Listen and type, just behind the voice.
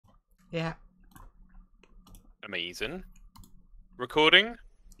Yeah. Amazing. Recording?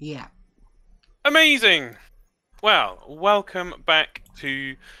 Yeah. Amazing! Well, welcome back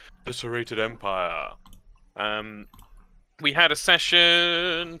to the Serrated Empire. We had a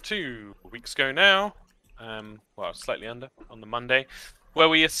session 2 weeks ago now, well, slightly under, on the Monday, where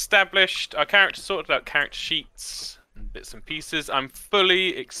we established our characters, sorted out character sheets and bits and pieces. I'm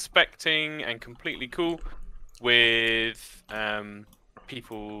fully expecting and completely cool with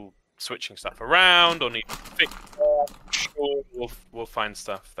people switching stuff around or needing to fix stuff. Sure, we'll find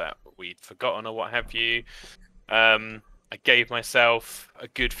stuff that we'd forgotten or what have you. I gave myself a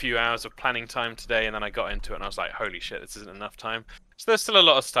good few hours of planning time today, and then I got into it, and I was like, holy shit, this isn't enough time. So there's still a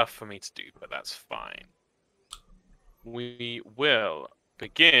lot of stuff for me to do, but that's fine. We will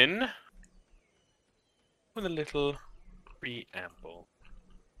begin with a little preamble.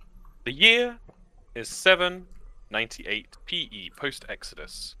 The year is 798 PE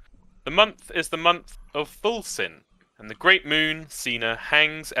post-Exodus. The month is the month of full sin, and the great moon, Sina,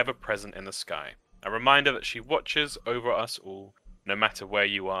 hangs ever present in the sky. A reminder that she watches over us all, no matter where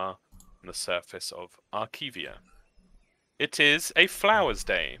you are on the surface of Archivia. It is a Flowers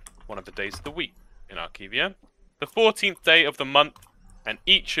Day, one of the days of the week in Archivia, the 14th day of the month, and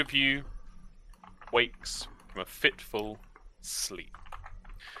each of you wakes from a fitful sleep.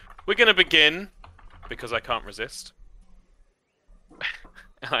 We're going to begin, because I can't resist.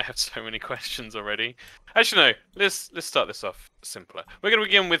 I have so many questions already. Actually, no, let's start this off simpler. We're going to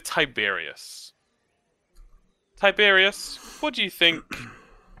begin with Tiberius. Tiberius, what do you think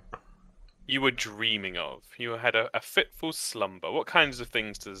you were dreaming of? You had a fitful slumber. What kinds of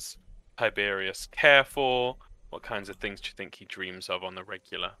things does Tiberius care for? What kinds of things do you think he dreams of on the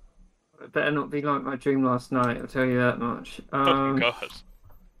regular? It better not be like my dream last night, I'll tell you that much. Oh, God.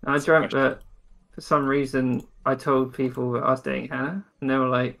 I dreamt that for some reason I told people that I was dating Hannah, and they were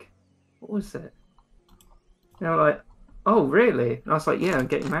like, what was it? They were like, oh, really? And I was like, yeah, I'm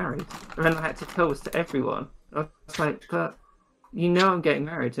getting married. And then I had to tell this to everyone. I was like, but you know I'm getting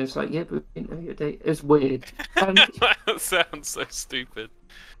married. And it's like, yeah, but we didn't know your date. It's weird. That sounds so stupid.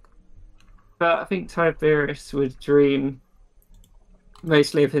 But I think Tiberius would dream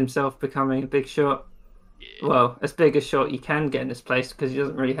mostly of himself becoming a big shot. Yeah. Well, as big a shot you can get in this place, because he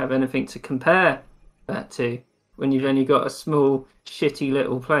doesn't really have anything to compare that to when you've only got a small, shitty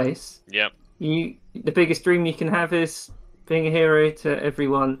little place. Yep. The biggest dream you can have is being a hero to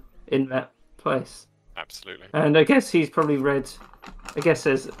everyone in that place. Absolutely. And I guess he's probably read, I guess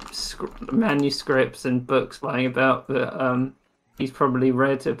there's manuscripts and books lying about that. He's probably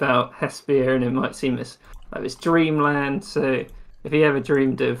read about Hesperia, and it might seem like this dreamland. So if he ever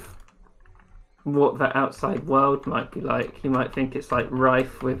dreamed of what the outside world might be like, he might think it's like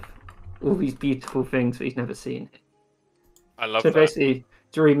rife with all these beautiful things that he's never seen. I love that. So basically,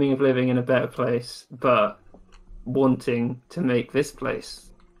 dreaming of living in a better place, but wanting to make this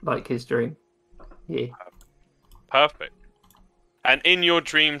place like his dream. Yeah. Perfect. And in your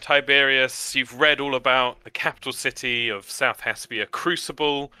dream, Tiberius, you've read all about the capital city of South Hespia,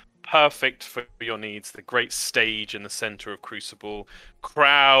 Crucible, perfect for your needs, the great stage in the center of Crucible,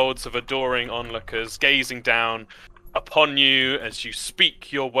 crowds of adoring onlookers gazing down upon you as you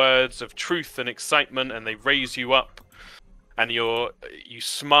speak your words of truth and excitement, and they raise you up, and you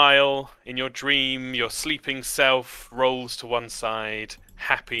smile in your dream. Your sleeping self rolls to one side,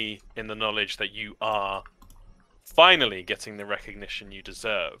 happy in the knowledge that you are finally getting the recognition you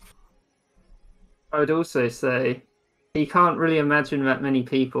deserve. I would also say he can't really imagine that many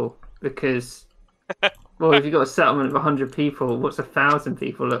people, because well, if you've got a settlement of 100 people, what's 1,000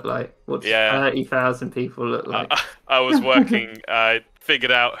 people look like? What's 30,000 people look like? I was working, I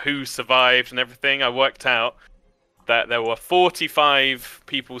figured out who survived and everything. I worked out that there were 45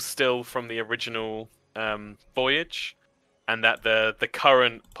 people still from the original voyage, and that the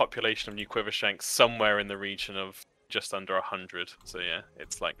current population of New Quivershank's somewhere in the region of just under 100. So yeah,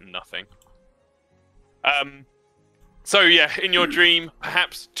 it's like nothing. So yeah, in your dream,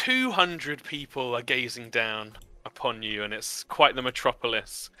 perhaps 200 people are gazing down upon you, and it's quite the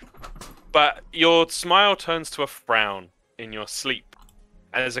metropolis. But your smile turns to a frown in your sleep,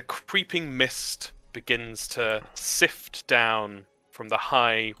 as a creeping mist begins to sift down from the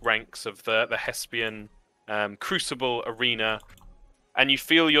high ranks of the Hespian Crucible arena, and you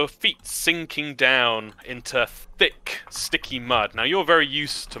feel your feet sinking down into thick, sticky mud. Now, you're very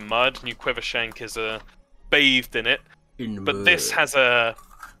used to mud. New Quivershank is bathed in it, but this has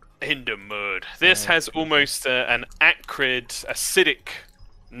in the mud. This has almost an acrid, acidic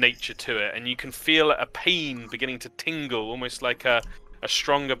nature to it, and you can feel a pain beginning to tingle, almost like a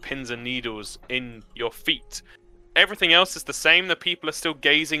stronger pins and needles in your feet. everything else is the same. The people are still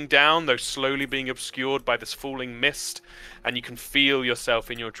gazing down, though slowly being obscured by this falling mist, and you can feel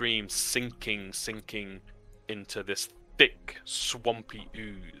yourself in your dream sinking into this thick, swampy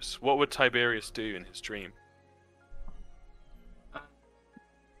ooze. What would Tiberius do in his dream?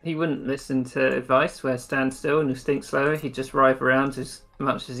 He wouldn't listen to advice where stand still and just think slower. He'd just writhe around as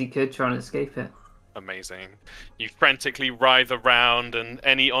much as he could, trying to escape it. Amazing. You frantically writhe around, and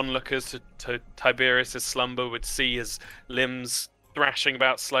any onlookers to Tiberius's slumber would see his limbs thrashing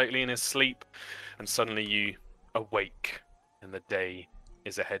about slightly in his sleep, and suddenly you awake, and the day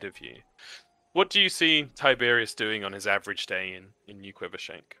is ahead of you. What do you see Tiberius doing on his average day in New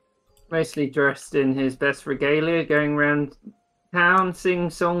Quivershank? Mostly dressed in his best regalia, going around town, singing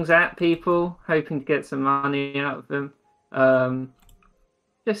songs at people, hoping to get some money out of them.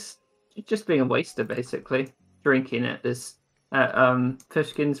 Just being a waster, basically. Drinking at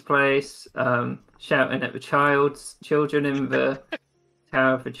Pushkin's place, shouting at the children in the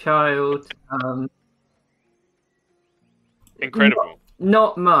Tower of the Child. Incredible.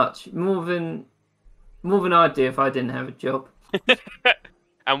 Not much. More than I'd do if I didn't have a job.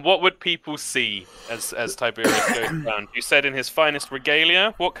 And what would people see as Tiberius goes around? You said in his finest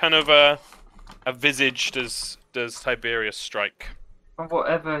regalia. What kind of a visage does Tiberius strike?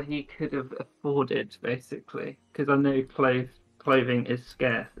 Whatever he could have afforded, basically, because I know clothing is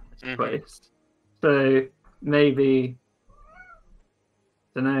scarce at this place. So maybe,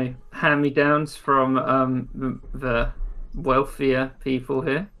 don't know, hand-me-downs from the wealthier people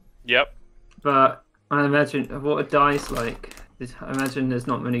here. Yep. But I imagine what are dyes like? I imagine there's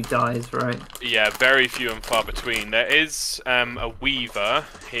not many dyes, right? Yeah, very few and far between. There is a weaver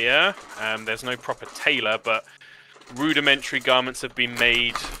here. There's no proper tailor, but rudimentary garments have been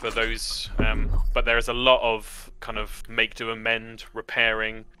made for those. But there is a lot of kind of make-do-amend,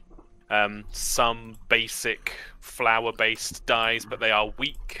 repairing. Some basic flower-based dyes, but they are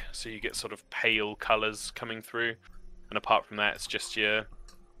weak, so you get sort of pale colours coming through. And apart from that, it's just your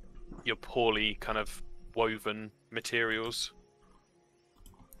poorly kind of woven materials.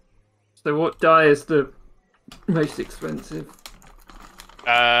 So what dye is the most expensive?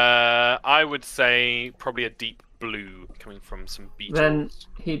 I would say probably a deep blue coming from some beetles. Then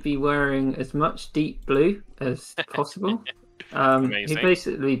he'd be wearing as much deep blue as possible. He'd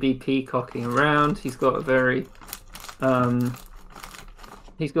basically be peacocking around. He's got a very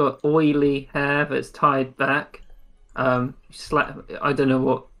he's got oily hair that's tied back. I don't know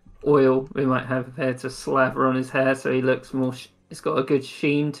what oil we might have here to slather on his hair so he looks more it's got a good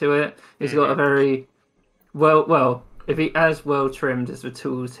sheen to it. He's got a very if he as well trimmed as the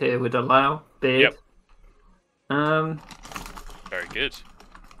tools here would allow beard. Yep. Very good.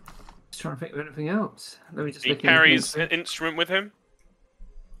 Just trying to think of anything else. Let me just he carries an instrument with him?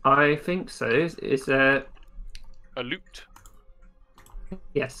 I think so. Is there a lute?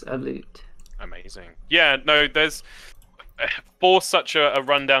 Yes, a lute. Amazing. Yeah, no, there's for such a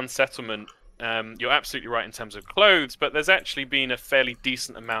rundown settlement, you're absolutely right in terms of clothes, but there's actually been a fairly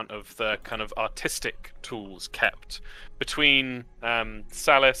decent amount of the kind of artistic tools kept between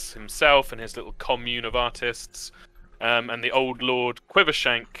Salis himself and his little commune of artists, and the old Lord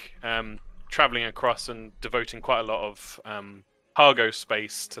Quivershank travelling across and devoting quite a lot of cargo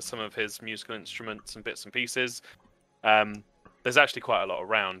space to some of his musical instruments and bits and pieces. There's actually quite a lot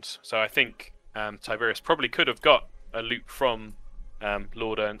around, so I think Tiberius probably could have got a lute from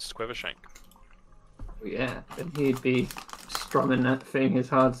Lord Ernst Quivershank. Yeah, and he'd be strumming that thing as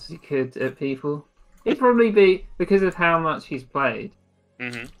hard as he could at people. He'd probably be, because of how much he's played,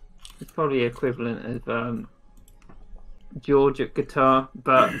 it's probably equivalent of George at guitar,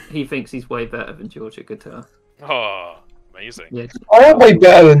 but he thinks he's way better than George at guitar. Oh, amazing. Yeah. I am way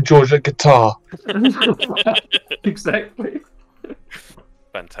better than George at guitar. Exactly.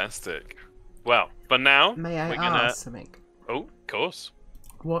 Fantastic. Well, but now May I we're ask something? Oh, of course.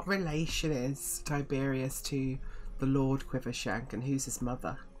 What relation is Tiberius to the Lord Quivershank, and who's his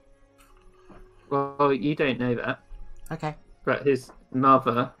mother? Well, you don't know that. Okay. But his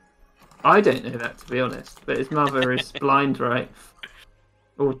mother... I don't know that, to be honest. But his mother is blind, right?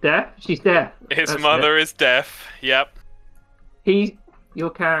 Or deaf? She's deaf. His mother is deaf. Yep.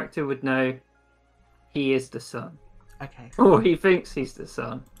 Your character would know he is the son. Okay. Or he thinks he's the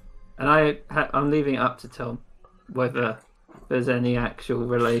son. And I'm leaving it up to Tom whether there's any actual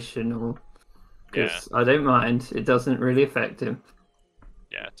relation or... Because I don't mind. It doesn't really affect him.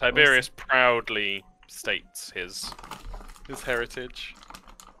 Yeah, Tiberius proudly states his heritage.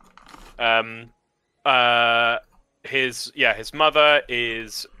 His mother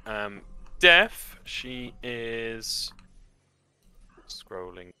is deaf. She is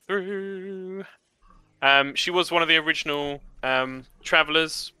scrolling through. She was one of the original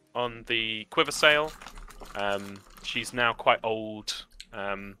travellers on the Quiver Sail. She's now quite old,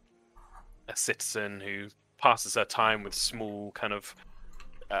 a citizen who passes her time with small kind of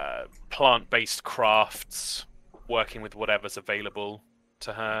plant-based crafts, working with whatever's available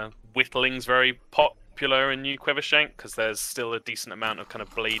to her. Whittling's very popular in New Quivershank because there's still a decent amount of kind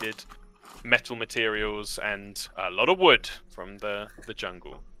of bladed metal materials and a lot of wood from the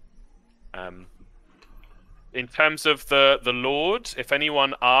jungle. In terms of the Lord, if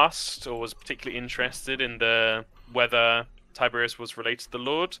anyone asked or was particularly interested in whether Tiberius was related to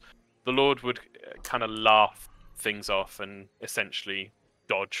the Lord would kind of laugh things off and essentially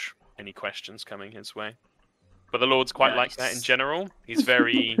dodge any questions coming his way. But the Lord's quite like that in general. He's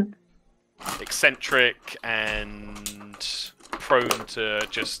very eccentric and prone to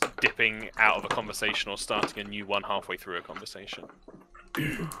just dipping out of a conversation or starting a new one halfway through a conversation.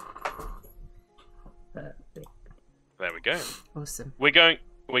 There we go. Awesome. We're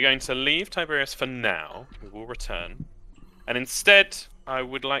going to leave Tiberius for now. We will return. And instead, I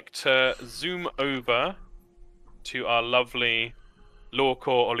would like to zoom over to our lovely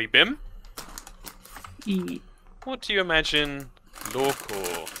Lorcor Olibim. What do you imagine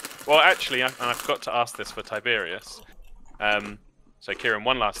Lorcor... Well, actually, I forgot to ask this for Tiberius. So, Kieran,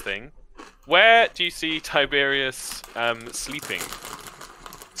 one last thing. Where do you see Tiberius sleeping?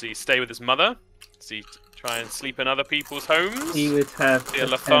 Does he stay with his mother? Does he try and sleep in other people's homes? He would have a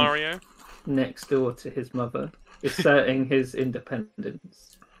Lothario next door to his mother, asserting his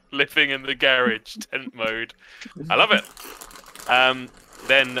independence. Living in the garage, tent mode. I love it.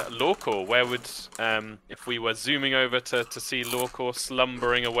 Then Lorcor, where would, if we were zooming over to see Lorcor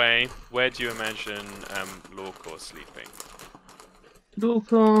slumbering away, where do you imagine Lorcor sleeping?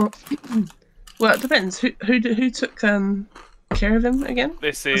 Lorcor... Well, it depends. Who took care of him again?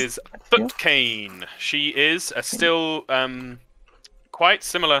 This is Footcane. She is still quite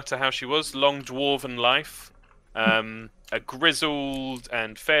similar to how she was, long dwarven life. A grizzled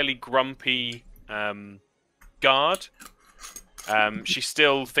and fairly grumpy guard. She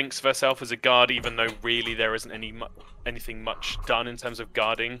still thinks of herself as a guard, even though really there isn't anything much done in terms of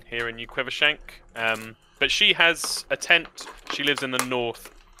guarding here in New Quivershank. But she has a tent. She lives in the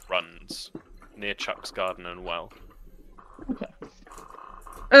north runs, near Chuck's garden and well.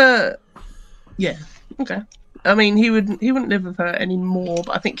 Okay. Yeah. Okay. I mean, he wouldn't live with her anymore,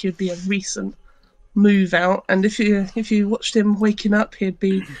 but I think he would be a recent move out. And if you watched him waking up, he'd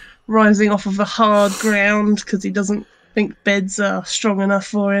be rising off of the hard ground because he doesn't think beds are strong enough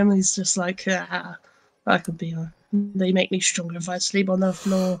for him. He's just like, I could be. They make me stronger if I sleep on the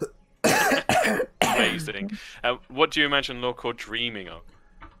floor. Amazing. What do you imagine Lorcor dreaming of?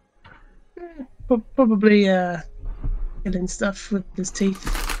 Probably killing stuff with his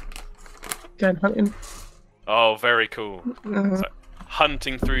teeth. Going hunting. Oh, very cool. So,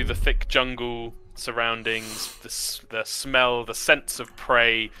 hunting through the thick jungle surroundings, the smell, the sense of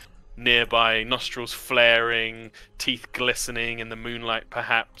prey nearby, nostrils flaring, teeth glistening in the moonlight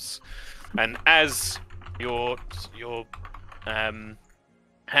perhaps. And as your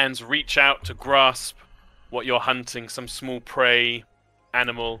hands reach out to grasp what you're hunting, some small prey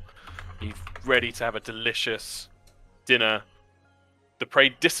animal, you're ready to have a delicious dinner, the prey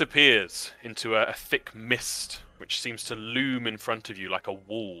disappears into a thick mist which seems to loom in front of you like a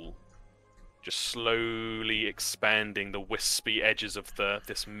wall, just slowly expanding, the wispy edges of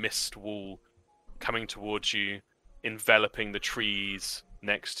this mist wall coming towards you, enveloping the trees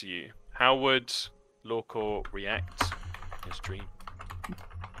next to you. How would Lorcor react in his dream?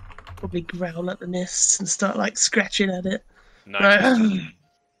 Probably growl at the mist and start like scratching at it. Nice.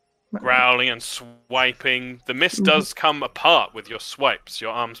 Growling and swiping. The mist does come apart with your swipes.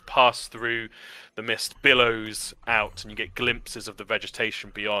 Your arms pass through the mist, billows out, and you get glimpses of the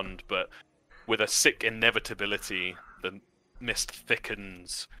vegetation beyond, but with a sick inevitability, the mist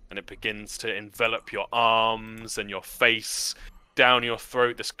thickens and it begins to envelop your arms and your face, down your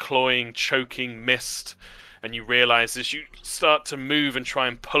throat, this cloying, choking mist. And you realize as you start to move and try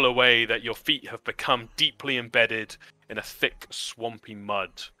and pull away that your feet have become deeply embedded in a thick, swampy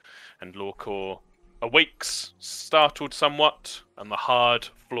mud. And Lorcor awakes, startled somewhat, on the hard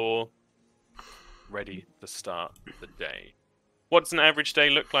floor, ready to start the day. What does an average day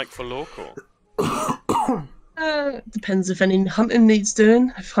look like for Lorcor? Depends if any hunting needs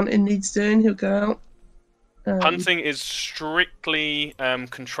doing. If hunting needs doing, he'll go out. Hunting is strictly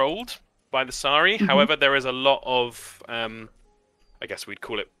controlled by the Sari. However, there is a lot of, I guess we'd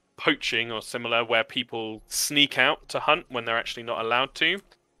call it poaching or similar, where people sneak out to hunt when they're actually not allowed to.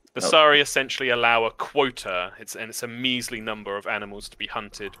 The Sari essentially allow a quota, and it's a measly number of animals to be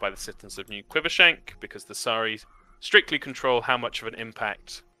hunted by the citizens of New Quivershank, because the Sari strictly control how much of an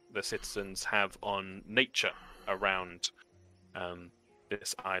impact the citizens have on nature around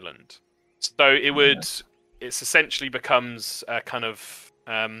this island. So it's essentially becomes a kind of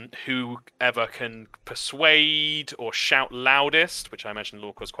whoever can persuade or shout loudest, which I imagine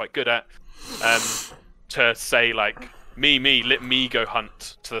Lorca's quite good at, to say like, let me go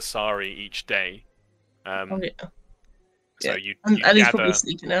hunt to the Sari each day. So you and he's gather... probably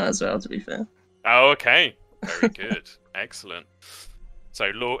sneaking out as well, to be fair. Oh, okay. Very good. Excellent. So,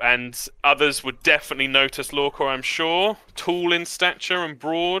 and others would definitely notice Lorca, I'm sure. Tall in stature and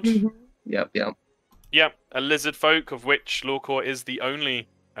broad. Mm-hmm. Yep. Yep, a lizard folk, of which Lorca is the only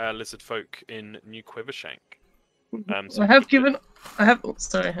lizard folk in New Quivershank. So I have given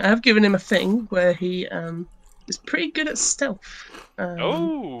him a thing where he is pretty good at stealth.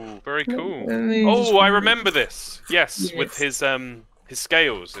 Very cool. I remember this. Yes, with his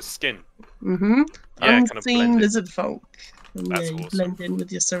scales, his skin. Mm-hmm. Yeah, Unseen lizard folk. And That's you awesome. blend in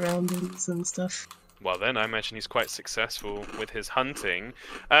with your surroundings and stuff. Well, then I imagine he's quite successful with his hunting.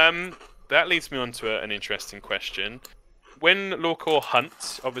 That leads me on to an interesting question. When Lorca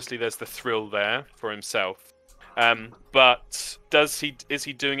hunts, obviously there's the thrill there for himself. But is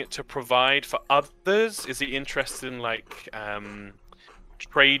he doing it to provide for others? Is he interested in like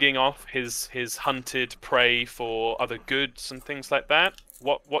trading off his hunted prey for other goods and things like that?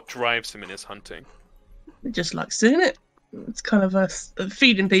 What drives him in his hunting? He just likes doing it. It's kind of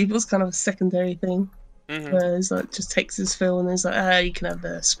feeding people's kind of a secondary thing. Mm-hmm. Where he's like just takes his fill and he's like, you can have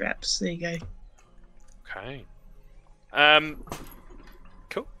the scraps. There you go. Okay.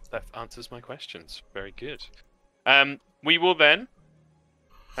 Cool. That answers my questions. Very good. We will then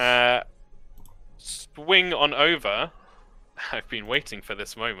swing on over. I've been waiting for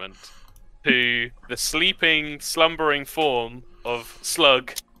this moment. To the sleeping, slumbering form of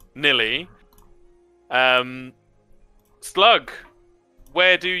Slug, Nilly. Slug,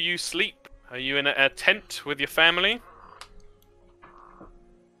 where do you sleep? Are you in a tent with your family?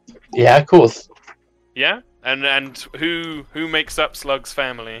 Yeah, of course. Yeah? And who makes up Slug's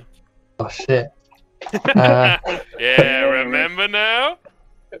family? Oh shit. Yeah, remember now?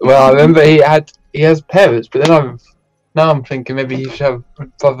 Well, I remember he has parents, but then now I'm thinking maybe he should have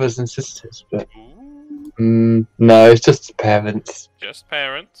brothers and sisters, but no, it's just parents. Just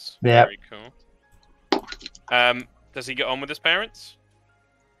parents. Yeah. Very cool. Does he get on with his parents?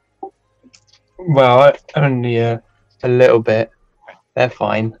 Well, only a little bit. They're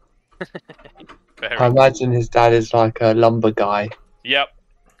fine. I imagine his dad is like a lumber guy. Yep.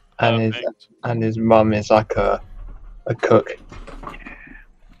 And his mum is like a cook. Yeah.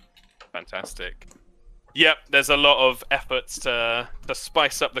 Fantastic. Yep, there's a lot of efforts to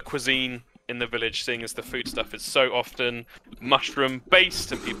spice up the cuisine in the village, seeing as the food stuff is so often mushroom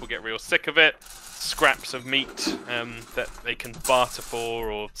based and people get real sick of it. Scraps of meat that they can barter for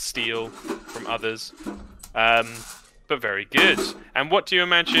or steal from others. But very good. And what do you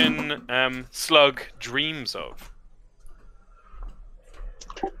imagine Slug dreams of?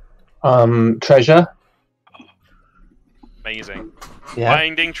 Treasure. Amazing. Yeah.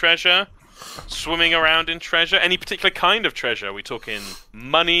 Finding treasure, swimming around in treasure. Any particular kind of treasure? Are we talking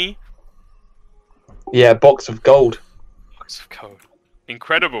money? Yeah, box of gold. Box of gold.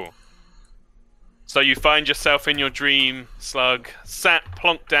 Incredible. So you find yourself in your dream, Slug, sat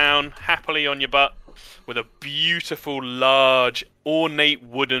plonked down happily on your butt with a beautiful, large, ornate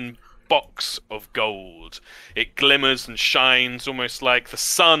wooden box of gold. It glimmers and shines almost like the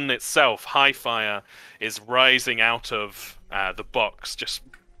sun itself, high fire, is rising out of the box, just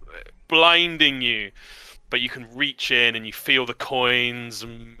blinding you. But you can reach in and you feel the coins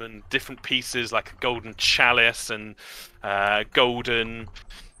and different pieces like a golden chalice and golden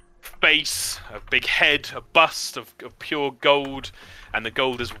face, a big head, a bust of pure gold, and the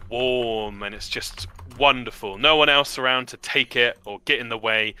gold is warm and it's just wonderful. No one else around to take it or get in the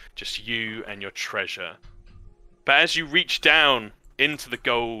way, just you and your treasure. But as you reach down into the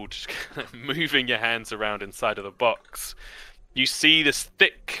gold, moving your hands around inside of the box, you see this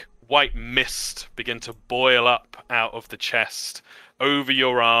thick white mist begin to boil up out of the chest, over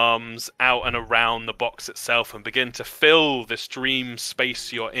your arms, out and around the box itself, and begin to fill this dream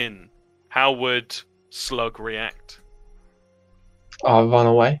space you're in. How would Slug react? I'll run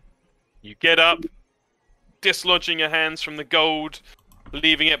away. You get up, dislodging your hands from the gold,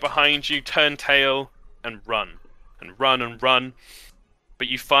 leaving it behind you, turn tail, and run. And run and run. but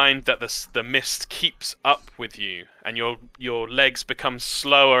you find that the mist keeps up with you, and your legs become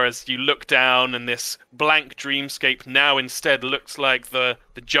slower as you look down, and this blank dreamscape now instead looks like the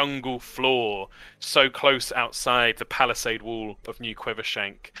jungle floor, so close outside the palisade wall of New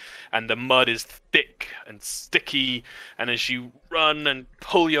Quivershank, and the mud is thick and sticky, and as you run and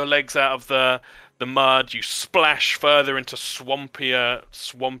pull your legs out of the mud, you splash further into swampier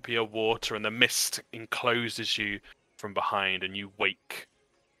water, and the mist encloses you from behind, and you wake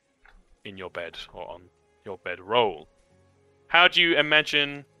in your bed, or on your bed roll. How do you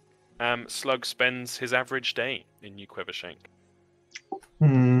imagine Slug spends his average day in New Quivershank?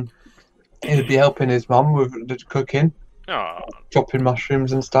 He'd be helping his mum with the cooking, Oh, chopping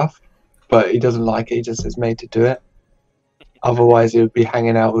mushrooms and stuff, but he doesn't like it. He just is made to do it. Otherwise, he would be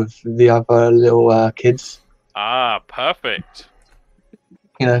hanging out with the other little kids, perfect.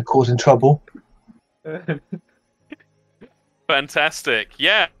 Causing trouble. Fantastic.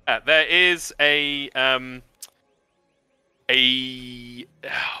 Yeah, there is a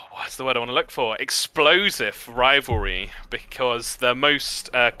what's the word I want to look for? Explosive rivalry, because the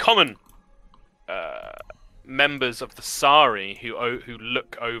most common members of the Sari who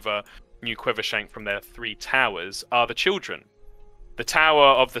look over New Quivershank from their 3 towers are the children. The Tower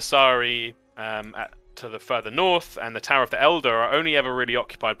of the Sari to the further north and the Tower of the Elder are only ever really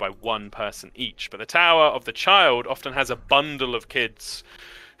occupied by one person each, but the Tower of the Child often has a bundle of kids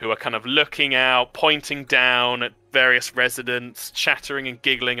who are kind of looking out, pointing down at various residents, chattering and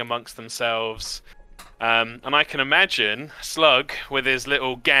giggling amongst themselves. And I can imagine Slug with his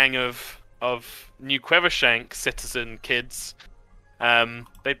little gang of New Quivershank citizen kids.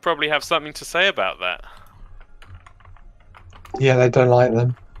 They'd probably have something to say about that. Yeah, they don't like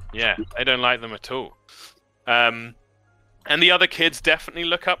them. Yeah, they don't like them at all. And the other kids definitely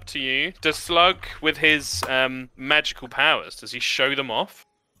look up to you. Does Slug, with his magical powers, does he show them off?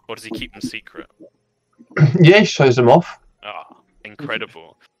 Or does he keep them secret? Yeah, he shows them off. Oh,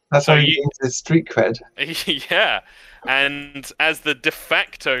 incredible. That's So how he gains his street cred. Yeah, and as the de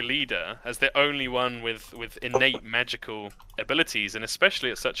facto leader, as the only one with innate magical abilities, and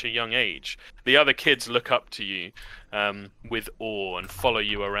especially at such a young age, the other kids look up to you with awe and follow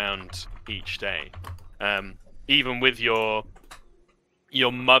you around each day. Even with your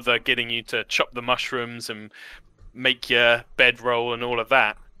mother getting you to chop the mushrooms and make your bedroll and all of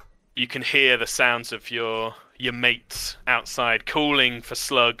that, you can hear the sounds of your mates outside calling for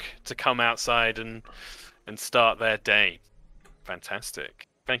Slug to come outside and start their day. Fantastic.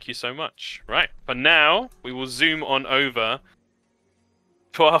 Thank you so much. Right, for now, we will zoom on over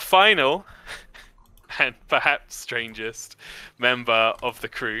to our final and perhaps strangest member of the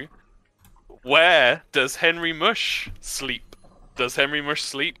crew. Where does Henry Mush sleep? Does Henry Mush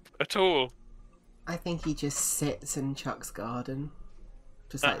sleep at all? I think he just sits in Chuck's garden.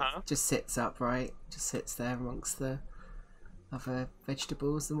 Just sits upright. Just sits there amongst the other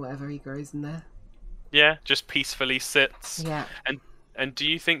vegetables and whatever he grows in there. Yeah, just peacefully sits. Yeah. And do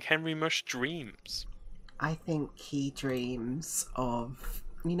you think Henry Mush dreams? I think he dreams of...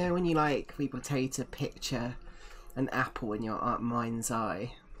 when you people tell you to picture an apple in your mind's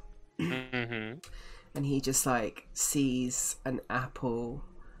eye? Mm-hmm. And he just sees an apple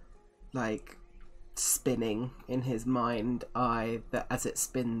spinning in his mind eye, that as it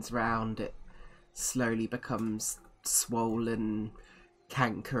spins round it slowly becomes swollen,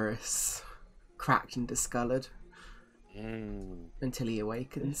 cankerous, cracked and discoloured until he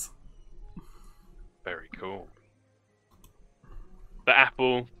awakens. Very cool. The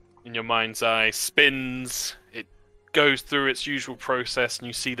apple in your mind's eye spins, it goes through its usual process, and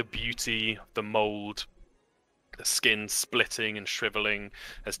you see the beauty of the mould, the skin splitting and shriveling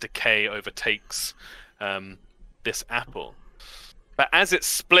as decay overtakes this apple. But as it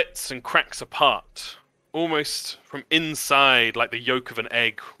splits and cracks apart, almost from inside, like the yolk of an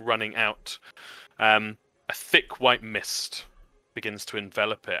egg running out, a thick white mist begins to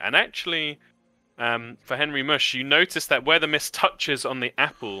envelop it. And actually, for Henry Mush, you notice that where the mist touches on the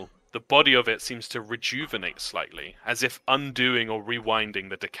apple, the body of it seems to rejuvenate slightly, as if undoing or rewinding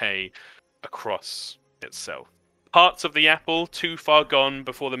the decay across itself. Parts of the apple, too far gone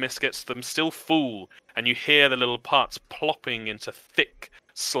before the mist gets to them, still full, and you hear the little parts plopping into thick,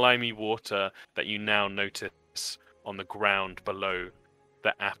 slimy water that you now notice on the ground below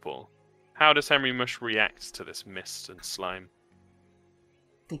the apple. How does Henry Mush react to this mist and slime?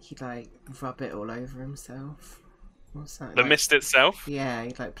 I think he'd rub it all over himself. Or something. The mist itself? Yeah,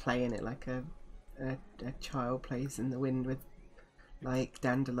 he'd play in it like a child plays in the wind with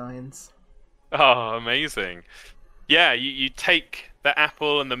dandelions. Oh, amazing. Yeah, you take the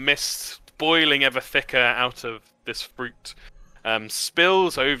apple and the mist boiling ever thicker out of this fruit,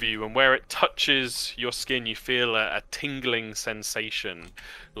 spills over you, and where it touches your skin, you feel a tingling sensation,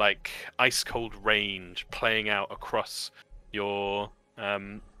 like ice-cold rain playing out across your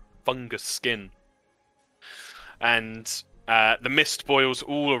fungus skin. And the mist boils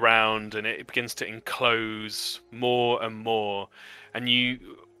all around, and it begins to enclose more and more. And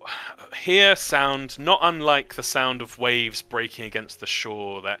you hear sound not unlike the sound of waves breaking against the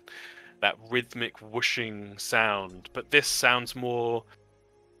shore, that rhythmic whooshing sound, but this sounds more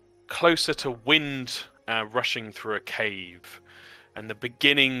closer to wind rushing through a cave, and the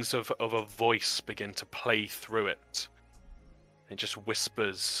beginnings of a voice begin to play through it. It just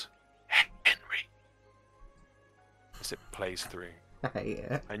whispers, "Henry," as it plays through.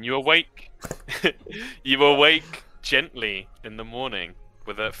 Yeah. And you awake. You awake gently in the morning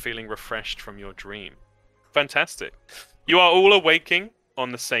with a feeling refreshed from your dream. Fantastic. You are all awaking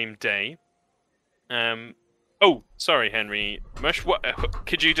on the same day. Oh, sorry, Henry. Mush,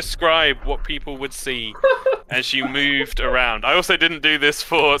 could you describe what people would see as you moved around? I also didn't do this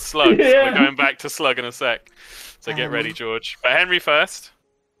for Slug. Yeah. We're going back to Slug in a sec. So get ready, George. But Henry first.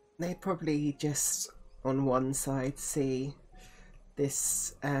 They probably just on one side see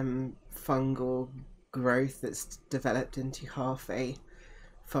this fungal growth that's developed into half a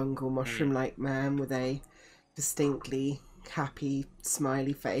fungal mushroom-like man with a distinctly happy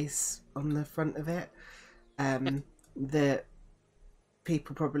smiley face on the front of it. The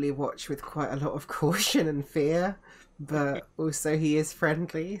people probably watch with quite a lot of caution and fear, but also he is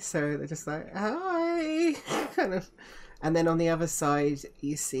friendly, so they're just like, hi, kind of. And then on the other side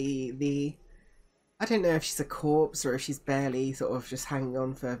you see I don't know if she's a corpse or if she's barely sort of just hanging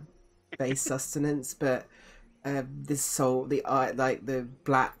on for base sustenance, but this soul, the eye, like the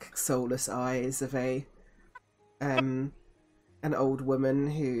black soulless eyes of an old woman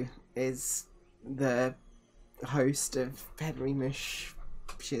who is the host of Henry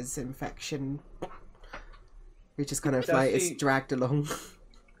Mush's infection, who just kind of is dragged along.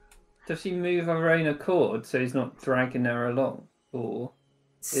 Does she move of her own accord, so he's not dragging her along, or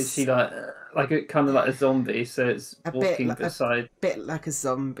is she like kind of like a zombie, so it's walking beside? A bit like a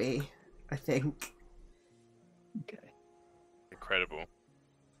zombie, I think. Okay. Incredible.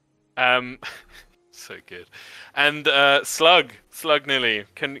 So good. And Slug Nilly,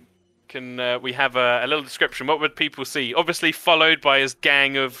 can we have a little description? What would people see? Obviously followed by his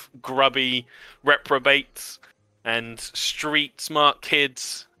gang of grubby reprobates and street smart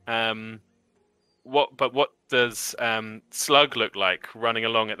kids. What does Slug look like running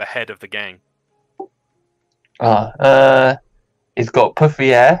along at the head of the gang? He's got puffy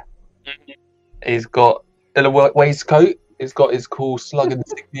hair. He's got a waistcoat. He's got his cool Slug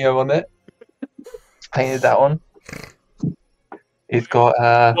insignia on it. He's painted that on. He's got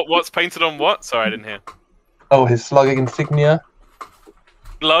what's painted on what? Sorry, I didn't hear. Oh, his Slug insignia.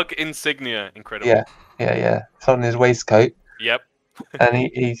 Slug insignia, incredible. Yeah. It's on his waistcoat. Yep. And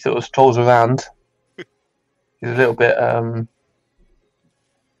he sort of strolls around. He's a little bit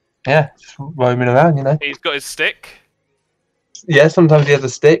just roaming around, you know. He's got his stick. Yeah, sometimes he has a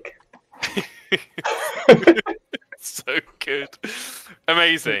stick. So good.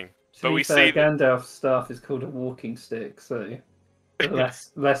 Amazing. But we see see Gandalf's staff is called a walking stick, so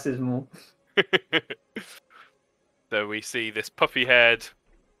less is more. So we see this puffy-haired,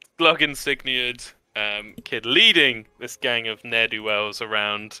 Slug insigniaed kid leading this gang of ne'er-do-wells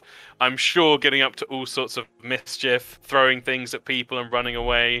around. I'm sure getting up to all sorts of mischief, throwing things at people and running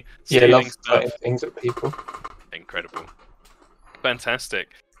away, stealing stuff. Throwing things at people. Incredible. Fantastic.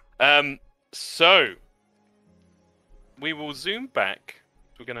 So we will zoom back.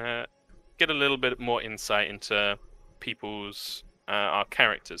 We're gonna get a little bit more insight into people's our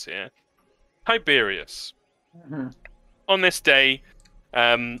characters here. Tiberius. Mm-hmm. On this day,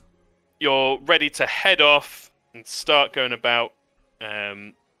 you're ready to head off and start going about,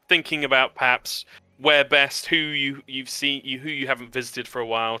 thinking about perhaps where best, who you've seen, who you haven't visited for a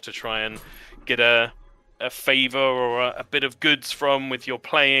while, to try and get a favor or a bit of goods from with your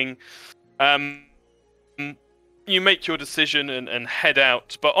playing. You make your decision and head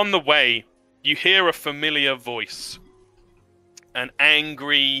out, but on the way, you hear a familiar voice, an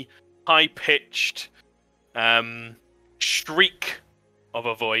angry, high-pitched shriek of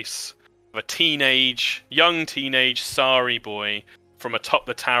a voice of a young teenage Sari boy from atop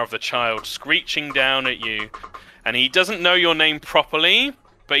the Tower of the Child, screeching down at you. And he doesn't know your name properly,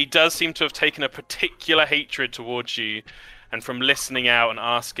 but he does seem to have taken a particular hatred towards you. And from listening out and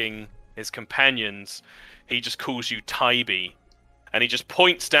asking his companions, he just calls you Tybee. And he just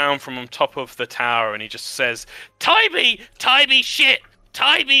points down from on top of the tower and he just says, Tybee shit!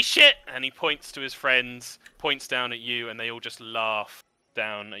 Tybee shit! And he points to his friends, points down at you, and they all just laugh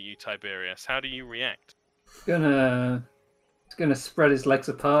down at you, Tiberius. How do you react? He's gonna spread his legs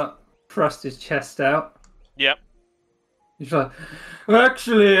apart, thrust his chest out. Yep. He's like,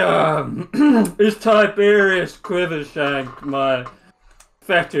 actually, is Tiberius Quivershank my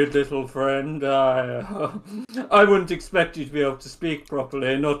fetid little friend? I wouldn't expect you to be able to speak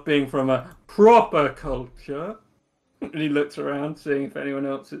properly, not being from a proper culture. And he looks around, seeing if anyone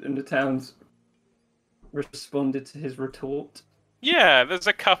else in the town's responded to his retort. Yeah, there's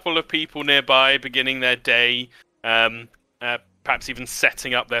a couple of people nearby beginning their day, perhaps even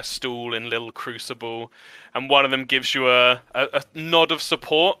setting up their stool in little crucible, and one of them gives you a nod of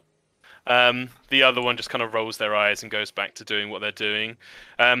support. The other one just kind of rolls their eyes and goes back to doing what they're doing.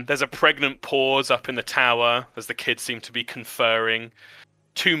 There's a pregnant pause up in the tower as the kids seem to be conferring.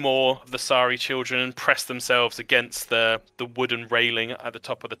 Two more of the Sari children press themselves against the wooden railing at the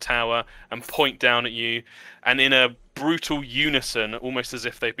top of the tower and point down at you. And in a brutal unison, almost as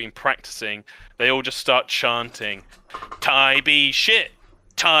if they've been practicing, they all just start chanting, Tybee shit!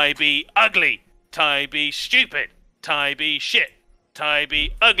 Tybee ugly! Tybee stupid! Tybee shit! Tybee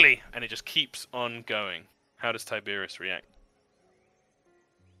ugly! And it just keeps on going. How does Tiberius react?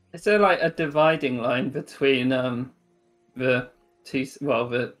 Is there like a dividing line between the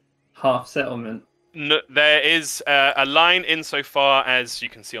half settlement? No, there is a line insofar as you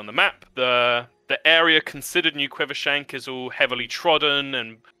can see on the map. The area considered New Quivershank is all heavily trodden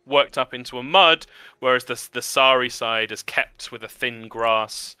and worked up into a mud, whereas the Sari side is kept with a thin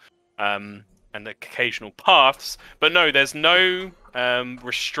grass and occasional paths. But no, there's no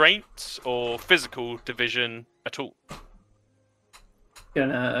restraint or physical division at all. He's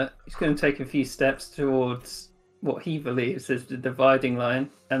gonna take a few steps towards what he believes is the dividing line,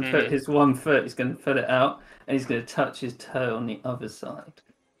 and put his one foot. He's going to put it out, and he's going to touch his toe on the other side.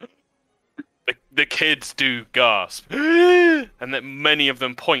 The kids do gasp, and that many of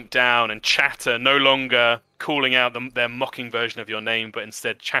them point down and chatter, no longer calling out their mocking version of your name, but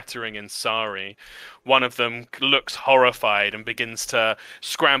instead chattering in Sari. One of them looks horrified and begins to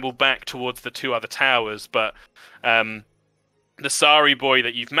scramble back towards the two other towers, but the Sari boy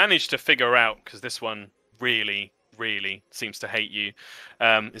that you've managed to figure out, because this one really seems to hate you,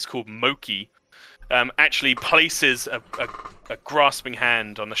 is called Moki, actually places a grasping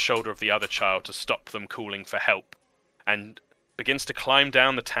hand on the shoulder of the other child to stop them calling for help, and begins to climb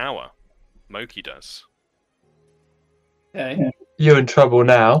down the tower. Moki does. Okay. You're in trouble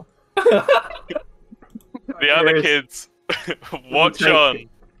now. The other kids watch on.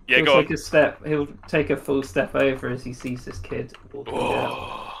 Yeah, He'll go on. take a step. He'll take a full step over as he sees this kid walking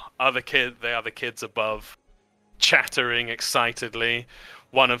down. The other kids above, chattering excitedly.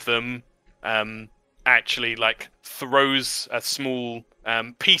 One of them actually throws a small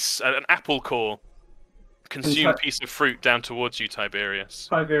piece, an apple core, consumed piece of fruit down towards you, Tiberius.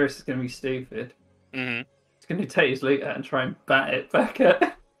 Tiberius is going to be stupid. Mm-hmm. He's going to take his loot out and try and bat it back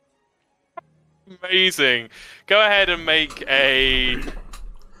at. Amazing. Go ahead and make a.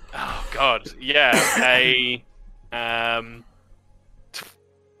 Oh God, yeah, a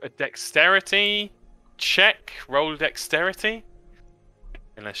dexterity check. Roll dexterity.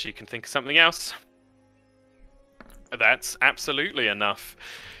 Unless you can think of something else. That's absolutely enough.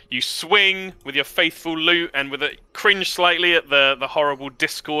 You swing with your faithful lute and with a cringe slightly at the horrible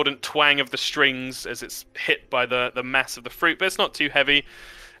discordant twang of the strings as it's hit by the mass of the fruit, but it's not too heavy.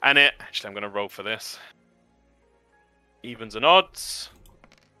 And actually, I'm going to roll for this. Evens and odds.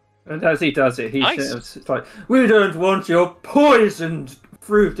 And as he does it, he Nice. says, it's like, we don't want your poisoned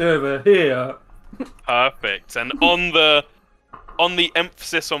fruit over here. Perfect. And on the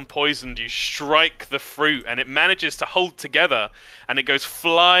emphasis on poisoned, you strike the fruit and it manages to hold together and it goes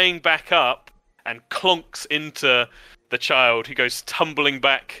flying back up and clonks into the child, who goes tumbling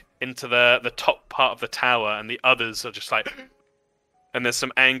back into the top part of the tower, and the others are just like... And there's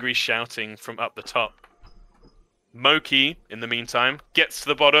some angry shouting from up the top. Moki, in the meantime, gets to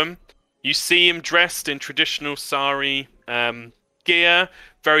the bottom. You see him dressed in traditional Sari gear,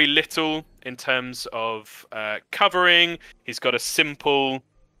 very little in terms of covering. He's got a simple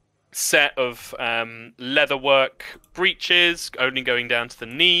set of leatherwork breeches, only going down to the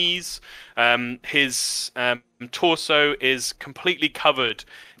knees. His torso is completely covered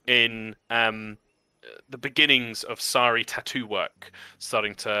in the beginnings of Sari tattoo work,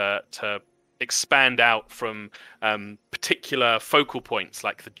 starting to expand out from particular focal points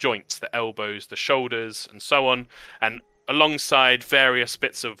like the joints, the elbows, the shoulders, and so on, and alongside various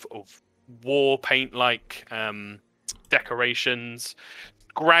bits of war paint-like decorations,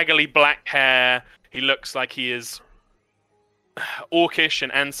 scraggly black hair. He looks like he is orcish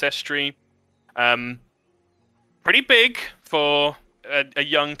in ancestry. Pretty big for a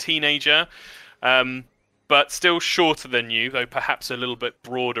young teenager, but still shorter than you, though perhaps a little bit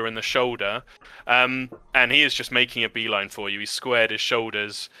broader in the shoulder. And he is just making a beeline for you. He's squared his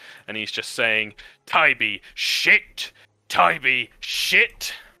shoulders, and he's just saying, "Tybee, shit! Tybee,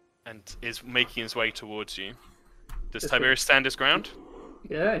 shit!" and is making his way towards you. Does Tiberius stand his ground?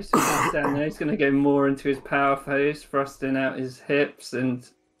 Yeah, he's just going to stand there. He's going to go more into his power pose, thrusting out his hips and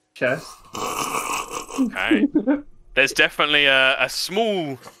chest. Okay. There's definitely a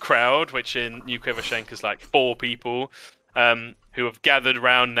small crowd, which in New Quivershank is like 4 people, who have gathered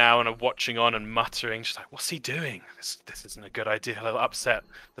around now and are watching on and muttering, just like, "What's he doing? This isn't a good idea. He'll upset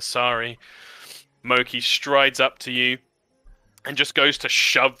the Sari." Moki strides up to you and just goes to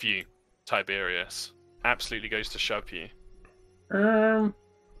shove you, Tiberius. Absolutely goes to shove you. We'll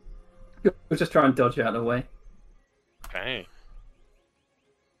just try and dodge out of the way. Okay.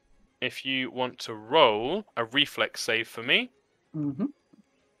 If you want to roll a reflex save for me. Mm-hmm.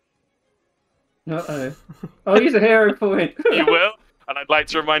 Uh-oh. I'll use a hero point. You will. And I'd like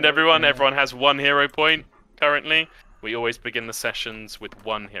to remind everyone has 1 hero point currently. We always begin the sessions with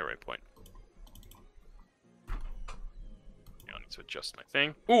 1 hero point. I need to adjust my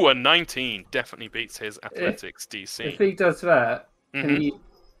thing. Ooh, a 19 definitely beats his athletics DC. If he does that, can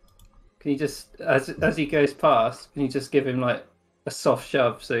you just, as he goes past, can you just give him like a soft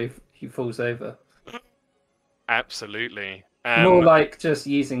shove so he falls over? Absolutely. More like just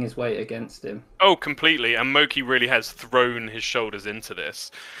using his weight against him. Oh, completely. And Moki really has thrown his shoulders into this.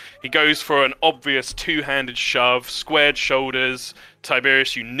 He goes for an obvious 2-handed shove, squared shoulders.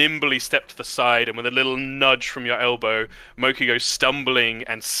 Tiberius, you nimbly step to the side, and with a little nudge from your elbow, Moki goes stumbling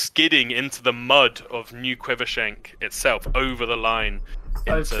and skidding into the mud of New Quivershank itself, over the line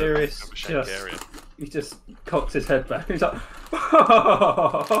into Tiberius the Quivershank area. He just cocks his head back and he's like,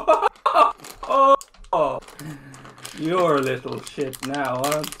 oh, you're a little shit now,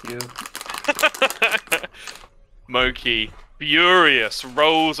 aren't you? Moki, furious,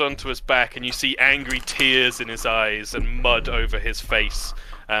 rolls onto his back, and you see angry tears in his eyes and mud over his face.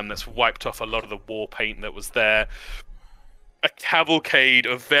 That's wiped off a lot of the war paint that was there. A cavalcade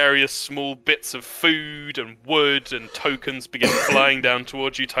of various small bits of food and wood and tokens begin flying down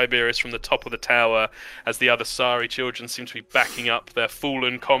towards you, Tiberius, from the top of the tower, as the other Sari children seem to be backing up their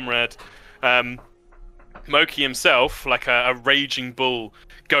fallen comrade. Moki himself, like a raging bull,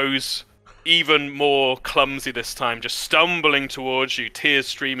 goes even more clumsy this time, just stumbling towards you, tears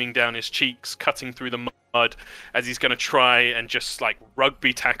streaming down his cheeks, cutting through the mud, as he's going to try and just like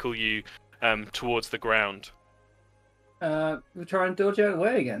rugby tackle you towards the ground. We'll try and dodge out of the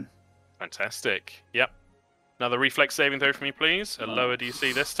way again. Fantastic. Yep. Another reflex saving throw for me, please. A lower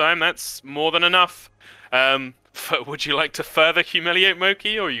DC this time. That's more than enough. Would you like to further humiliate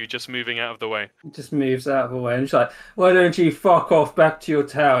Moki, or are you just moving out of the way? He just moves out of the way and he's like, "Why don't you fuck off back to your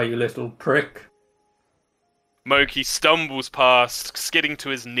tower, you little prick?" Moki stumbles past, skidding to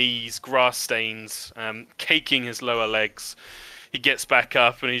his knees, grass stains, caking his lower legs. He gets back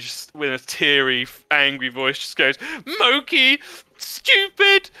up and he just, with a teary, angry voice, just goes, "Moki,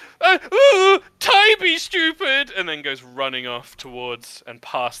 stupid! Tybee, stupid!" And then goes running off towards and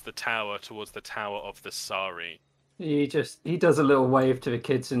past the tower, towards the tower of the Sari. He does a little wave to the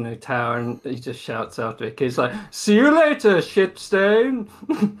kids in the tower and he just shouts after the kids like, "See you later, shitstone!"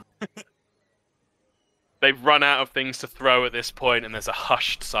 They've run out of things to throw at this point, and there's a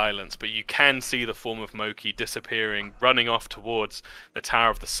hushed silence, but you can see the form of Moki disappearing, running off towards the Tower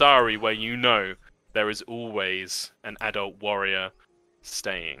of the Sari, where you know there is always an adult warrior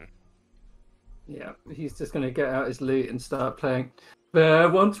staying. Yeah, he's just going to get out his lute and start playing. "There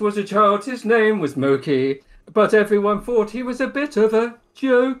once was a child, his name was Moki, but everyone thought he was a bit of a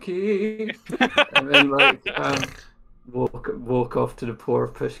jokey." And then, walk off to the paw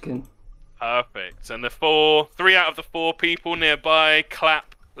of Pushkin. Perfect. And 3 out of the 4 people nearby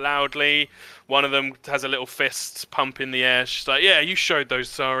clap loudly. One of them has a little fist pump in the air. She's like, "Yeah, you showed those,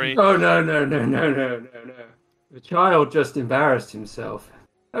 sorry." Oh, no. The child just embarrassed himself.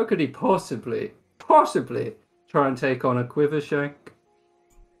 How could he possibly try and take on a Quivershank?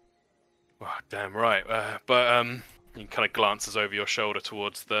 Oh, damn right. But he kind of glances over your shoulder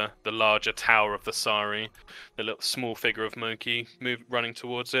towards the larger tower of the Sari. The little small figure of Moki running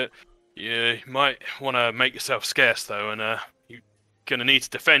towards it. "Yeah, you might want to make yourself scarce, though, and you're going to need to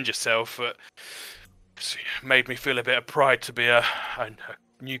defend yourself. It made me feel a bit of pride to be a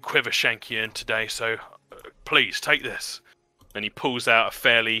new Quivershankian today, so please, take this." And he pulls out a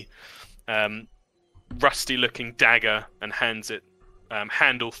fairly rusty-looking dagger and hands it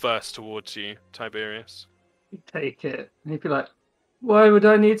handle first towards you, Tiberius. He'd take it. And he'd be like, "Why would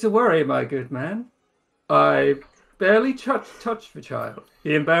I need to worry, my good man? I barely touched the child.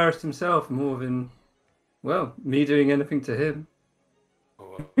 He embarrassed himself more than, well, me doing anything to him."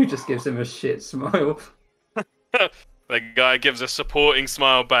 Who just gives him a shit smile. The guy gives a supporting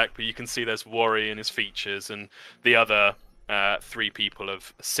smile back, but you can see there's worry in his features, and the other 3 people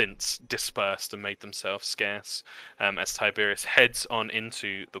have since dispersed and made themselves scarce as Tiberius heads on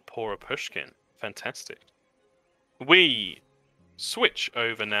into the Pora Pushkin. Fantastic. We switch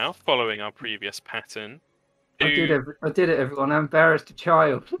over now, following our previous pattern. I did it, everyone. I embarrassed a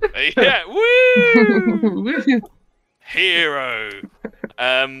child. Yeah, woo! Hero.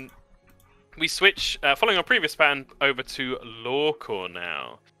 We switch, following our previous pattern, over to Lorcor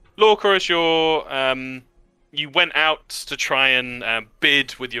now. Lorcor, as you went out to try and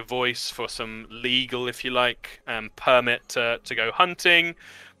bid with your voice for some legal, if you like, permit to go hunting,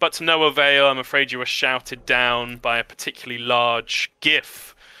 but to no avail. I'm afraid you were shouted down by a particularly large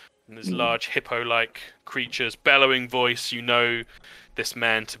gif. And there's large hippo-like creatures, bellowing voice. You know this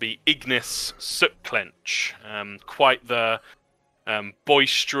man to be Ignis Sootclench, quite the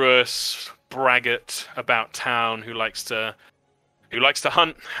boisterous braggart about town who likes to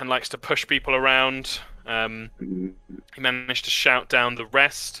hunt and likes to push people around. He managed to shout down the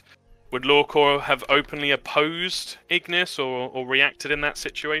rest. Would Lorcor have openly opposed Ignis or reacted in that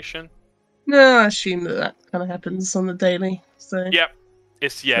situation? No, I assume that kind of happens on the daily. So Yep.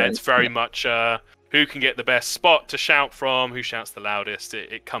 It's very much who can get the best spot to shout from, who shouts the loudest.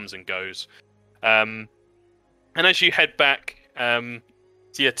 It comes and goes. And as you head back to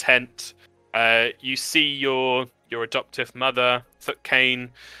your tent, you see your adoptive mother,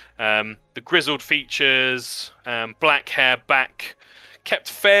 Thutcain, the grizzled features, black hair back, kept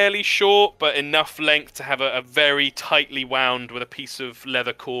fairly short, but enough length to have a very tightly wound with a piece of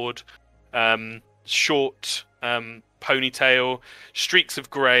leather cord, short ponytail, streaks of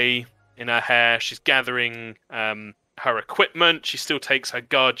grey in her hair. She's gathering her equipment. She still takes her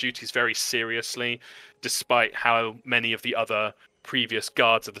guard duties very seriously, despite how many of the other previous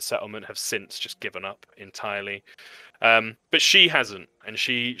guards of the settlement have since just given up entirely. But she hasn't, and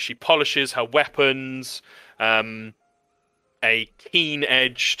she polishes her weapons, a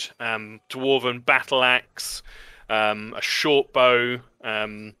keen-edged dwarven battle axe, a short bow,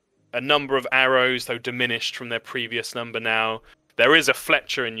 a number of arrows, though diminished from their previous number now. There is a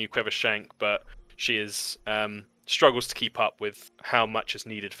Fletcher in New Quivershank, but she is struggles to keep up with how much is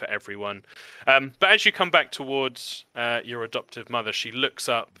needed for everyone. But as you come back towards your adoptive mother, she looks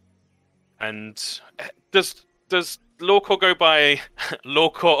up, and does Lorcor go by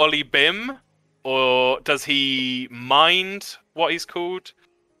Lorcor Oli Bim, or does he mind what he's called?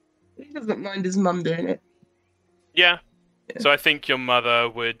 he doesn't mind his mum doing it. Yeah. So I think your mother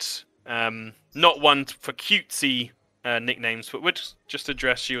would, not one for cutesy nicknames, but would just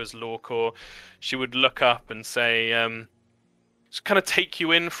address you as Lorcor. She would look up and say, just kind of take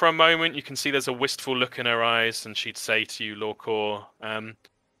you in for a moment. You can see there's a wistful look in her eyes, and she'd say to you, Lorcor,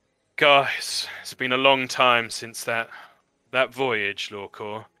 guys, it's been a long time since that voyage,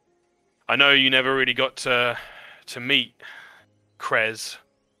 Lorcor. I know you never really got to meet Krez,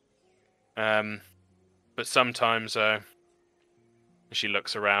 but sometimes she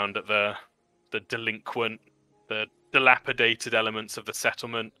looks around at the delinquent, the dilapidated elements of the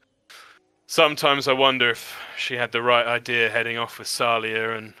settlement. Sometimes I wonder if she had the right idea heading off with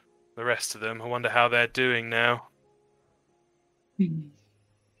Salia and the rest of them. I wonder how they're doing now.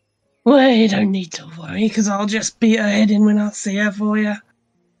 Well, you don't need to worry, because I'll just beat her head in when I see her for you.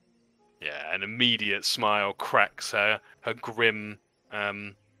 Yeah, an immediate smile cracks her grim,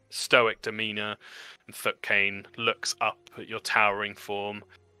 stoic demeanour, and Thutcain looks up at your towering form,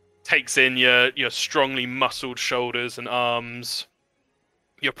 takes in your strongly muscled shoulders and arms,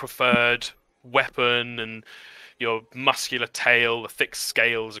 your preferred weapon, and your muscular tail, the thick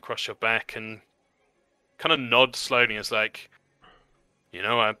scales across your back, and kind of nods slowly as like, you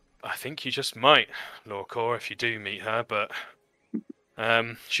know, I think you just might, Lorcor, if you do meet her, but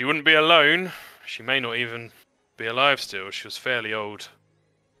she wouldn't be alone. She may not even be alive still. She was fairly old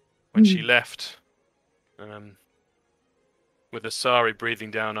when she left. With Asari breathing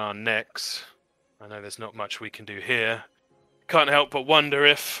down our necks, I know there's not much we can do here. Can't help but wonder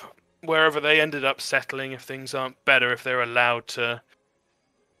if, wherever they ended up settling, if things aren't better, if they're allowed to,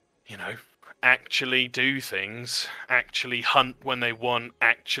 you know, actually do things, actually hunt when they want,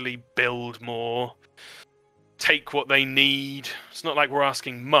 actually build more, take what they need. It's not like we're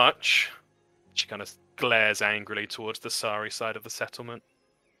asking much. She kind of glares angrily towards the Sari side of the settlement.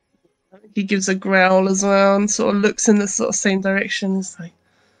 He gives a growl as well and sort of looks in the sort of same direction. It's like,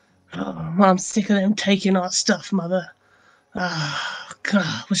 Oh, I'm sick of them taking our stuff, Mother. Ah,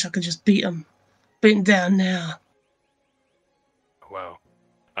 God, wish I could just beat them down now. Well,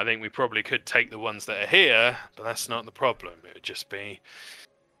 I think we probably could take the ones that are here, but that's not the problem. It would just be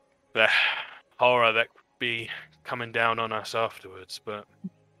the horror that could be coming down on us afterwards. But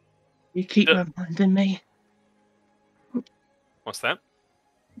You keep reminding me. what's that?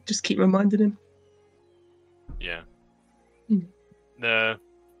 Just keep reminding him. Yeah. Mm. The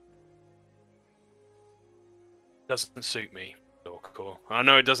doesn't suit me, Lorcacore. I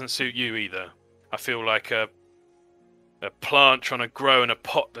know it doesn't suit you either. I feel like a plant trying to grow in a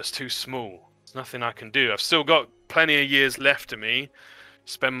pot that's too small. There's nothing I can do. I've still got plenty of years left of me.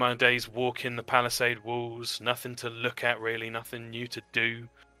 Spend my days walking the palisade walls. Nothing to look at, really. Nothing new to do.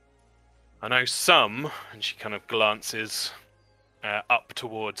 I know some, and she kind of glances up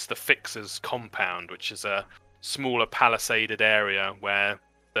towards the Fixer's compound, which is a smaller palisaded area where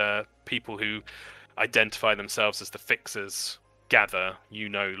the people who identify themselves as the Fixers gather. You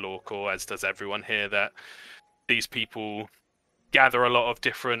know, Lorcor, as does everyone here, that these people gather a lot of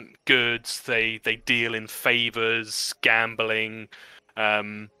different goods. They deal in favors, gambling.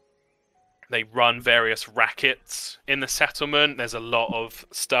 They run various rackets in the settlement. There's a lot of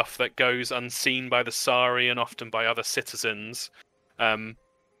stuff that goes unseen by the Sari and often by other citizens.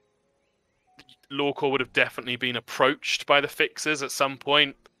 Lorcor would have definitely been approached by the Fixers at some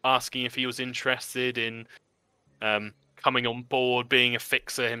point, asking if he was interested in coming on board, being a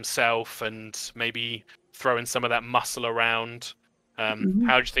Fixer himself, and maybe throwing some of that muscle around. How do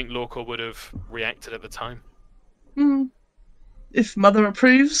you think Lorcor would have reacted at the time? If Mother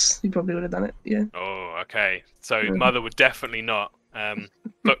approves, he probably would have done it, yeah. Oh, okay. So Mother would definitely not.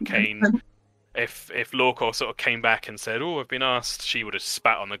 But Kane, if Lorcor sort of came back and said, "Oh, I've been asked," she would have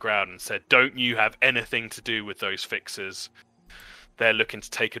spat on the ground and said, "Don't you have anything to do with those Fixers? They're looking to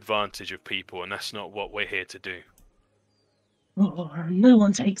take advantage of people, and that's not what we're here to do." Oh, no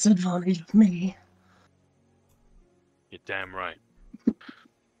one takes advantage of me. You're damn right.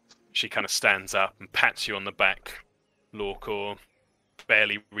 She kind of stands up and pats you on the back, Lorcor,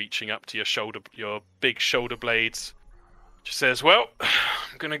 barely reaching up to your big shoulder blades. She says, "Well,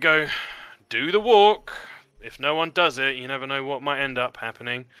 I'm gonna go do the walk. If no one does it, you never know what might end up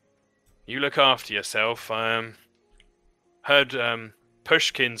happening. You look after yourself. Heard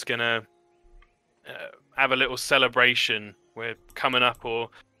Pushkin's gonna have a little celebration. We're coming up or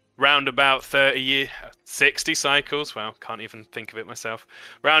round about 60 cycles. Well, can't even think of it myself.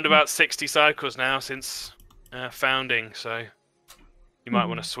 Round about 60 cycles now since founding, so you might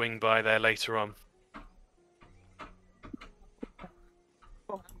want to swing by there later on."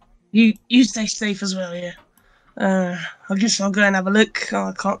 You stay safe as well, yeah. I guess I'll go and have a look.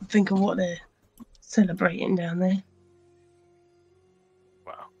 I can't think of what they're celebrating down there.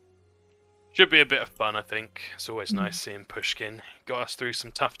 Well, should be a bit of fun, I think. It's always nice seeing Pushkin. Got us through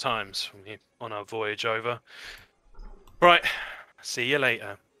some tough times on our voyage over. Right, see you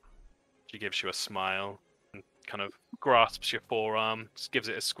later. She gives you a smile and kind of grasps your forearm, just gives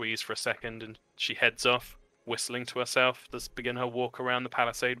it a squeeze for a second, and she heads off, whistling to herself, to begin her walk around the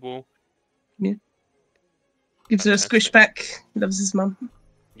palisade wall. Yeah. Gives her a squish back. Loves his mum.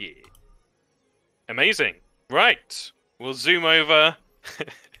 Yeah. Amazing. Right. We'll zoom over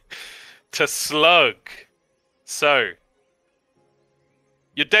to Slug. So,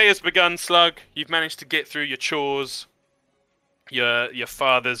 your day has begun, Slug. You've managed to get through your chores. Your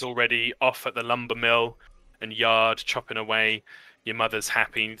father's already off at the lumber mill and yard, chopping away. Your mother's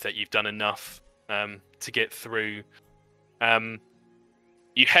happy that you've done enough to get through.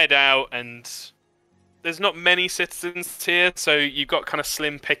 You head out, and there's not many citizens here, so you've got kind of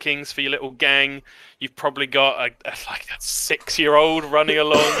slim pickings for your little gang. You've probably got a 6-year-old running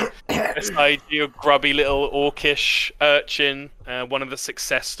along beside you, a grubby little orcish urchin. One of the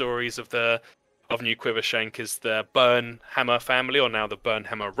success stories of New Quivershank is the Burnhammer family, or now the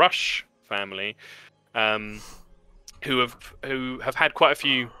Burnhammer Rush family, who have had quite a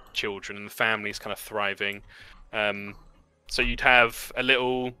few children, and the family's kind of thriving. So you'd have a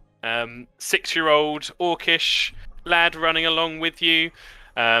little 6-year-old orcish lad running along with you,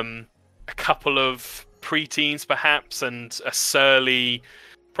 a couple of preteens perhaps, and a surly,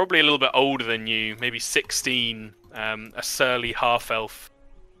 probably a little bit older than you, maybe 16, a surly half-elf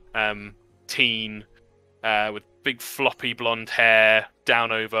teen with big floppy blonde hair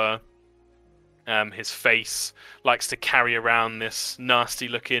down over his face, likes to carry around this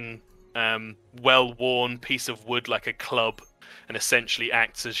nasty-looking, well-worn piece of wood like a club, and essentially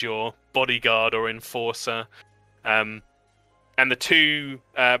acts as your bodyguard or enforcer. And the two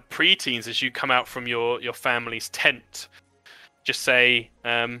preteens, as you come out from your family's tent, just say,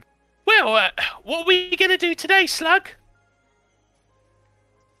 Well, what are we going to do today, Slug?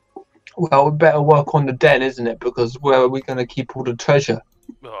 Well, we better work on the den, isn't it? Because where are we going to keep all the treasure?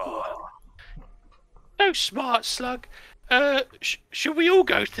 Oh, so smart, Slug. Should we all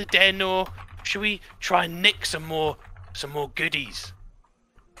go to the den, or should we try and nick some more goodies?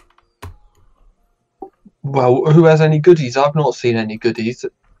 Well, who has any goodies? I've not seen any goodies.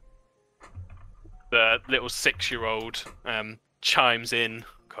 The little 6-year-old chimes in.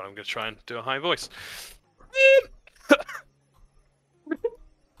 God, I'm going to try and do a high voice.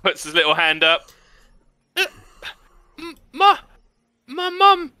 Puts his little hand up. My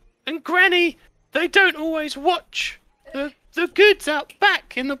mum and granny, they don't always watch the goods out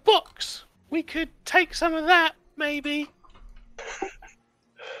back in the box. We could take some of that, maybe.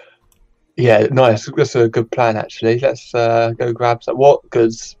 Yeah, nice. That's a good plan, actually. Let's go grab some. What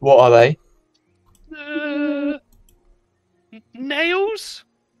goods? What are they? Nails?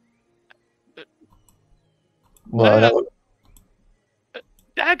 Well,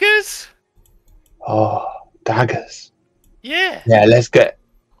 Daggers? oh, daggers. Yeah. Yeah, let's get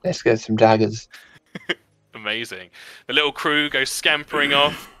some daggers. Amazing. The little crew goes scampering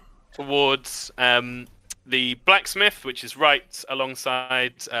off towards the blacksmith, which is right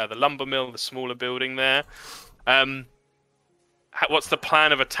alongside the lumber mill, the smaller building there. What's the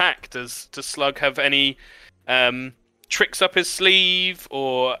plan of attack? Does Slug have any tricks up his sleeve,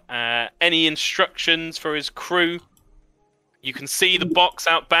 or any instructions for his crew? You can see the box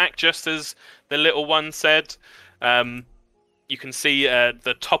out back, just as the little one said. You can see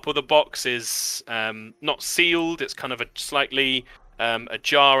the top of the box is not sealed. It's kind of a slightly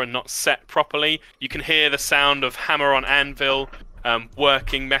ajar and not set properly. You can hear the sound of hammer on anvil,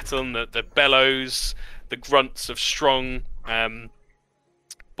 working metal, and the bellows, the grunts of strong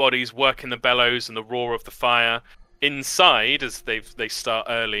bodies working the bellows, and the roar of the fire inside as they start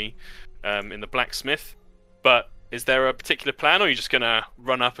early in the blacksmith. But is there a particular plan, or are you just gonna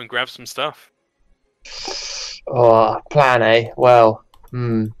run up and grab some stuff? Oh, plan A. Well,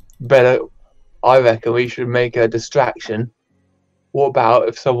 better. I reckon we should make a distraction. What about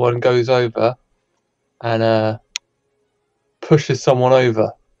if someone goes over and pushes someone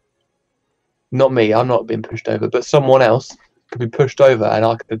over? Not me. I'm not being pushed over, but someone else could be pushed over, and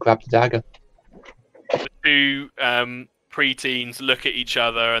I could grab the dagger. The two preteens look at each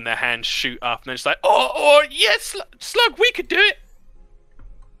other, and their hands shoot up, and they're just like, "Oh, yes, Slug, we could do it."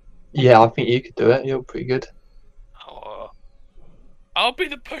 Yeah, I think you could do it. You're pretty good. Oh, I'll be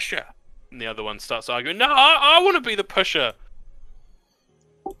the pusher. And the other one starts arguing, "No, I want to be the pusher."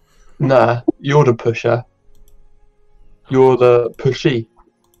 Nah, you're the pusher. You're the pushy.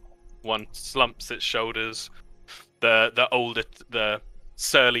 One slumps its shoulders. The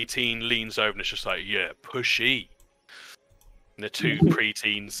surly teen leans over and is just like, "Yeah, pushy." And the two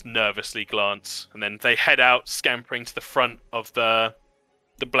preteens nervously glance, and then they head out, scampering to the front of the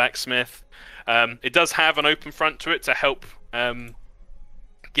blacksmith. It does have an open front to it to help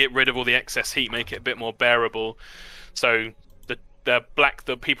get rid of all the excess heat, make it a bit more bearable. So the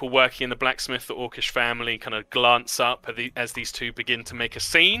people working in the blacksmith, the Orcish family, kind of glance up as these two begin to make a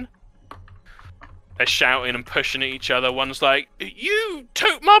scene. They're shouting and pushing at each other. One's like, "You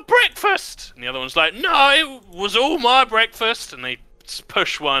took my breakfast!" And the other one's like, "No, it was all my breakfast!" And they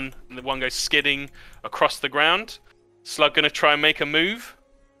push one, and the one goes skidding across the ground. Slug gonna try and make a move.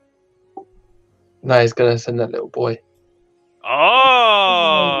 No, he's gonna send that little boy.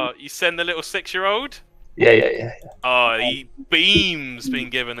 Oh, you send the little 6-year-old? Yeah. Oh, he beams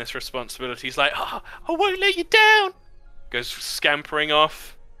being given this responsibility. He's like, "Oh, I won't let you down!" Goes scampering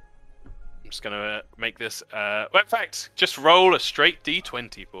off. I'm just gonna make this. Well, in fact, just roll a straight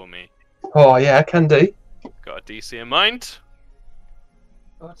D20 for me. Oh yeah, I can do. Got a DC in mind.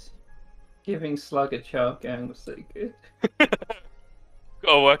 What? Giving Slug a chow gang was so good.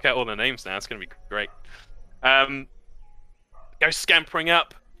 Gotta work out all the names now. It's gonna be great. Goes scampering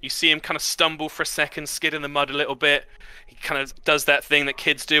up. You see him kind of stumble for a second, skid in the mud a little bit. He kind of does that thing that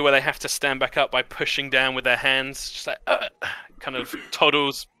kids do where they have to stand back up by pushing down with their hands. Just like, kind of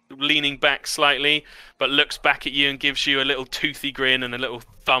toddles, leaning back slightly, but looks back at you and gives you a little toothy grin and a little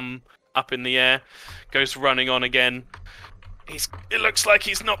thumb up in the air. Goes running on again. It looks like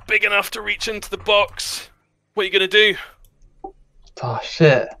he's not big enough to reach into the box. What are you going to do? Oh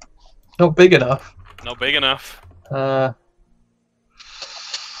shit. Not big enough. Not big enough.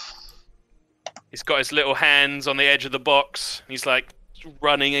 He's got his little hands on the edge of the box. He's like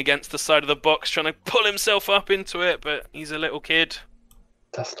running against the side of the box, trying to pull himself up into it, but he's a little kid.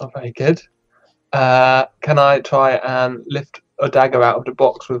 That's not very good. Can I try and lift a dagger out of the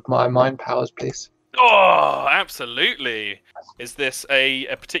box with my mind powers, please? Oh, absolutely. Is this a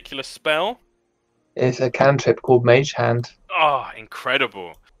particular spell? It's a cantrip called Mage Hand. Oh,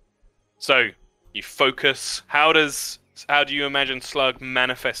 incredible. So, you focus. How do you imagine Slug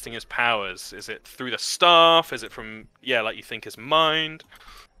manifesting his powers? Is it through the staff? Is it from, like you think his mind?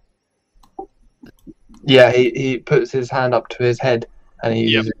 Yeah, he puts his hand up to his head and he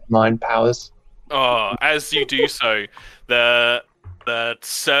Yep. uses his mind powers. Oh, as you do so, the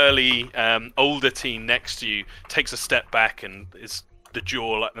surly older teen next to you takes a step back and the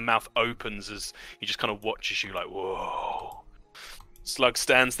jaw, like the mouth opens as he just kind of watches you like, whoa. Slug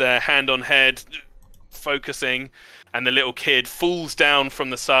stands there, hand on head, focusing, and the little kid falls down from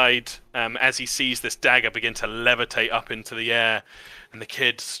the side as he sees this dagger begin to levitate up into the air. And the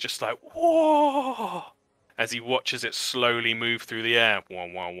kid's just like, whoa, as he watches it slowly move through the air. Wow,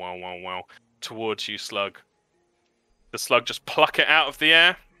 wow, wow, wow, wow. Towards you, Slug. The Slug just pluck it out of the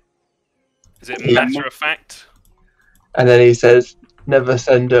air? Is it matter of fact? And then he says, never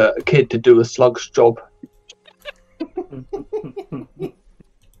send a kid to do a slug's job.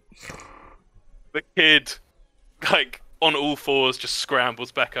 The kid, like, on all fours, just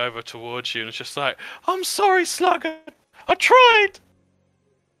scrambles back over towards you and it's just like, I'm sorry, Slug, I tried!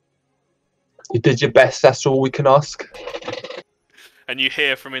 You did your best, that's all we can ask. And you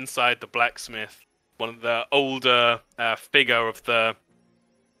hear from inside the blacksmith, one of the older figure of the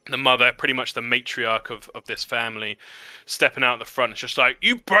mother, pretty much the matriarch of this family, stepping out the front. It's just like,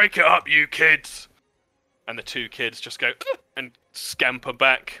 you break it up, you kids! And the two kids just go, and scamper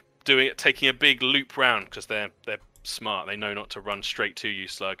back, taking a big loop round, because they're smart. They know not to run straight to you,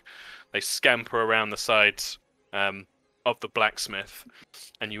 Slug. They scamper around the sides of the blacksmith,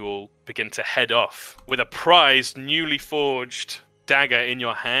 and you all begin to head off with a prized, newly forged dagger in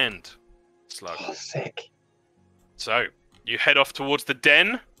your hand, Slug. Oh, sick. So, you head off towards the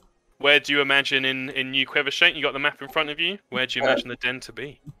den. Where do you imagine in New Quivershake? You got the map in front of you. Where do you imagine the den to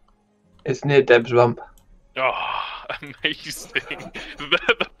be? It's near Deb's rump. Oh, amazing.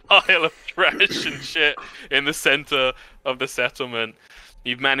 the pile of trash and shit in the center of the settlement.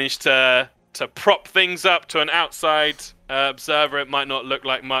 You've managed to prop things up to an outside observer. It might not look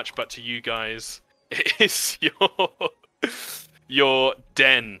like much, but to you guys, it is your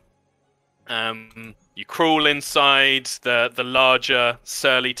den. You crawl inside the larger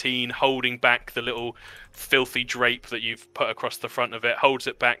surly teen, holding back the little filthy drape that you've put across the front of it, holds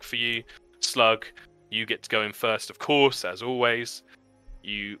it back for you. Slug, you get to go in first, of course, as always.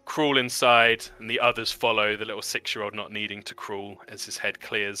 You crawl inside, and the others follow, the little 6-year-old not needing to crawl as his head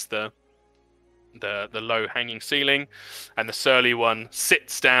clears the low-hanging ceiling, and the surly one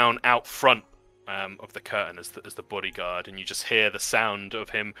sits down out front of the curtain as the bodyguard, and you just hear the sound of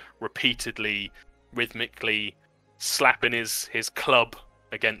him repeatedly, rhythmically slapping his club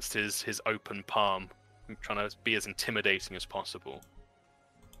against his open palm, trying to be as intimidating as possible.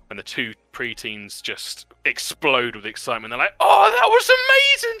 And the two preteens just explode with excitement. They're like, "Oh, that was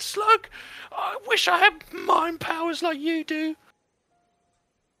amazing, Slug! I wish I had mind powers like you do."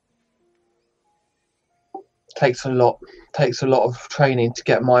 Takes a lot of training to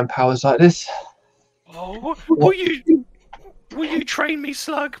get mind powers like this. Oh, will you train me,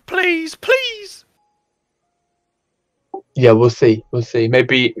 Slug? Please, please. Yeah, we'll see.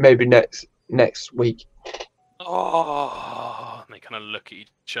 Maybe next week. Oh, and they kind of look at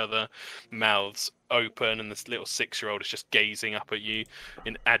each other, mouths open, and this little 6-year-old is just gazing up at you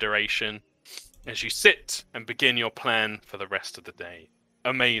in adoration as you sit and begin your plan for the rest of the day.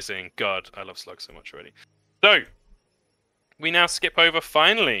 Amazing. God, I love Slug so much already. So, we now skip over,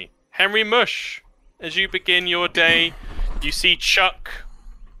 finally, Henry Mush. As you begin your day, you see Chuck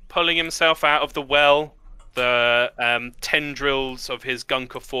pulling himself out of the well, the tendrils of his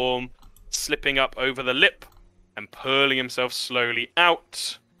gunker form slipping up over the lip and pulling himself slowly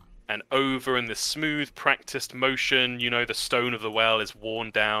out and over in this smooth, practiced motion. You know, the stone of the well is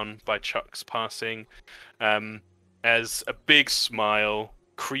worn down by Chuck's passing, as a big smile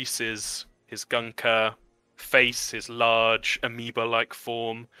creases his gunker face, his large amoeba-like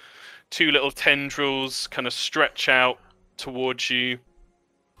form. Two little tendrils kind of stretch out towards you,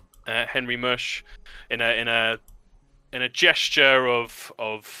 Henry Mush, in a gesture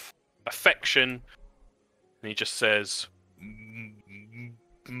of affection, and he just says,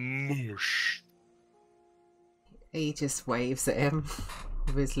 "Mush." He just waves at him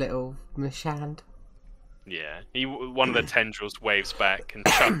with his little mush hand. Yeah, one of the tendrils waves back, and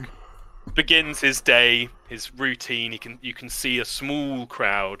Chuck begins his day, his routine. You can see a small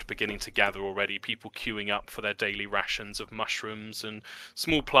crowd beginning to gather already, people queuing up for their daily rations of mushrooms and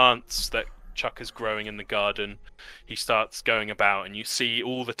small plants that Chuck is growing in the garden. He starts going about, and you see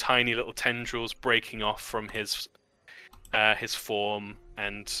all the tiny little tendrils breaking off from his form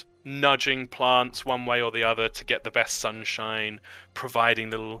and nudging plants one way or the other to get the best sunshine, providing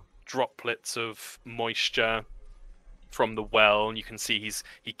little droplets of moisture from the well. And you can see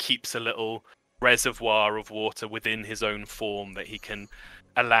he keeps a little reservoir of water within his own form that he can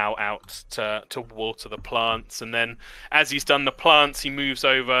allow out to water the plants. And then as he's done the plants, he moves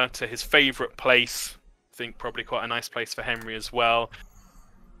over to his favorite place. I think probably quite a nice place for Henry as well.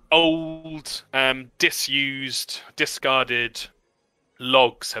 Old, disused, discarded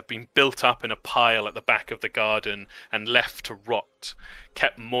logs have been built up in a pile at the back of the garden and left to rot,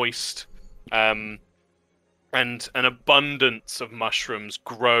 kept moist, and an abundance of mushrooms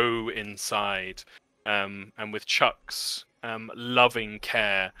grow inside. And with Chuck's loving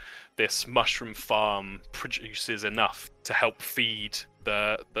care, this mushroom farm produces enough to help feed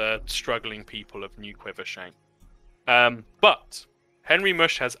the struggling people of New Quivershank. But Henry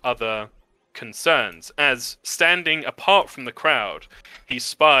Mush has other concerns, as standing apart from the crowd, he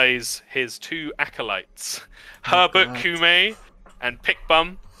spies his two acolytes, Herbert Kume and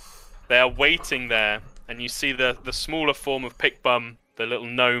Pickbum. They are waiting there, and you see the smaller form of Pickbum, the little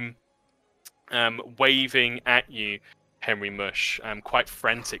gnome, waving at you, Henry Mush, quite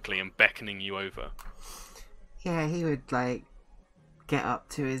frantically and beckoning you over. Yeah, he would get up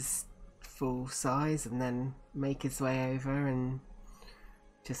to his full size and then make his way over and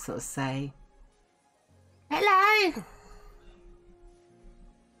just sort of say, "Hello."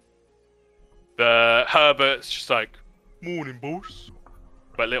 The Herbert's just like, "Morning, boss."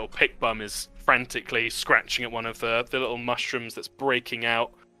 But little Pickbum is frantically scratching at one of the little mushrooms that's breaking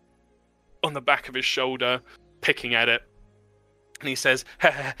out on the back of his shoulder, picking at it. And he says,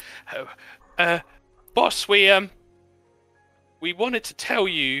 "Boss, we wanted to tell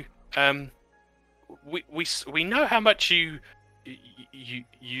you, we know how much you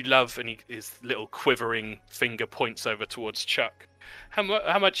love," and his little quivering finger points over towards Chuck.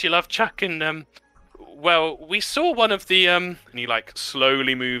 How much you love Chuck, and well, we saw one of the and he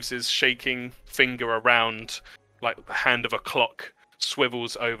slowly moves his shaking finger around, like the hand of a clock,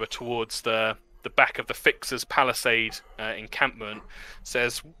 swivels over towards the back of the Fixer's Palisade encampment.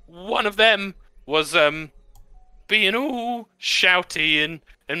 Says one of them was being all shouty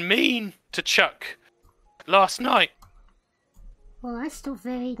and mean to Chuck last night. Well, that's not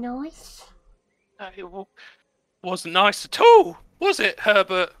very nice. It wasn't nice at all, was it,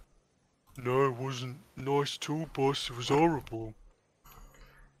 Herbert? No, it wasn't nice at all, boss. It was horrible.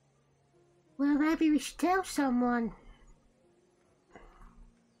 Well, maybe we should tell someone.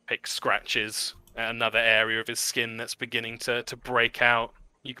 Pick scratches at another area of his skin that's beginning to break out.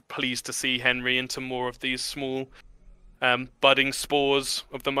 You're pleased to see Henry into more of these small budding spores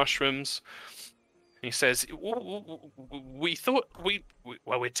of the mushrooms. He says, "We thought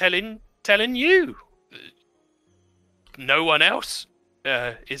we're telling you. No one else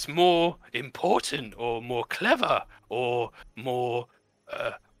is more important or more clever or more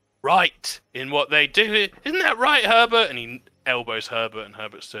right in what they do. Isn't that right, Herbert?" And he elbows Herbert, and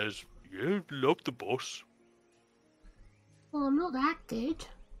Herbert says, "Yeah, love the boss." Well, I'm not that good.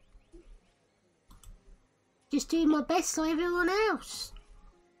 Just doing my best like everyone else.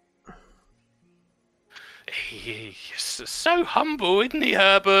 He's so humble, isn't he,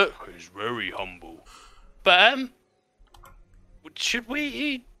 Herbert? He's very humble. But should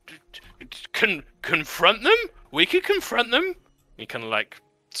we confront them? We could confront them. He kind of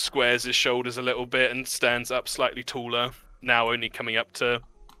squares his shoulders a little bit and stands up slightly taller, now only coming up to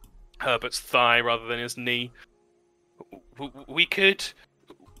Herbert's thigh rather than his knee. We could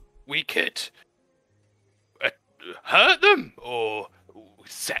hurt them, or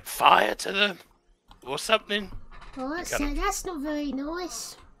set fire to them, or something. Well, that's not very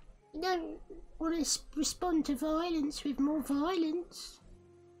nice. You don't want to respond to violence with more violence.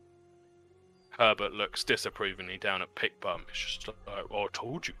 Herbert looks disapprovingly down at Pickbum. It's just like, "I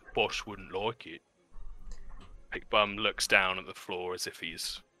told you, boss wouldn't like it." Pickbum looks down at the floor as if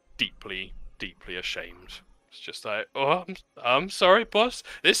he's deeply, deeply ashamed. It's just like, "Oh, I'm sorry, boss.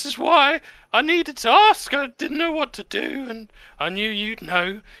 This is why I needed to ask. I didn't know what to do, and I knew you'd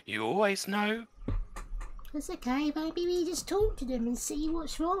know. You always know." That's okay. Maybe we just talk to them and see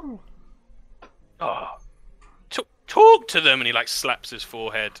what's wrong. "Oh, talk to them," and he slaps his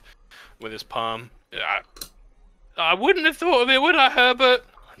forehead with his palm. I wouldn't have thought of it, would I, Herbert?"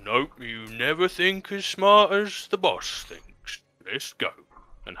 Nope, you never think as smart as the boss thinks. Let's go.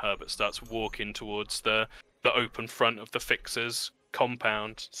 And Herbert starts walking towards the open front of the Fixer's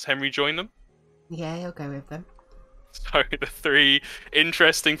compound. Does Henry join them? Yeah, he'll go with them. So the three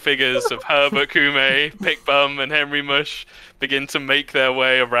interesting figures of Herbert Kume, Pickbum, and Henry Mush begin to make their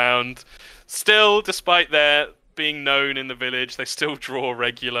way around. Still, despite their being known in the village, they still draw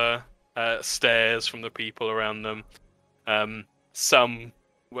regular stares from the people around them. Some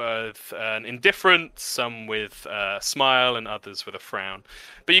with an indifference, some with a smile, and others with a frown.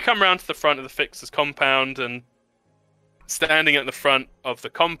 But you come round to the front of the fixer's compound, and standing at the front of the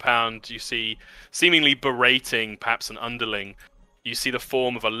compound, you see, seemingly berating perhaps an underling, you see the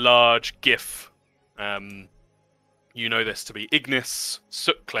form of a large gif. You know this to be Ignis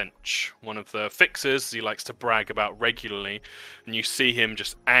Sootclench, one of the fixers he likes to brag about regularly. And you see him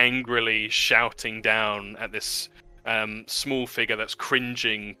just angrily shouting down at this small figure that's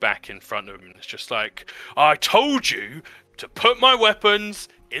cringing back in front of him. It's just like, I told you to put my weapons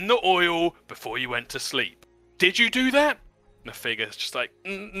in the oil before you went to sleep. Did you do that? And the figure's just like,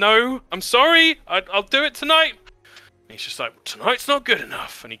 no, I'm sorry, I'll do it tonight. And he's just like, tonight's not good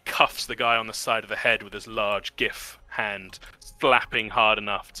enough. And he cuffs the guy on the side of the head with his large gif hand, slapping hard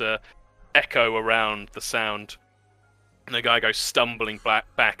enough to echo around the sound. And the guy goes stumbling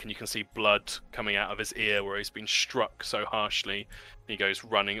back, and you can see blood coming out of his ear where he's been struck so harshly. He goes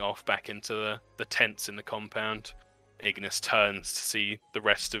running off back into the tents in the compound. Ignis turns to see the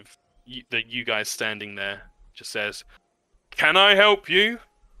rest of you guys standing there. Just says, can I help you?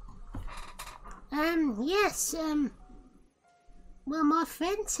 Yes, well, my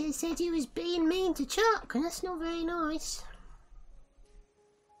friend said he was being mean to Chuck, and that's not very nice.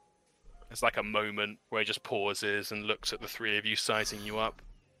 There's like a moment where he just pauses and looks at the three of you, sizing you up.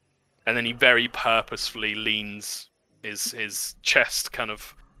 And then he very purposefully leans his chest kind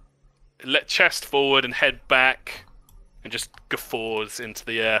of... chest forward and head back, and just guffaws into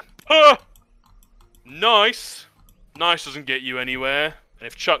the air. Ah! Nice! Nice doesn't get you anywhere. And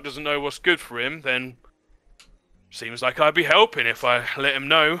if Chuck doesn't know what's good for him, then... seems like I'd be helping if I let him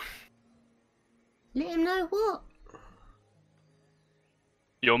know. Let him know what?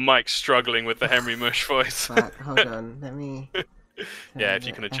 Your mic's struggling with the Henry Mush voice. But hold on, let me. Yeah, if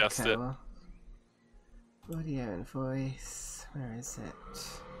you can adjust it. Audio and voice. Where is it?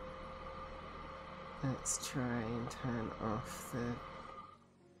 Let's try and turn off the.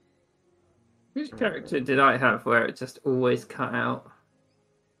 Which character did I have where it just always cut out?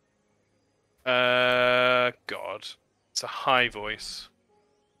 God. It's a high voice.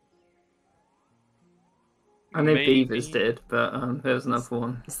 I know Maybe. Beavers did, but there was another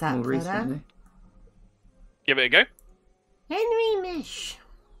one Is that more better? recently. Give it a go. Henry Mish.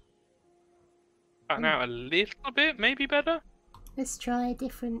 Cutting out a little bit, maybe better. Let's try a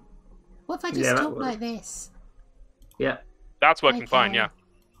different... What if I just Yeah, that talk works. like this? Yeah. That's working fine, Okay.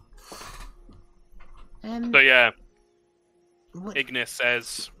 yeah. So yeah, What... Ignis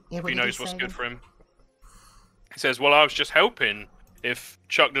says yeah, what he did knows what's say good then? for him. He says, well, I was just helping. If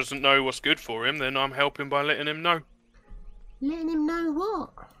Chuck doesn't know what's good for him, then I'm helping by letting him know. Letting him know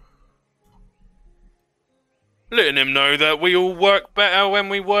what? Letting him know that we all work better when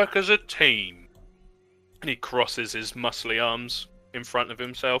we work as a team. And he crosses his muscly arms in front of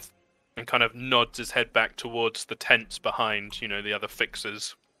himself and kind of nods his head back towards the tents behind, you know, the other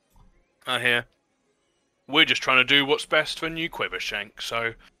fixers are here. We're just trying to do what's best for New Quivershank,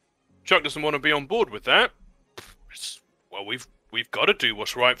 so Chuck doesn't want to be on board with that. Well, we've got to do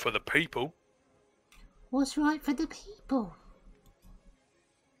what's right for the people. What's right for the people?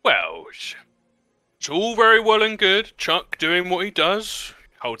 Well, it's all very well and good, Chuck doing what he does.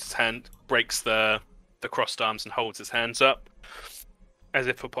 Holds his hand, breaks the crossed arms and holds his hands up, as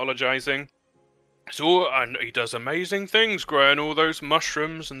if apologising. And he does amazing things, growing all those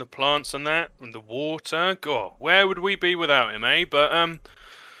mushrooms and the plants and that, and the water. God, where would we be without him, eh? But,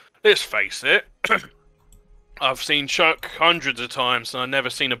 let's face it. I've seen Chuck hundreds of times, and I've never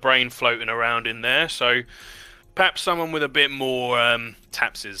seen a brain floating around in there, so perhaps someone with a bit more,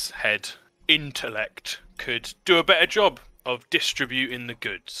 taps his head, intellect could do a better job of distributing the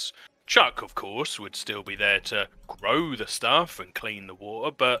goods. Chuck, of course, would still be there to grow the stuff and clean the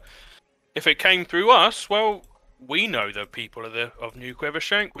water, but if it came through us, well, we know the people of New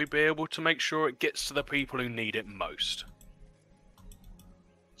Quivershank. We'd be able to make sure it gets to the people who need it most.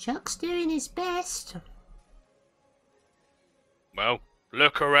 Chuck's doing his best. Well,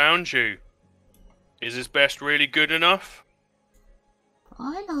 look around you. Is his best really good enough?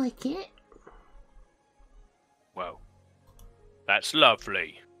 I like it. Well, that's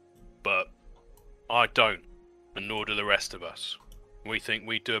lovely, but I don't, and nor do the rest of us. We think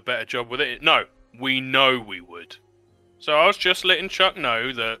we'd do a better job with it. No, we know we would. So I was just letting Chuck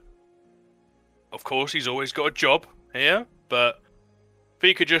know that, of course, he's always got a job here, but if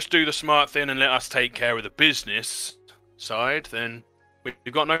he could just do the smart thing and let us take care of the business, side, then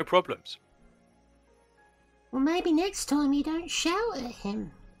we've got no problems. Well, maybe next time you don't shout at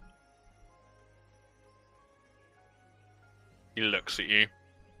him. He looks at you.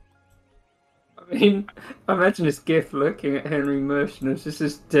 I mean, I imagine this gif looking at Henry Merchant as just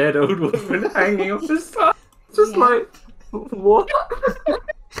this dead old woman hanging off the side. Just like, what?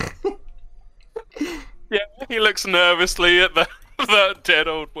 Yeah, he looks nervously at the dead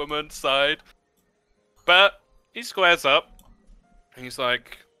old woman's side. But he squares up. And he's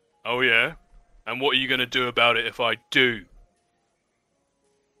like, oh yeah? And what are you going to do about it if I do?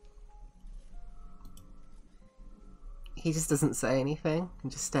 He just doesn't say anything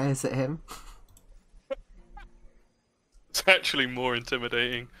and just stares at him. It's actually more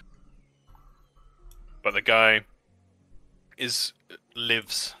intimidating. But the guy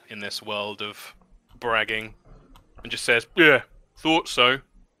lives in this world of bragging and just says, yeah, thought so.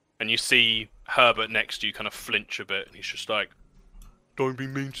 And you see Herbert next to you kind of flinch a bit, and he's just like, don't be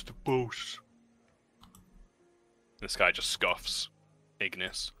mean to the boss. This guy just scoffs.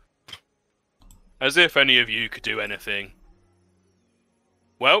 Ignis. As if any of you could do anything.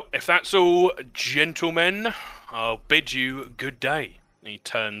 Well, if that's all, gentlemen, I'll bid you good day. And he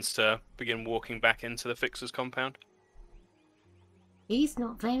turns to begin walking back into the Fixer's compound. He's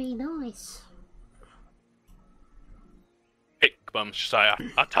not very nice. Pickbums say,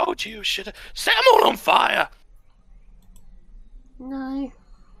 I told you should have set them all on fire! No,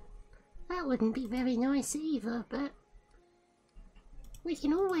 that wouldn't be very nice either, but we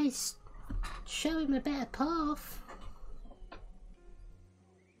can always show him a better path.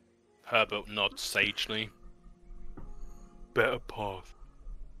 Herbert nods sagely. Better path.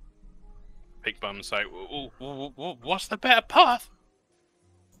 Pickbums say, what's the better path?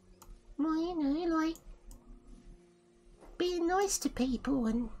 Well, you know, like being nice to people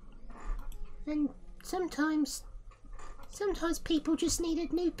and sometimes people just need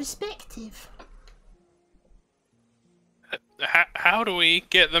a new perspective. How do we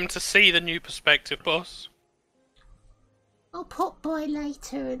get them to see the new perspective, boss? I'll pop by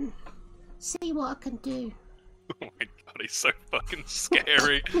later and see what I can do. Oh my god, he's so fucking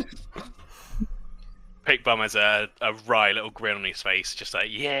scary. Pickbum has a wry little grin on his face, just like,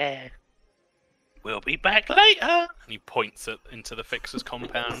 yeah, we'll be back later. And he points into the Fixer's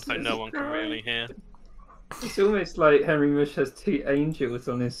compound so no one can really hear. It's almost like Henry Mush has two angels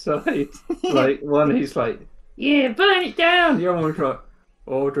on his side. Like, one he's like, yeah, burn it down! The other one's like,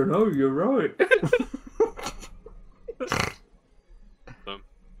 oh, I don't know, you're right.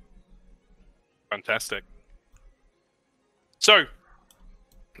 Fantastic. So,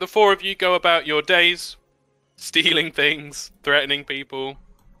 the four of you go about your days, stealing things, threatening people,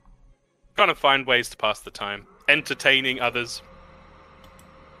 trying to find ways to pass the time, entertaining others.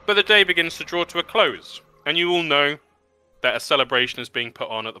 But the day begins to draw to a close, and you all know that a celebration is being put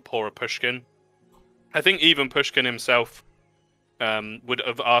on at the Pora Pushkin. I think even Pushkin himself would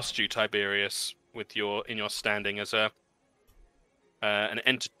have asked you, Tiberius, in your standing as an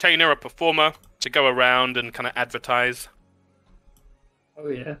entertainer, a performer, to go around and kind of advertise. Oh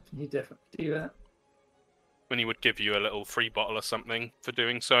yeah, you definitely do that. When he would give you a little free bottle or something for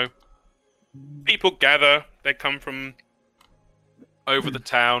doing so. People gather. They come from over the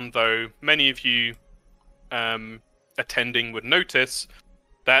town, though many of you attending would notice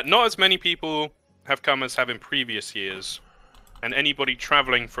that not as many people have come as have in previous years. And anybody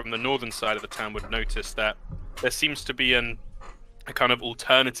traveling from the northern side of the town would notice that there seems to be a kind of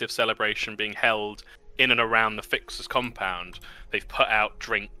alternative celebration being held in and around the Fixer's compound. They've put out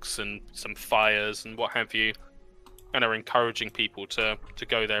drinks and some fires and what have you, and are encouraging people to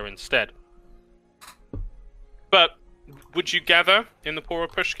go there instead. But would you gather in the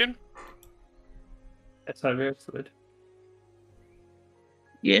Pora Pushkin? Yes, I would.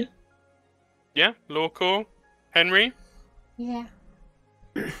 Yeah. Yeah, Lawcore, Henry, Yeah.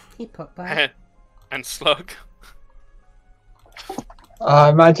 He'd pop by. and Slug. I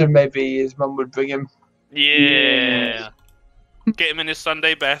imagine maybe his mum would bring him. Yeah. Get him in his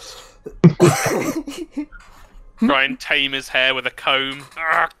Sunday best. Try and tame his hair with a comb.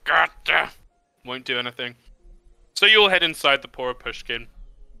 Ah, gotcha. Won't do anything. So you all head inside the Pora Pushkin.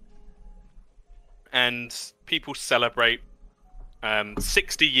 And people celebrate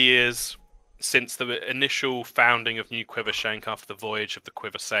 60 years since the initial founding of New Quivershank after the voyage of the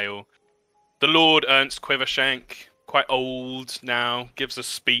Quiver Sail. The Lord Ernst Quivershank, quite old now, gives a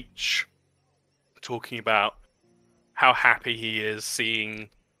speech talking about how happy he is seeing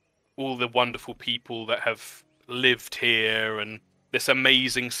all the wonderful people that have lived here and this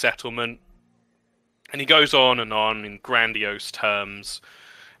amazing settlement. And he goes on and on in grandiose terms.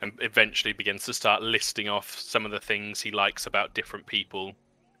 and eventually begins to start listing off some of the things he likes about different people,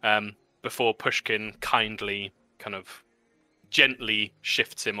 before Pushkin kindly, kind of gently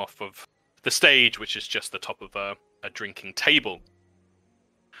shifts him off of the stage, which is just the top of a drinking table.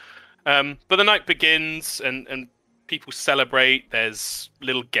 But the night begins, and people celebrate. There's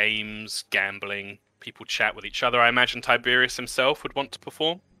little games, gambling. People chat with each other. I imagine Tiberius himself would want to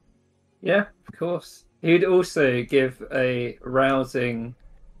perform. Yeah, of course. He would also give a rousing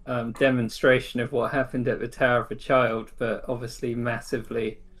demonstration of what happened at the Tower of a Child, but obviously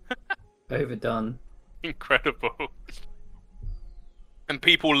massively overdone. Incredible. And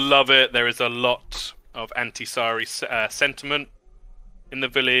people love it. There is a lot of anti-Sari sentiment in the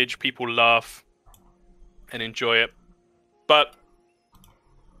village. People laugh and enjoy it. But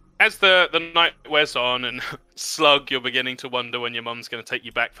as the night wears on, and Slug, you're beginning to wonder when your mum's going to take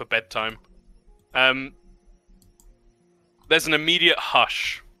you back for bedtime, there's an immediate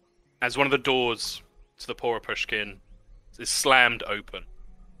hush as one of the doors to the Pora Pushkin is slammed open.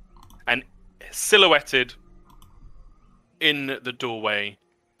 And silhouetted in the doorway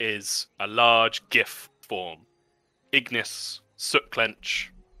is a large GIF form. Ignis Sootclench,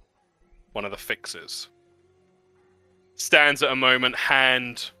 one of the fixers, stands at a moment,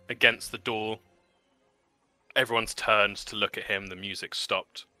 hand against the door. Everyone's turned to look at him. The music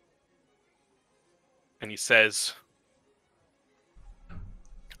stopped. And he says,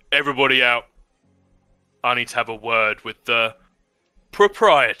 "Everybody out. I need to have a word with the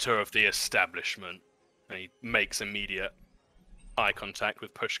proprietor of the establishment." And he makes immediate eye contact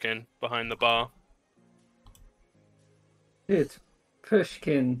with Pushkin behind the bar. Did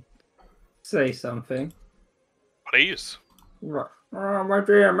Pushkin say something? Please. Oh, my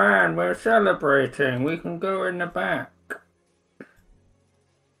dear man, we're celebrating. We can go in the back.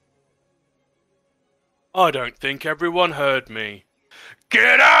 I don't think everyone heard me.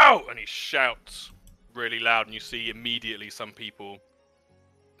 Get out! And he shouts really loud, and you see immediately some people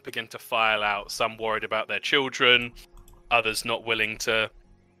begin to file out. Some worried about their children, others not willing to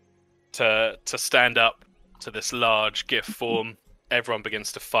stand up to this large GIF form. Everyone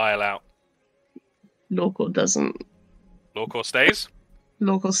begins to file out. Lorcor doesn't. Lorcor stays.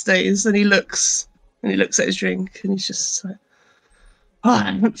 Lorcor stays, and he looks at his drink, and he's just like,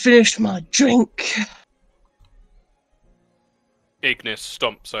 "I haven't finished my drink." Ignis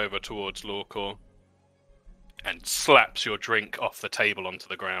stomps over towards Lorcor and slaps your drink off the table onto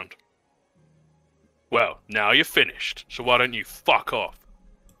the ground. "Well, now you're finished, so why don't you fuck off?"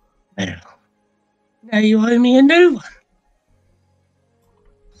 Well, now you owe me a new one.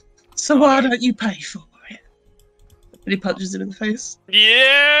 So why don't you pay for it? And he punches him in the face.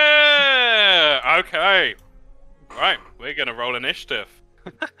 Yeah! Okay. Right, we're gonna roll initiative.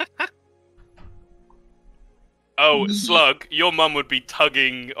 Oh, Slug, your mum would be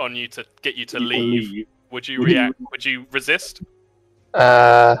tugging on you to get you to leave. Would you react? Would you resist?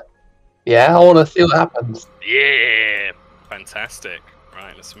 Yeah, I want to see what happens. Yeah! Fantastic.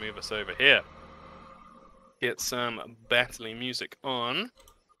 Right, let's move us over here. Get some battling music on.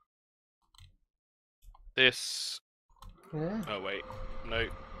 This... Yeah. Oh, wait. No.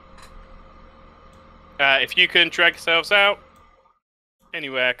 If you can drag yourselves out,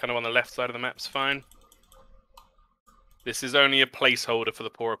 anywhere kind of on the left side of the map's fine. This is only a placeholder for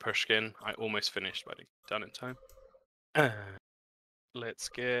the Pora Pushkin. I almost finished, but done in time. Let's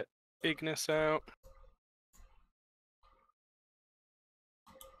get Ignis out.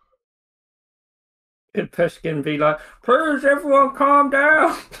 Could Pushkin be like, "Please, everyone, calm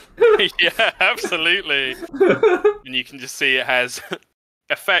down"? Yeah, absolutely. And you can just see it has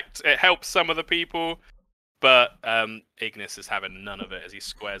effect. It helps some of the people, but Ignis is having none of it as he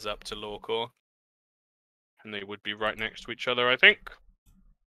squares up to Lorcor. And they would be right next to each other, I think.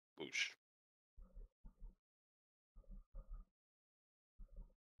 Whoosh.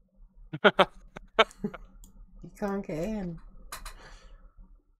 You can't get in.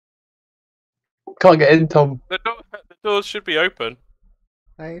 Can't get in, Tom. The doors should be open.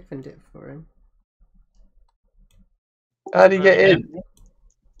 I opened it for him. How do you get in?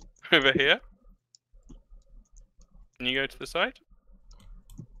 Over here. Can you go to the side?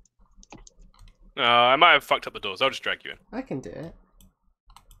 No, I might have fucked up the doors. I'll just drag you in. I can do it.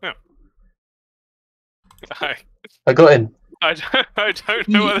 Yeah. I got in. I don't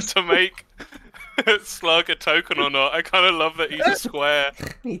know whether to make Slug a token or not. I kind of love that he's a square.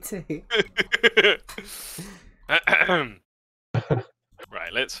 Me too.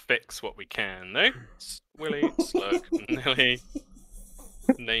 Right, let's fix what we can, though. Willy, Slug, Nilly,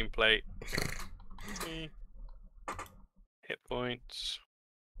 nameplate, hit points,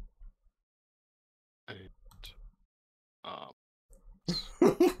 and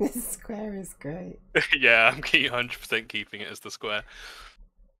This square is great. Yeah, I'm 100% keeping it as the square.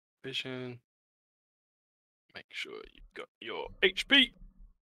 Vision. Make sure you've got your HP.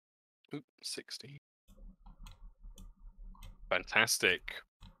 Oop, 60. Fantastic.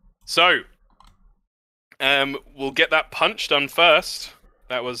 So, we'll get that punch done first.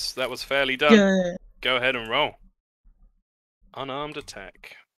 That was fairly done. Yeah. Go ahead and roll. Unarmed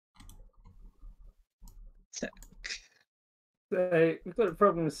attack. So we've got a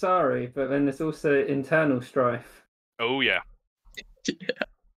problem with Sari, but then there's also internal strife. Oh yeah.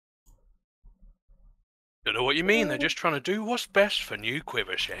 Don't know what you mean. They're just trying to do what's best for New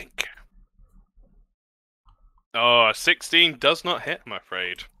Quivershank. Oh, 16 does not hit, I'm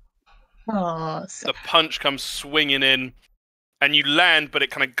afraid. Oh, The punch comes swinging in, and you land, but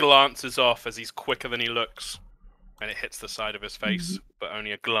it kind of glances off as he's quicker than he looks. And it hits the side of his face, but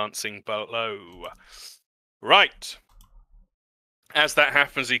only a glancing blow. Right. As that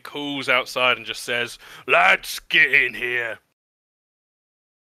happens, he calls outside and just says, "Lads, get in here."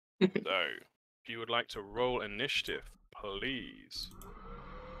 So, if you would like to roll initiative, please.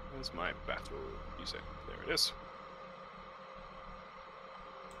 Where's my battle music? There it is.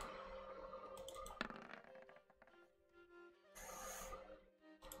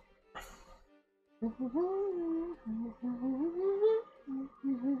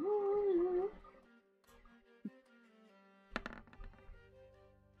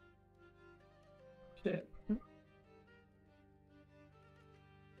 Shit.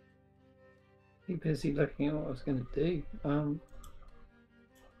 Too busy looking at what I was going to do.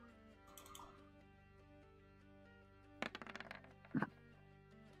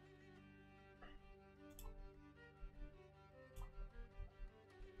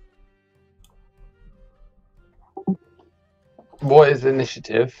 What is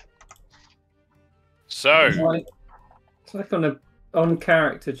initiative? So, It's like on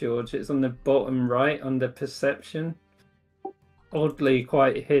character, George. It's on the bottom right under perception. Oddly,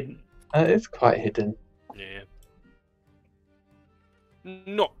 quite hidden. It's quite hidden. yeah.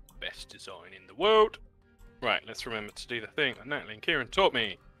 Not the best design in the world. Right, let's remember to do the thing that Natalie and Kieran taught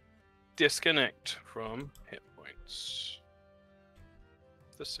me. Disconnect from hit points.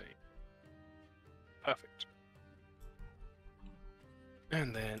 The same. Perfect.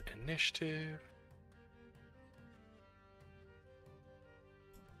 And then initiative.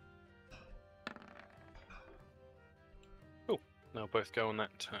 Oh, now both go on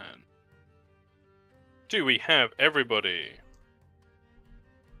that turn. Do we have everybody?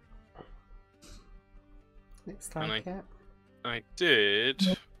 Looks like it. I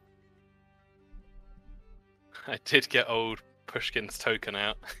did. I did get old Pushkin's token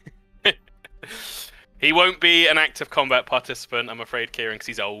out. He won't be an active combat participant, I'm afraid, Kieran, because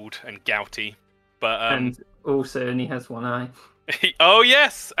he's old and gouty. But And also only has one eye. oh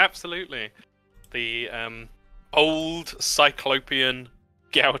yes, absolutely. The old cyclopean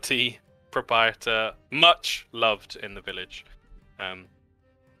gouty proprietor, much loved in the village.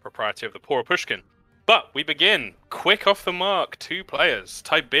 Proprietor of the Poor Pushkin. But we begin. Quick off the mark, 2 players.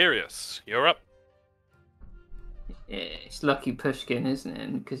 Tiberius, you're up. Yeah, it's lucky Pushkin, isn't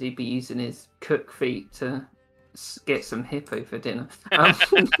it? Because he'd be using his cook feet to get some hippo for dinner.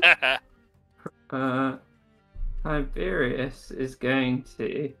 Tiberius is going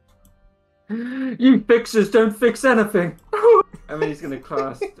to... You fixers don't fix anything! I mean, he's going to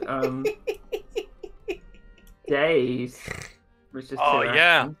cast Daze, which is Oh, 2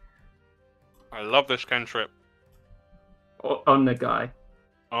 yeah. actions, I love this cantrip. on the guy.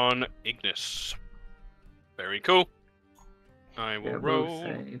 On Ignis. Very cool. I will Yeah, roll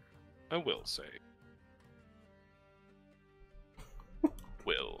save. a will save.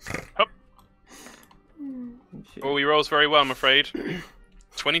 Will. Hup. Oh, he rolls very well, I'm afraid.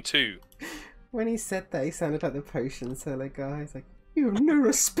 22. When he said that, he sounded like the potion seller guy. He's like, "You have no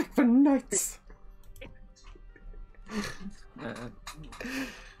respect for knights."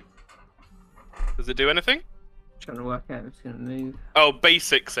 Does it do anything? Trying to work out if it's going to move. Oh,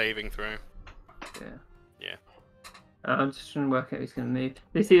 basic saving throw. Yeah. Yeah. I'm just trying to work out if he's going to move. Do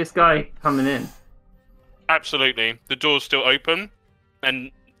you see this guy coming in? Absolutely. The door's still open,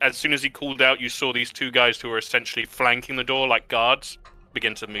 and as soon as he called out, you saw these 2 guys who were essentially flanking the door like guards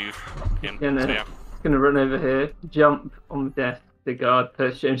begin to move in. Yeah, no. So, yeah. He's going to run over here, jump on the desk, the guard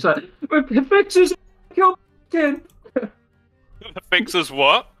push him. It's like, "We're fixers, kill Pushkin!" The fixers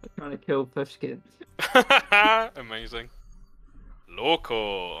what? Trying to kill Pushkin. Amazing.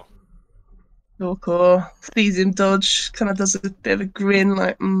 Lorcor. Lorcor sees him dodge, kind of does a bit of a grin,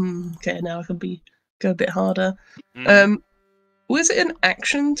 like, okay, now I can go a bit harder. Was it an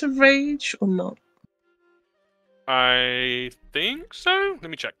action to rage or not? I think so. Let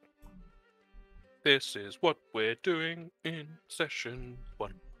me check. This is what we're doing in session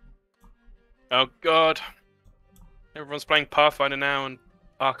 1. Oh god. Everyone's playing Pathfinder now and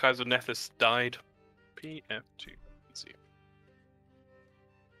Archives of Nethys died. PF2. Let's see.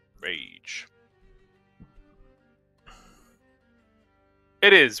 Rage.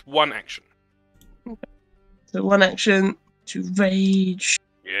 It is 1 action. So 1 action to rage.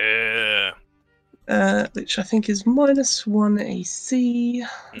 Yeah. Which I think is -1 AC.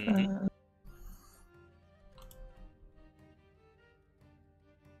 Mhm.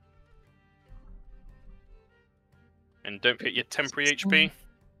 And don't forget your temporary HP.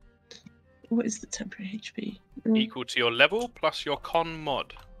 What is the temporary HP? Equal to your level plus your con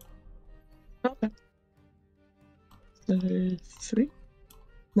mod. Okay. So 3?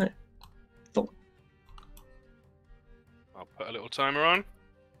 No. 4. I'll put a little timer on.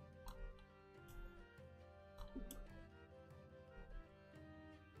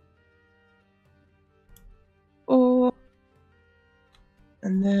 Or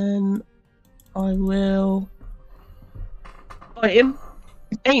and then I will bite him.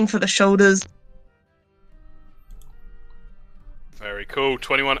 Aim for the shoulders. Very cool.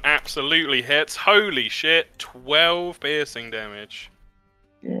 21 absolutely hits. Holy shit. 12 piercing damage.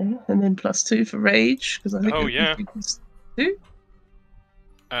 Yeah, and then +2 for rage because I think. Oh, yeah. 2.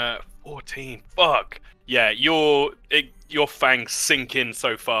 14. Fuck. Yeah, your fangs sink in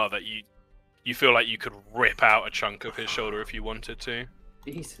so far that you feel like you could rip out a chunk of his shoulder if you wanted to.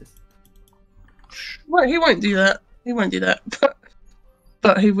 Jesus. Well, he won't do that. He won't do that.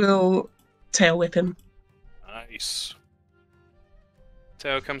 But he will tail whip him. Nice.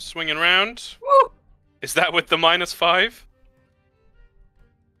 Tail comes swinging round. Woo! Is that with the -5?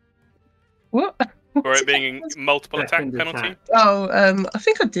 What? For it being multiple attack Second penalty? attack. Oh, I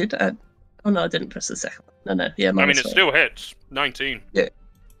think I did. Oh no, I didn't press the second one. No. Yeah, I mean, it -5. still hits. 19. Yeah.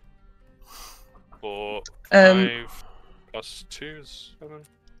 For Um, 5 plus 2 is 7.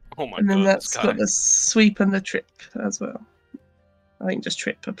 Oh my and then god, that's this guy. got the sweep and the trip as well. I think just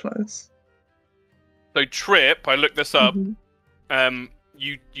trip applies. So trip, I looked this up. Mhm.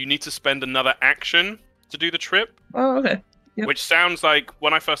 You need to spend another action to do the trip, Oh, okay. Yep. which sounds like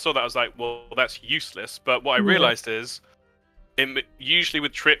when I first saw that I was like, well, that's useless. But what I Yeah. realized is, usually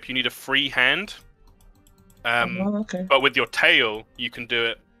with trip you need a free hand. Oh, okay. But with your tail, you can do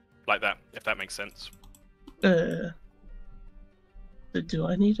it like that, if that makes sense. But do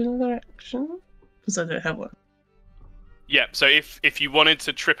I need another action? Because I don't have one. Yeah. So if you wanted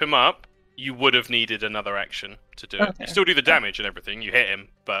to trip him up, you would have needed another action to do it. Okay. You still do the damage and everything. You hit him,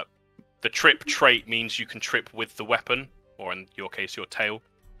 but the trip trait means you can trip with the weapon, or in your case, your tail.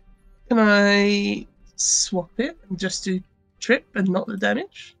 Can I swap it and just do trip and not the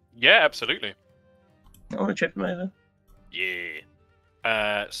damage? Yeah, absolutely. I want to trip him over. Yeah.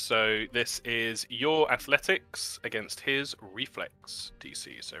 So this is your athletics against his reflex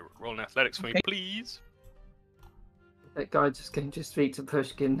DC. So roll an athletics for me, Okay. please. That guy just came to speak to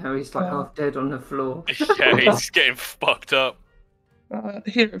Pushkin. Now he's like Oh. half dead on the floor. Yeah, he's getting fucked up.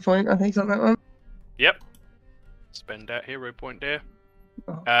 Hero point, I think, on that one. Yep. Spend that hero point there.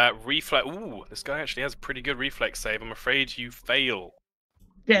 Oh. Reflex. Ooh, this guy actually has a pretty good reflex save. I'm afraid you fail.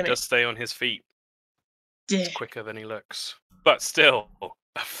 Damn He it. does stay on his feet. Yeah. It's quicker than he looks. But still, a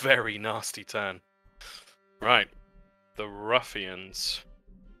very nasty turn. Right. The ruffians.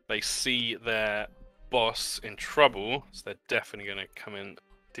 They see their boss in trouble, so they're definitely going to come and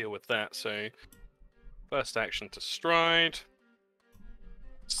deal with that. So, first action to stride.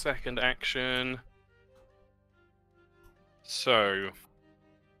 Second action. So...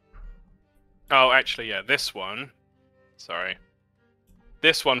 Oh, actually, yeah, this one... Sorry.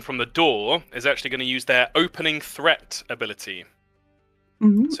 This one from the door is actually going to use their opening threat ability.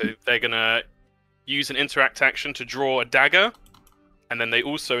 Mhm. So they're going to use an interact action to draw a dagger, and then they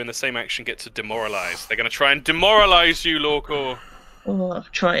also, in the same action, get to demoralize. They're going to try and demoralize you, Lorcor. Oh, I'll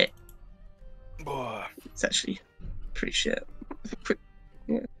try it. Oh. It's actually pretty shit.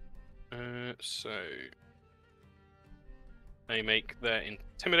 So they make their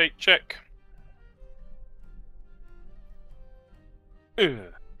intimidate check.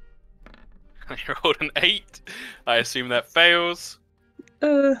 Ugh. I rolled an 8. I assume that fails.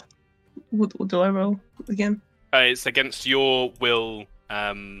 What do I roll again? It's against your will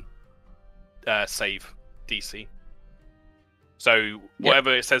save DC. So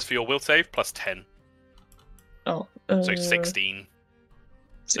whatever it says for your will save, plus 10. Oh, So 16.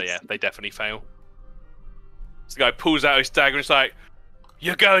 So yeah, they definitely fail. So the guy pulls out his dagger and is like,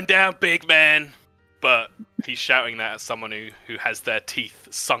 "You're going down, big man!" But he's shouting that at someone who has their teeth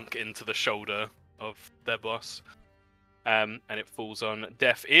sunk into the shoulder of their boss. And it falls on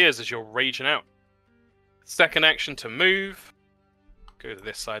deaf ears as you're raging out. Second action to move. Go to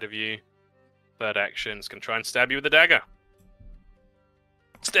this side of you. Third action is going to try and stab you with a dagger.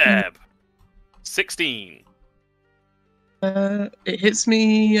 Stab. 16. It hits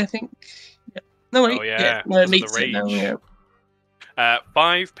me, I think. Yeah. No, wait. Oh, yeah. No, it Because of meets the it now. rage. Yeah.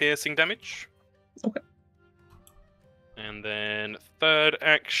 5 piercing damage. Okay. And then third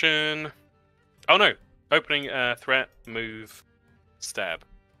action. Oh no. Opening threat, move, stab.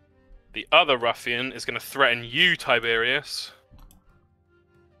 The other ruffian is going to threaten you, Tiberius.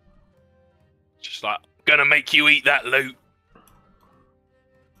 Just like, gonna make you eat that loot.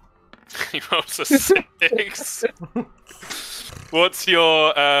 He rolls a 6. What's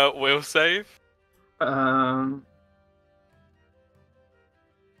your will save? God.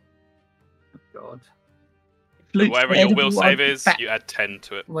 Luke's Whatever your dead, will everyone save is, back. you add 10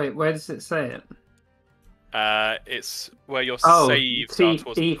 to it. Wait, where does it say it? It's where your Oh, saves are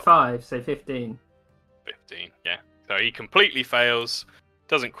towards the top. D5, so 15. 15, yeah. So he completely fails,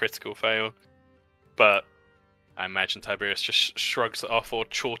 doesn't critical fail, but I imagine Tiberius just shrugs it off or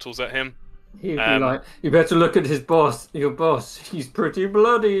chortles at him. He'd be like, you better look at your boss. He's pretty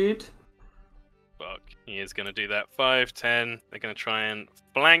bloodied. Fuck, he is going to do that. 5, 10, they're going to try and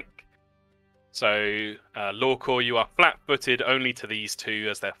flank. So, Lawcore, you are flat-footed only to these two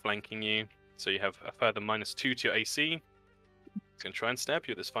as they're flanking you. So you have a further -2 to your AC. He's going to try and stab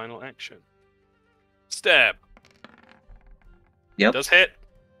you with this final action. Stab. Yep. Does hit.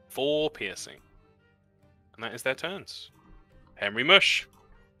 4 piercing. And that is their turns. Henry Mush.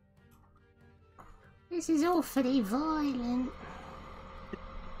 This is awfully violent.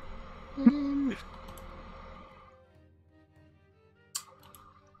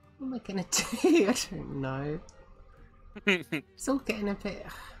 What am I gonna do? I don't know. It's all getting a bit.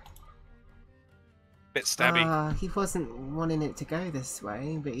 Bit stabby. He wasn't wanting it to go this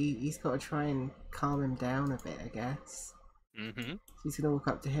way, but he's got to try and calm him down a bit, I guess. Mm-hmm. So he's gonna walk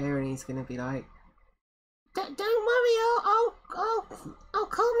up to her and he's gonna be like, Don't worry, I'll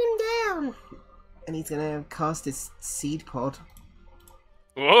calm him down. and he's gonna cast his seed pod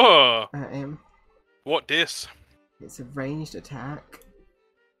Whoa! at him. What dis? It's a ranged attack.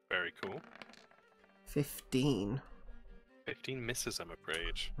 Very cool. 15. 15 misses, I'm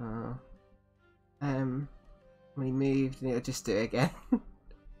afraid. When he moved, and it'll just do it again.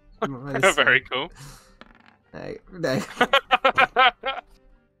 Very cool. No.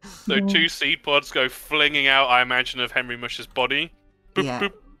 So 2 seed pods go flinging out, I imagine, of Henry Mush's body. Boop, Yeah.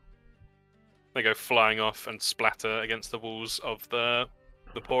 boop. They go flying off and splatter against the walls of the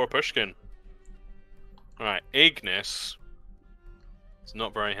poor Pushkin. Alright, Ignis is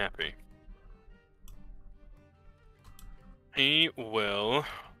not very happy. He will...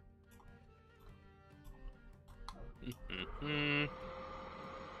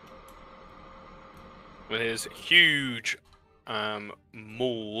 with his huge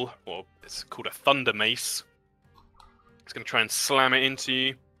maul, or it's called a thunder mace, he's going to try and slam it into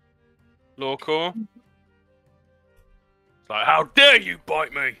you, Lawcore. It's like, how dare you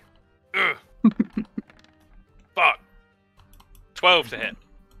bite me! Ugh. Fuck. 12 to hit.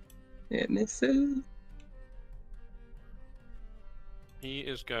 It misses. He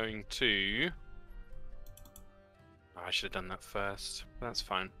is going to... Oh, I should have done that first. That's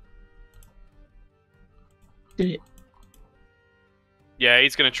fine. Do it. Yeah,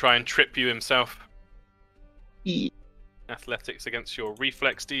 he's going to try and trip you himself. Yeah. Athletics against your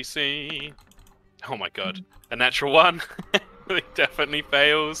reflex DC. Oh my god. A natural 1. It definitely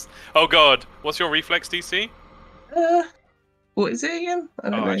fails. Oh god. What's your reflex DC? What is it again? I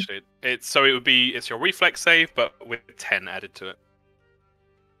don't know. Actually, it's your reflex save, but with 10 added to it.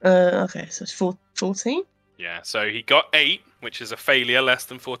 Okay, so it's 14? Yeah, so he got 8, which is a failure, less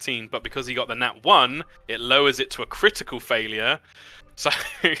than 14, but because he got the nat 1, it lowers it to a critical failure. So,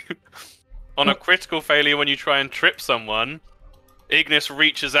 on a critical failure, when you try and trip someone, Ignis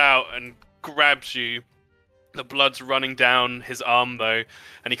reaches out and grabs you. The blood's running down his arm, though,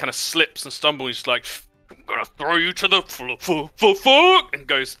 and he kind of slips and stumbles. He's like, I'm gonna throw you to the floor, and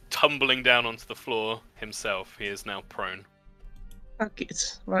goes tumbling down onto the floor himself. He is now prone. Okay,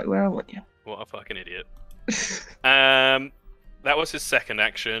 it's right where I want you. What a fucking idiot. That was his second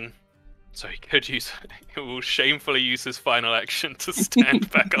action. So he will shamefully use his final action to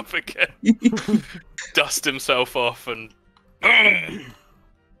stand back up again. Dust himself off and...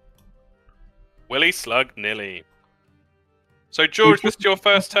 Willy slug nilly. So George, this is your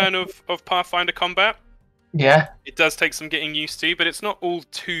first turn of Pathfinder combat. Yeah. It does take some getting used to, but it's not all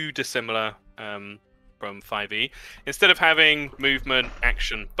too dissimilar from 5e. Instead of having movement,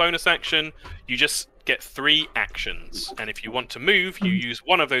 action, bonus action, you just get 3 actions. And if you want to move, you use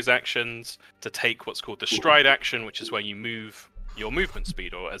one of those actions to take what's called the stride action, which is where you move your movement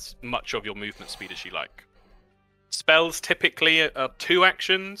speed, or as much of your movement speed as you like. Spells typically are 2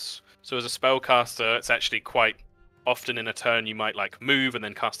 actions. So as a spellcaster, it's actually quite often in a turn you might like move and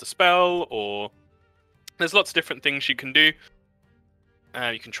then cast a spell, or there's lots of different things you can do.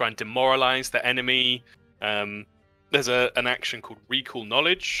 You can try and demoralize the enemy. There's an action called Recall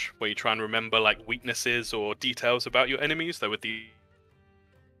Knowledge, where you try and remember like weaknesses or details about your enemies. Though with the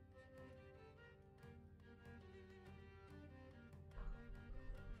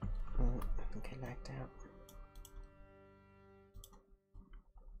I think I lagged out.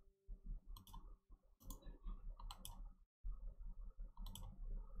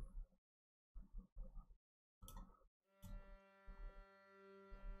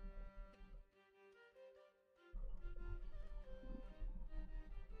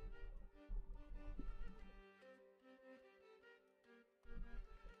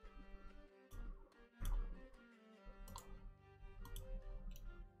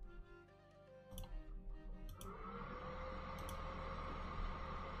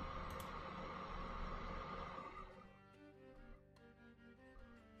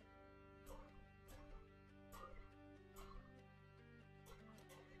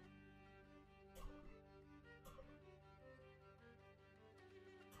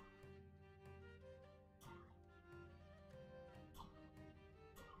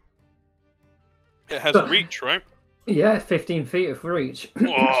 it has reach, right? Yeah, 15 feet of reach.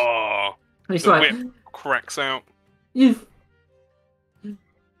 Oh, He's the like, whip cracks out. you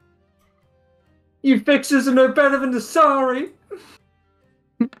fixers are no better than the sorry.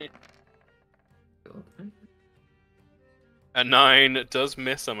 A 9 does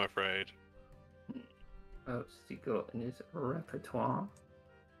miss, I'm afraid. What else has he got in his repertoire?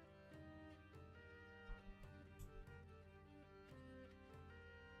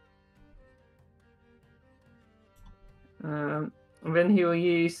 And then he will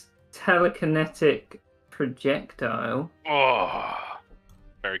use telekinetic projectile. Oh,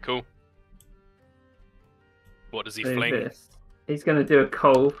 very cool. What does he So fling? this. He's going to do a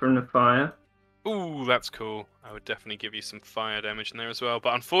coal from the fire. Ooh, that's cool. I would definitely give you some fire damage in there as well.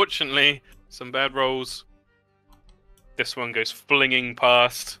 But unfortunately, some bad rolls. This one goes flinging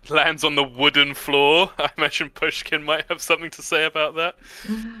past, lands on the wooden floor. I imagine Pushkin might have something to say about that.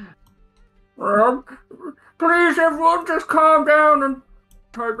 Please, everyone, just calm down and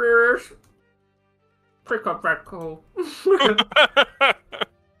Tiberius, pick up that coal.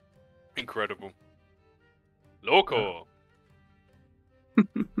 Incredible. Loco.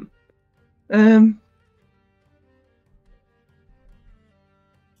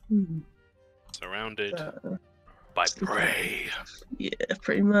 Surrounded by prey. Yeah,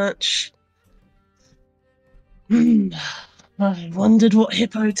 pretty much. I wondered what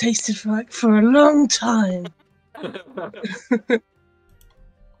hippo tasted like for a long time.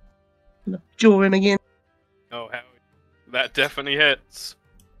 Jaw him again. Oh, hell. That definitely hits.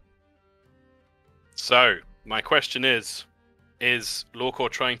 So, my question is Lorcor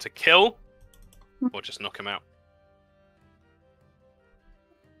trying to kill or just knock him out?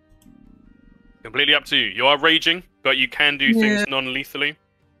 Completely up to you. You are raging, but you can do things non-lethally.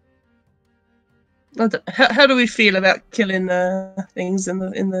 How do we feel about killing things in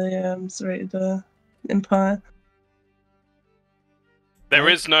the Serrated Empire? There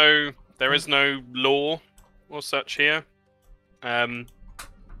is no law or such here.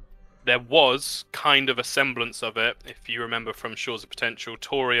 There was kind of a semblance of it, if you remember from Shores of Potential.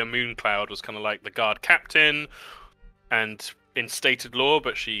 Toria Mooncloud was kind of like the guard captain, and in stated law,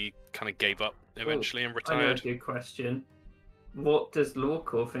 but she kind of gave up eventually and I know a retired. good question. What does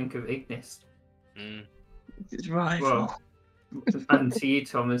Lorcor think of Ignis? His rival. Well, and to you,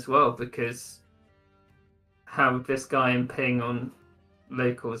 Tom, as well, because how would this guy imping on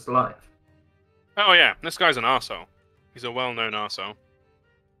Lorcor's life? Oh yeah, this guy's an arsehole. He's a well-known arsehole.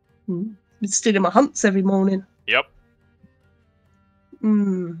 Been stealing my hunts every morning. Yep.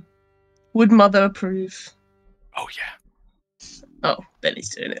 Would Mother approve? Oh yeah. Oh, then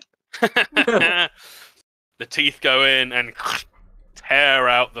he's doing it. The teeth go in and tear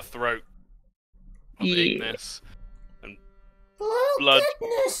out the throat of Ignis. And Oh, blood,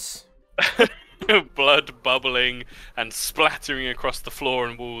 goodness! blood bubbling and splattering across the floor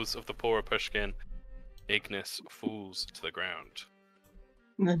and walls of the poorer Pushkin. Ignis falls to the ground.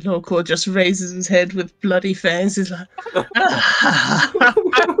 And then Lorcor just raises his head with bloody fangs. He's like, Oh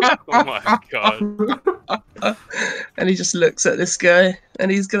my god. and he just looks at this guy,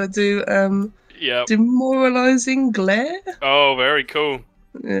 and he's gonna do Yep. demoralizing glare. Oh, very cool.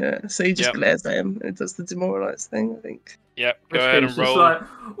 Yeah, so he just Yep. glares at him. It does the demoralize thing, I think. Yep. Go Pushkin's ahead and just roll. like,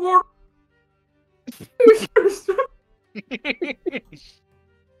 what?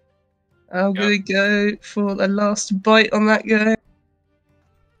 I'm gonna go for the last bite on that guy.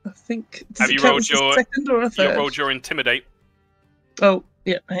 I think. Does Have it you count rolled as a your- second or a You third? rolled your intimidate. Oh,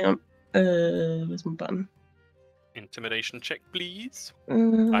 yeah. Hang on. Where's my button? Intimidation check, please. Uh,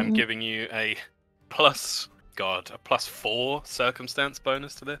 I'm giving you a +4 circumstance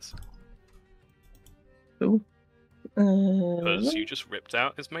bonus to this. Cool. Because you just ripped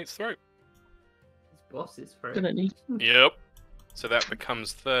out his mate's throat. His boss is free. Gonna need. Yep. So that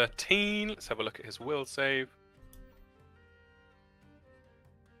becomes 13. Let's have a look at his will save.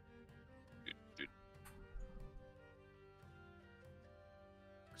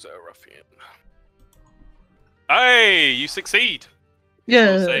 So ruffian. Hey, you succeed. Will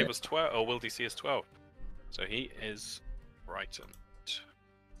Yeah. save was 12, or will DC is 12. So he is frightened.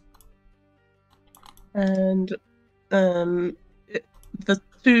 And the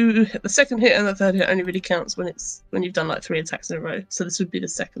second hit and the third hit only really counts when you've done like 3 attacks in a row. So this would be the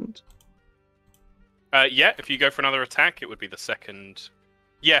second. Yeah, if you go for another attack, it would be the second.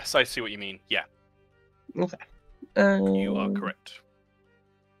 Yes, I see what you mean. Yeah, Okay. you are correct.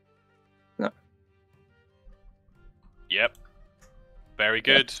 No. Yep. Very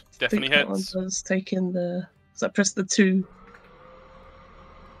good. I think Definitely that one hits. does take in the. So I press the 2.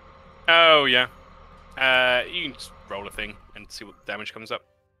 Oh, yeah. You can just roll a thing and see what damage comes up.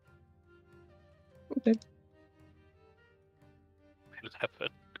 Okay. 11.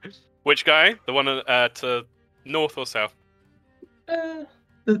 Which guy? The one to north or south?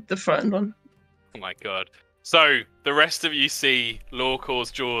 The front one. Oh my god. So, the rest of you see Lorcor's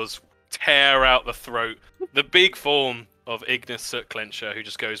jaws tear out the throat. The big form of Ignis Soot Clencher, who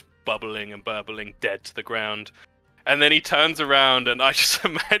just goes bubbling and burbling dead to the ground. And then he turns around, and I just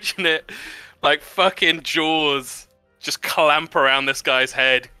imagine it like fucking jaws just clamp around this guy's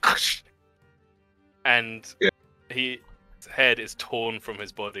head. And his head is torn from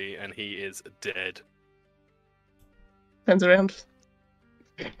his body, and he is dead. Turns around.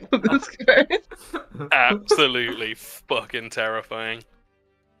 That's great. Absolutely fucking terrifying.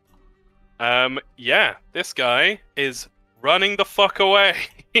 Yeah, this guy is running the fuck away.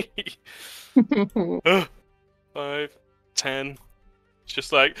 5, 10. It's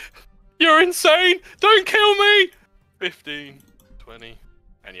just like, you're insane! Don't kill me! 15, 20.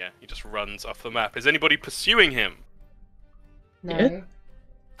 And yeah, he just runs off the map. Is anybody pursuing him? No.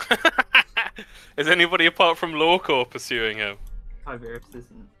 Yeah. Is anybody apart from Lorcor pursuing him? Tiberius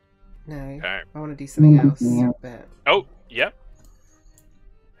isn't. No. Okay. I want to do something else. But Oh, yep.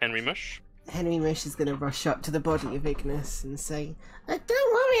 Henry Mush. Henry Mish is going to rush up to the body of Ignis and say, Don't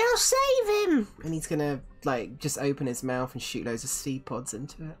worry, I'll save him. and he's going to, like, just open his mouth and shoot loads of seed pods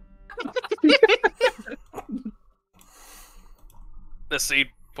into it. The seed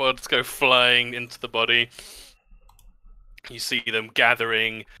pods go flying into the body. You see them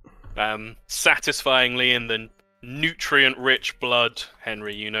gathering satisfyingly in the nutrient-rich blood.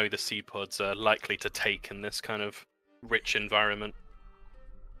 Henry, you know the seed pods are likely to take in this kind of rich environment.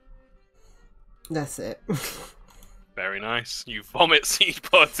 That's it. Very nice. You vomit seed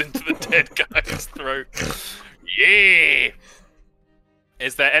pods into the dead guy's throat. Yeah!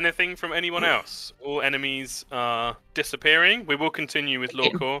 Is there anything from anyone else? All enemies are disappearing. We will continue with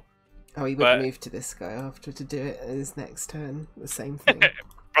Lorcor. Oh, he would But- move to this guy after to do it in his next turn. The same thing.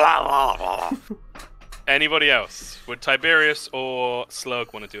 Blah, blah, blah. Anybody else? Would Tiberius or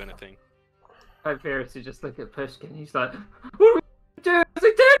Slug want to do anything? Tiberius is just look at Pushkin. He's like, what are we doing? It's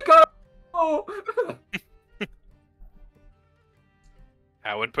a dead guy! Oh!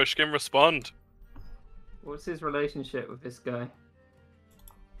 How would Pushkin respond? What's his relationship with this guy?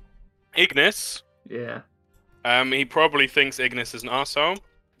 Ignis? Yeah. He probably thinks Ignis is an arsehole.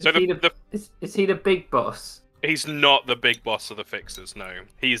 So Is he the big boss? he's not the big boss of the Fixers, no.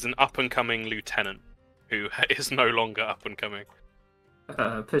 He's an up-and-coming lieutenant who is no longer up-and-coming.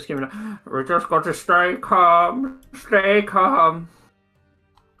 Pushkin, we just got to stay calm. Stay calm.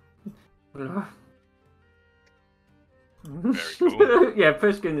 Very cool. Yeah,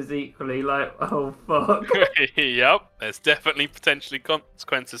 Pushkin is equally like, oh fuck. Yep, there's definitely potentially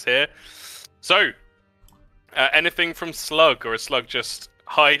consequences here. So, anything from Slug, or is Slug just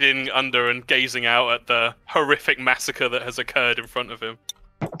hiding under and gazing out at the horrific massacre that has occurred in front of him?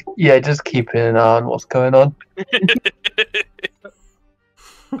 Yeah, just keeping an eye on what's going on.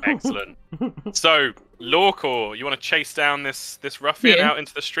 Excellent. So, Lorcor, you want to chase down this ruffian Yeah. out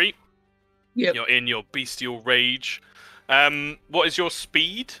into the street? Yep. You're in your bestial rage. What is your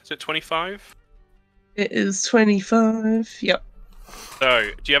speed? Is it 25? It is 25. Yep. So,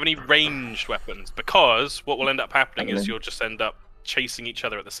 do you have any ranged weapons? Because what will end up happening is Hello. you'll just end up chasing each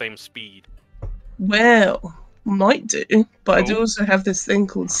other at the same speed. Well, might do, but I do Cool. also have this thing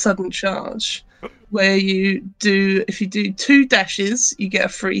called sudden charge, where if you do 2 dashes, you get a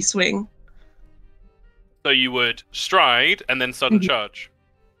free swing. So you would stride and then sudden Mhm. charge.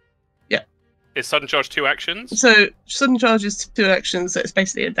 Yeah. Is sudden charge 2 actions? So sudden charge is 2 actions, so it's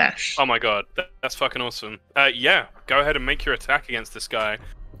basically a dash. Oh my god, that's fucking awesome. Yeah, go ahead and make your attack against this guy.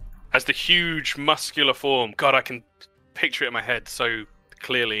 Has the huge muscular form. God, I can picture it in my head so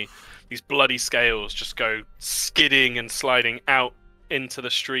clearly. These bloody scales just go skidding and sliding out into the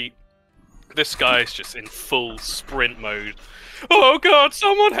street. This guy's just in full sprint mode. Oh god,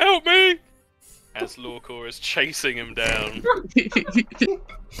 someone help me! As Lorcor is chasing him down.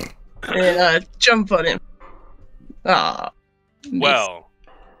 And jump on him. Ah. Well,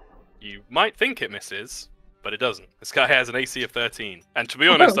 you might think it misses, but it doesn't. This guy has an AC of 13. And to be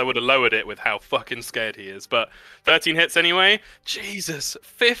honest, I would have lowered it with how fucking scared he is. But 13 hits anyway. Jesus,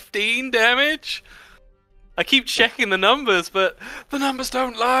 15 damage? I keep checking the numbers, but the numbers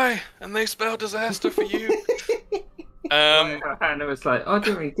don't lie, and they spell disaster for you. Hannah was like, I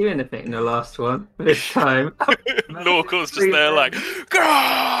didn't really do anything in the last one this time. Lorcor's just there like,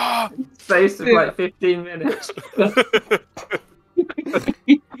 Grah! Space of like 15 minutes.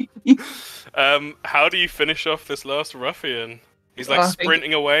 How do you finish off this last ruffian? He's like I think-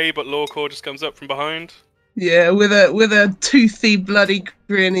 sprinting away, but Lorcor just comes up from behind. Yeah, with a toothy, bloody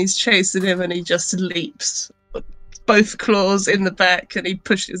grin, he's chasing him, and he just leaps, both claws in the back, and he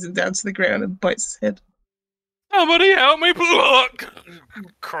pushes him down to the ground and bites his head. Somebody help me, block!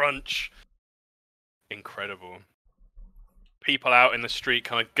 Crunch. Incredible. People out in the street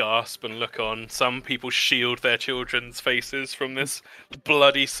kind of gasp and look on. Some people shield their children's faces from this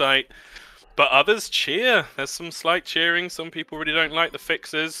bloody sight. But others cheer. There's some slight cheering. Some people really don't like the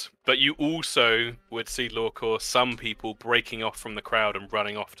fixers. But you also would see Lorcor, some people breaking off from the crowd and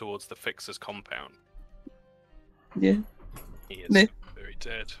running off towards the fixer's compound. Yeah. He is Meh. very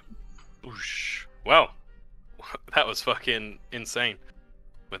dead. Whoosh. Well, that was fucking insane.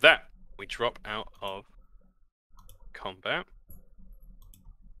 With that, we drop out of combat.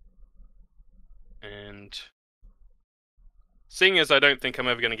 And seeing as I don't think I'm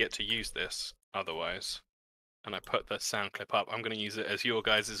ever going to get to use this otherwise, and I put the sound clip up, I'm going to use it as your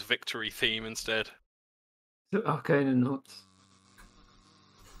guys' victory theme instead. Arcanauts.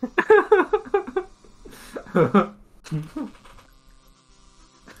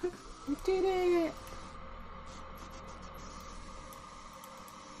 We did it!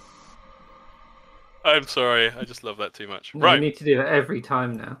 I'm sorry, I just love that too much. No, Right. You need to do that every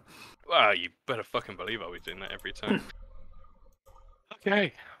time now. Wow, you better fucking believe I'll be doing that every time.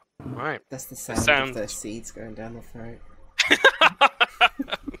 Okay. Right. That's the sound sound- of the seeds going down the throat.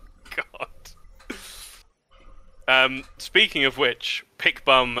 God. Speaking of which,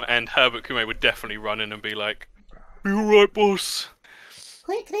 Pickbum and Herbert Kume would definitely run in and be like, "You alright, boss?"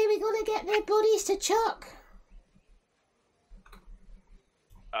 Quickly, we gotta get their bodies to Chuck!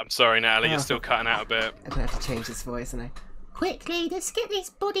 I'm sorry, Natalie, you're still cutting out a bit. I'm gonna have to change his voice, and Quickly, let's get these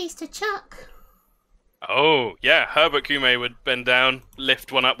bodies to Chuck! Oh, yeah, Herbert Kume would bend down,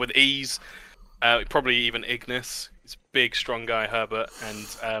 lift one up with ease. Probably even Ignis. He's a big, strong guy, Herbert.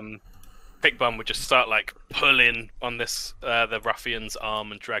 And Pickbum would just start, like, pulling on this the ruffian's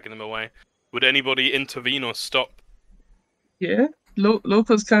arm and dragging them away. Would anybody intervene or stop? Yeah.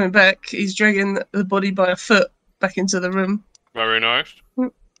 Lorcor's coming back. He's dragging the body by a foot back into the room, Very nice.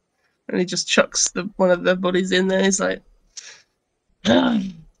 and he just chucks one of the bodies in there. He's like,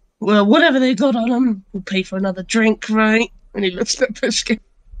 well, whatever they got on them, we'll pay for another drink, right? And he looks at Pushkin.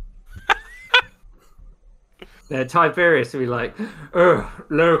 Yeah, Tiberius would be like,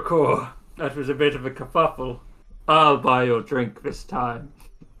 Lurkor, that was a bit of a kerfuffle. I'll buy your drink this time.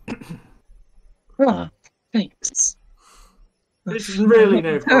 Oh, thanks. This is really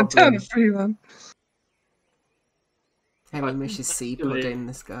no Turn problem. a free one. Henry Mish's sea Actually- pudding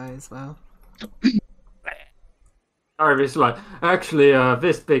this guy as well. Tiberius is like, actually,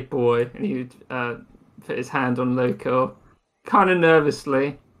 this big boy, and he would put his hand on Lurkor, kind of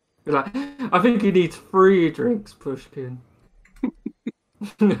nervously. Be like, I think he needs 3 drinks, Pushkin.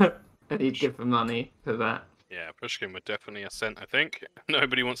 And he'd give him money for that. Yeah, Pushkin would definitely assent, I think.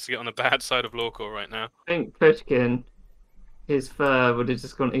 Nobody wants to get on the bad side of Lorcor right now. I think Pushkin, his fur would have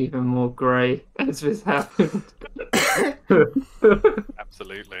just gone even more grey as this happened.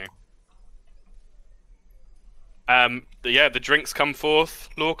 Absolutely. Yeah, the drinks come forth,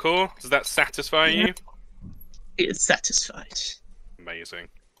 Lorcor. Does that satisfy you? He is satisfied. Amazing.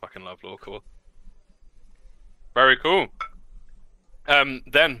 Fucking love Lorcor. Very cool.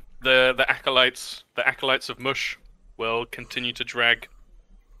 Then the acolytes of Mush will continue to drag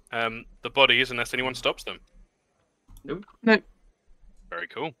the bodies unless anyone stops them. Nope. Nope. Very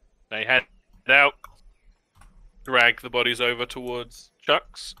cool. They head out, drag the bodies over towards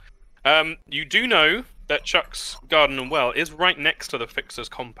Chuck's. You do know that Chuck's garden and well is right next to the Fixer's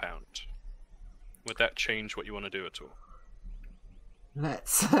compound. Would that change what you want to do at all?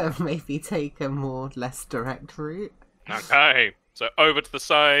 Let's maybe take a less direct route. Okay, so over to the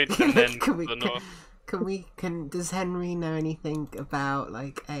side and then Can we- to the north. Does Henry know anything about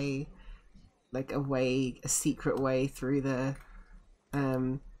like a secret way through the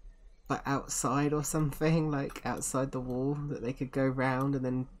like outside or something, like outside the wall that they could go round and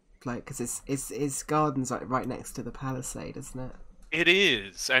then like, because his garden's like right next to the palisade, isn't it? It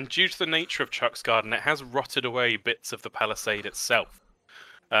is, and due to the nature of Chuck's garden, it has rotted away bits of the palisade itself.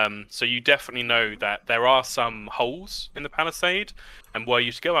 So you definitely know that there are some holes in the palisade, and were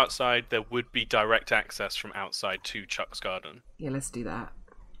you to go outside, there would be direct access from outside to Chuck's garden. Yeah, let's do that.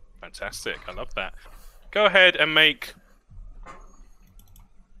 Fantastic, I love that. Go ahead and make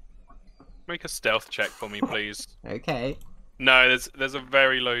a stealth check for me, please. Okay. No, there's a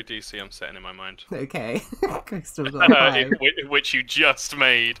very low DC I'm setting in my mind. Okay. I still got 5. Which you just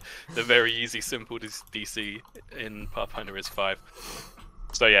made. The very easy, simple DC in Pathfinder is 5.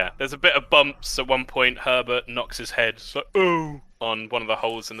 So yeah, there's a bit of bumps. At one point, Herbert knocks his head on one of the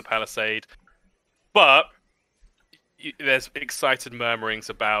holes in the palisade. But there's excited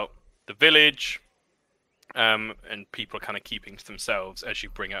murmurings about the village, and people are kind of keeping to themselves as you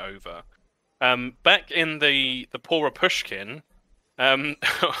bring it over. Back in the poorer Pushkin,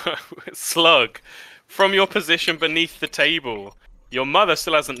 Slug, from your position beneath the table, your mother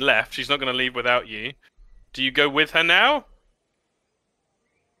still hasn't left. She's not going to leave without you. Do you go with her now?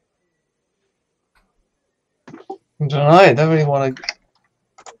 I don't know. I don't really want to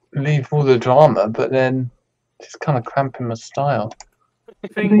leave all the drama, but then it's kind of cramping my style. I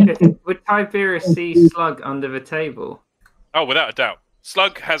think would Tiberius see Slug under the table? Oh, without a doubt.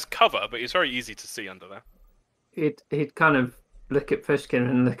 Slug has cover, but it's very easy to see under there. He'd kind of look at Pushkin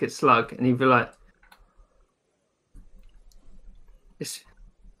and look at Slug, and he'd be like,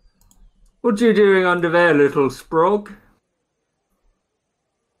 "What you doing under there, little Sprog?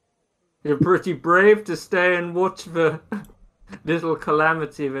 You're pretty brave to stay and watch the little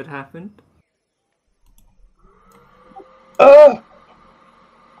calamity that happened."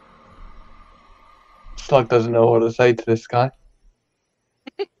 Slug doesn't know what to say to this guy.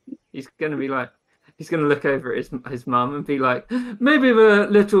 He's gonna look over at his mum and be like, "Maybe the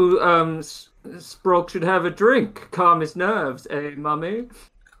little Sprog should have a drink, calm his nerves, eh, mummy?"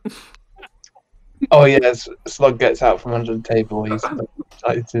 Oh yes, Slug gets out from under the table. He's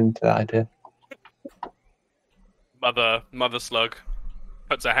excited into that idea. Mother Slug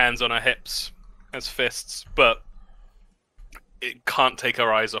puts her hands on her hips as fists, but it can't take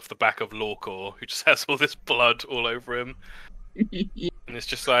her eyes off the back of Lorcor, who just has all this blood all over him. And it's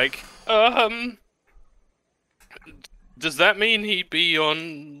just like, does that mean he'd be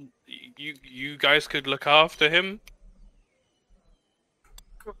on... You guys could look after him?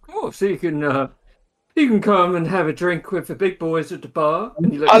 Of course, he can come and have a drink with the big boys at the bar.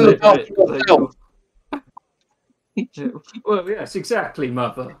 And you I look over after it, myself. well, yes, exactly,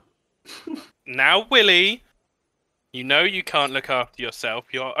 mother. Now, Willie, you know you can't look after yourself.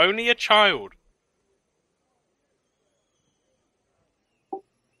 You're only a child.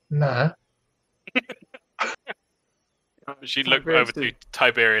 Nah. She'd look over to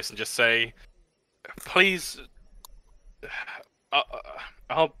Tiberius and just say, "Please,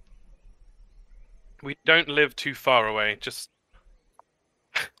 we don't live too far away. Just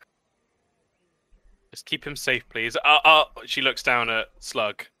keep him safe, please." She looks down at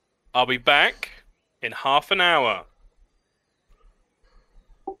Slug. "I'll be back in half an hour."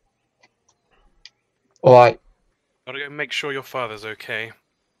 All right. Gotta go make sure your father's okay.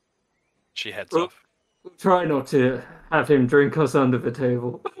 She heads Well, off. we'll try not to have him drink us under the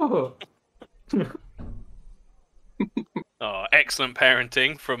table. Oh. Oh, excellent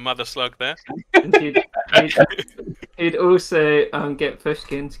parenting from Mother Slug there. And he'd also get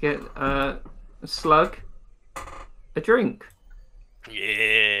Pushkin to get Slug a drink.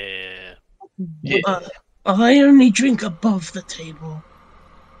 Yeah. I only drink above the table.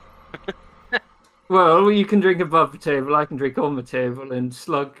 Well, you can drink above the table, I can drink on the table, and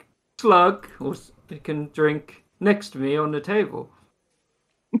Slug, or they can drink next to me on the table.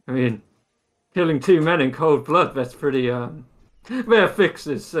 I mean, killing 2 men in cold blood, that's pretty, they're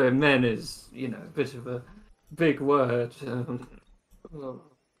fixers, so men is, a bit of a big word. Well,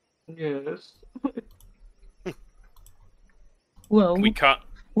 yes. Well, We cut.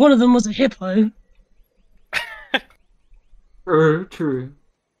 one of them was a hippo. True.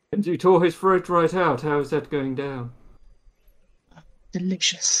 And you tore his throat right out. How is that going down?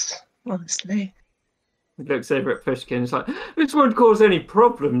 Delicious, honestly. He looks over at Pushkin. It's like, this won't cause any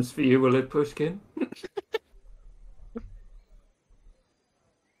problems for you, will it, Pushkin?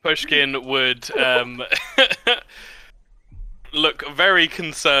 Pushkin would look very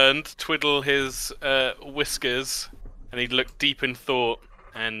concerned, twiddle his whiskers, and he'd look deep in thought.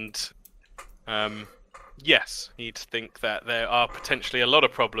 And yes, he'd think that there are potentially a lot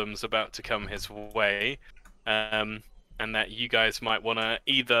of problems about to come his way, and that you guys might want to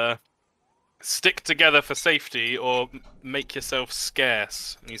either stick together for safety or make yourself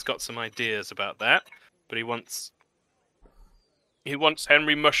scarce. And he's got some ideas about that, but he wants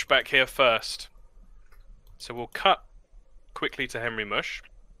Henry Mush back here first. So we'll cut quickly to Henry Mush.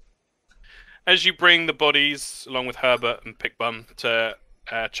 As you bring the bodies, along with Herbert and Pickbum, to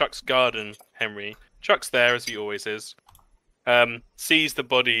Chuck's garden, Henry, Chuck's there, as he always is, sees the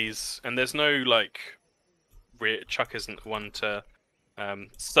bodies, and there's no, like... Chuck isn't one to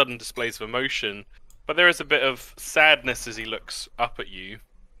sudden displays of emotion, but there is a bit of sadness as he looks up at you.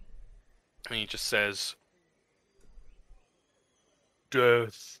 And he just says,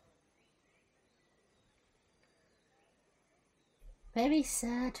 "Death." Very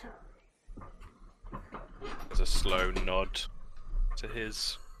sad. There's a slow nod to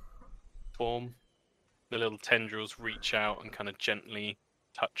his form. The little tendrils reach out and kind of gently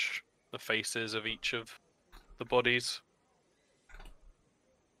touch the faces of each of the bodies.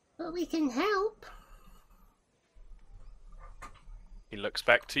 But we can help. He looks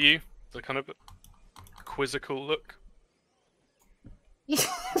back to you, the kind of quizzical look.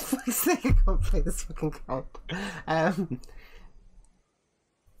 Fuck's sake, I can't play this fucking card.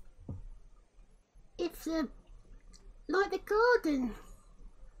 If like the garden,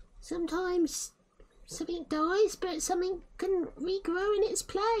 sometimes something dies, but something can regrow in its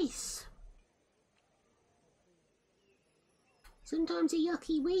place. Sometimes a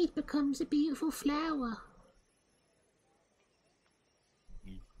yucky weed becomes a beautiful flower.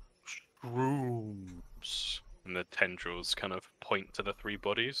 Shrooms. And the tendrils kind of point to the three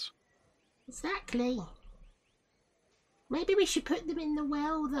bodies. Exactly. Maybe we should put them in the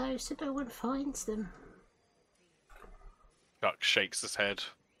well, though, so no one finds them. Chuck shakes his head.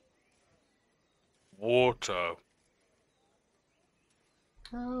 Water.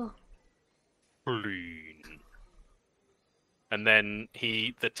 Oh. Clean. And then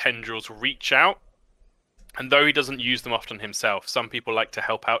the tendrils reach out, and though he doesn't use them often himself, some people like to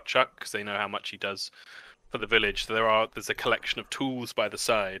help out Chuck because they know how much he does for the village. So there's a collection of tools by the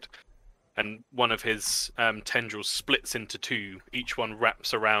side, and one of his tendrils splits into two. Each one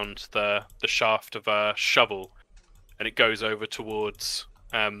wraps around the shaft of a shovel, and it goes over towards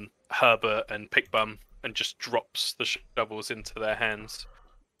Herbert and Pickbum and just drops the shovels into their hands.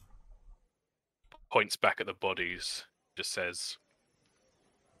 Points back at the bodies. Just says,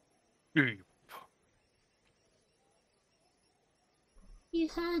 You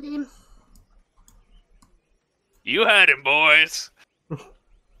heard him. "You heard him, boys."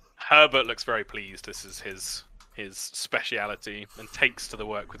 Herbert looks very pleased. This is his speciality, and takes to the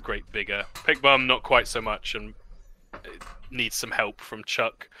work with great vigor. Pickbum, not quite so much, and needs some help from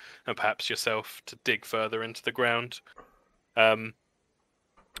Chuck and perhaps yourself to dig further into the ground.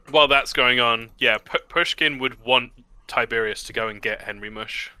 While that's going on, yeah, Pushkin would want Tiberius to go and get Henry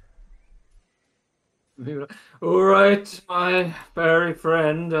Mush. All right, my fairy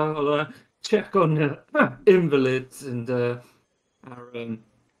friend, I'll check on the invalids and our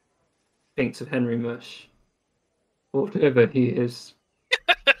thinks of Henry Mush, whatever he is.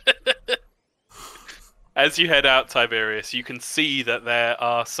 As you head out, Tiberius, you can see that there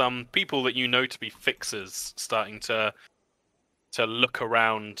are some people that you know to be fixers starting to look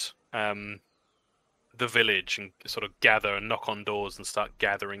around the village and sort of gather and knock on doors and start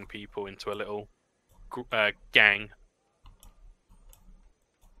gathering people into a little gang.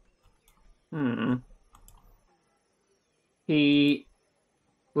 He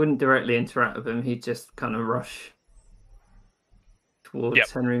wouldn't directly interact with him. He'd just kind of rush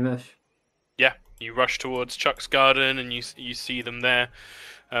towards Henry Mush. Yeah, you rush towards Chuck's garden and you see them there,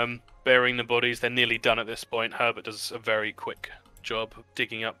 burying the bodies. They're nearly done at this point. Herbert does a very quick job of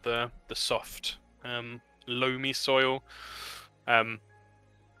digging up the soft, loamy soil, and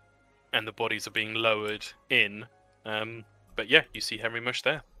the bodies are being lowered in. But yeah, you see Henry Mush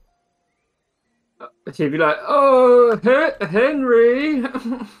there. He'd be like, "Oh, Henry!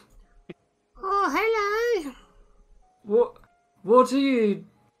 Oh, hello! What are you..."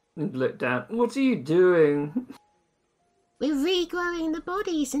 Look down. "What are you doing?" We're regrowing the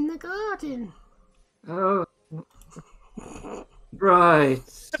bodies in the garden. Oh, right.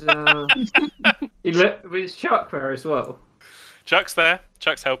 Is Chuck there as well? Chuck's there.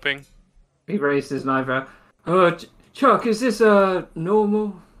 Chuck's helping. He raises an eyebrow. Chuck, is this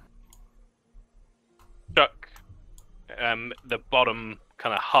normal? Chuck, the bottom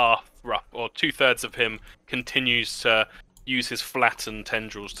kind of half, or 2/3 of him continues to use his flattened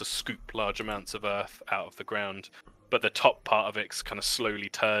tendrils to scoop large amounts of earth out of the ground, but the top part of it kind of slowly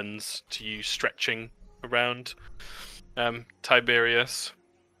turns to you stretching around Tiberius,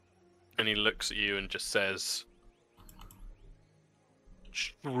 and he looks at you and just says,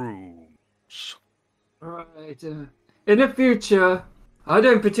 "Shrooms." Right. In the future, I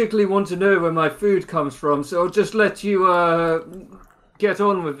don't particularly want to know where my food comes from, so I'll just let you get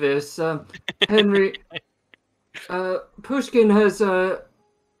on with this. Henry, Pushkin has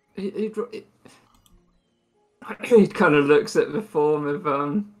he kind of looks at the form of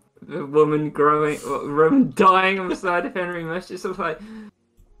the woman dying on the side of Henry Mesh. It's sort of like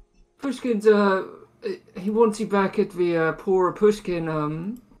Pushkin's he wants you back at the poorer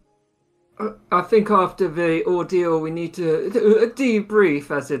Pushkin. I think after the ordeal we need to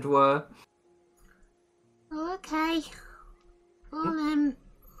debrief, as it were. Oh, okay.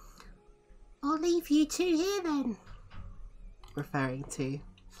 I'll leave you two here then. Referring to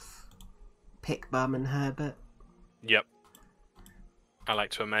Pickbum and Herbert. Yep. I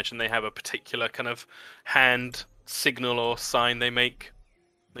like to imagine they have a particular kind of hand signal or sign they make.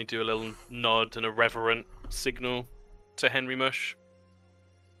 They do a little nod and a reverent signal to Henry Mush.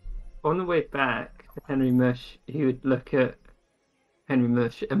 On the way back to Henry Mush, he would look at Henry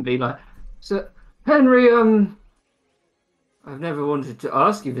Mush and be like, "So, Henry, I've never wanted to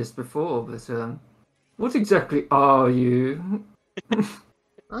ask you this before, but what exactly are you?"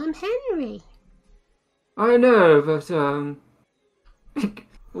 I'm Henry. I know, but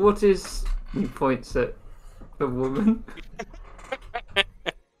what is? He points at the woman.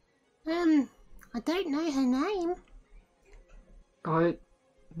 I don't know her name.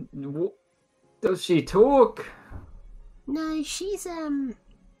 What, does she talk? No, she's the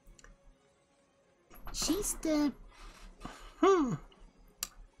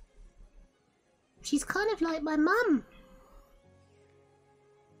she's kind of like my mum.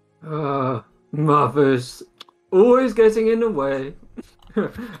 Mothers always getting in the way.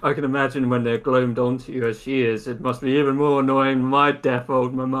 I can imagine when they're gloomed onto you as she is, it must be even more annoying than my deaf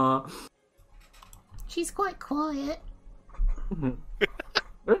old mama. She's quite quiet.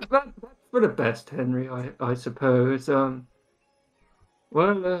 That's for the best, Henry, I suppose.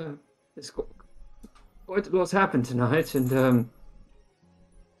 It's quite a lot's happened tonight, and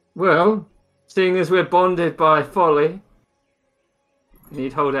well, seeing as we're bonded by folly, and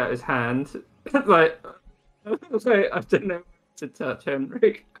he'd hold out his hand, like, I don't know where to touch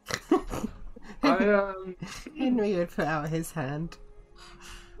Henry. Henry would put out his hand.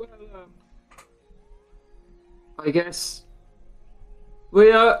 Well, I guess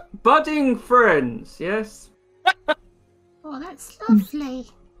we are budding friends, yes? Oh, that's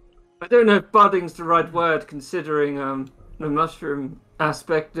lovely. I don't know if budding's the right word considering the mushroom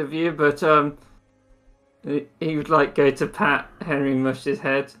aspect of you, but he would like go to pat Henry Mush's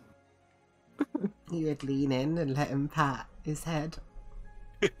head. You would lean in and let him pat his head.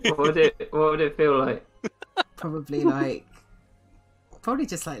 What would it feel like? Probably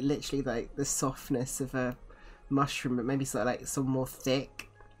just like literally like the softness of a mushroom, but maybe sort of like some more thick.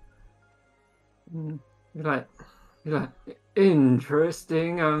 You're like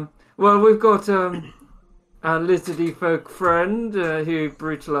interesting. Well, we've got our lizardy folk friend who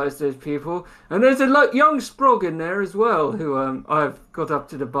brutalised those people, and there's a young sprog in there as well who I've got up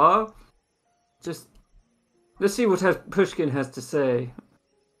to the bar. Just let's see what Pushkin has to say.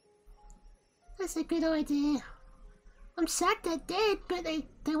 That's a good idea. I'm sad they're dead, but they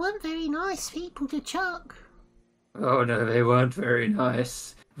weren't very nice people to Chuck. Oh no, they weren't very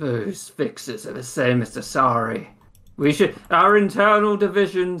nice. Those fixers are the same as the Sari. Our internal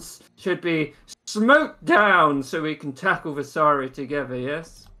divisions should be smoked down so we can tackle the Sari together,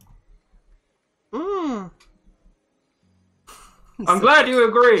 yes? Mm. I'm glad you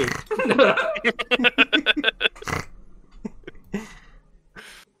agree.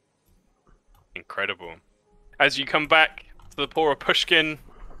 Incredible. As you come back to the poorer Pushkin,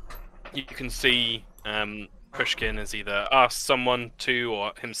 you can see Pushkin has either asked someone to,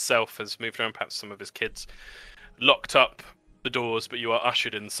 or himself has moved around, perhaps some of his kids, locked up the doors, but you are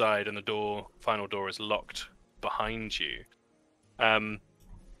ushered inside and the final door is locked behind you.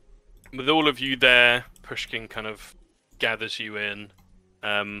 With all of you there, Pushkin kind of gathers you in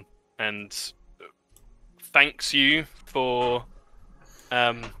and thanks you for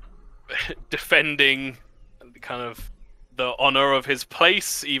defending kind of the honor of his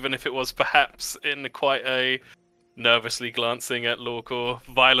place, even if it was perhaps in quite a nervously glancing at Lorcor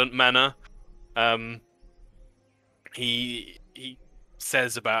violent manner. He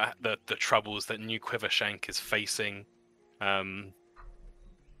says about the troubles that New Quivershank is facing.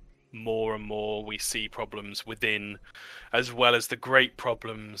 More and more we see problems within, as well as the great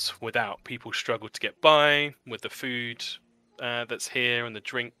problems without. People struggle to get by with the food that's here and the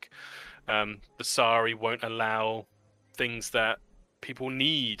drink. The Sari won't allow things that people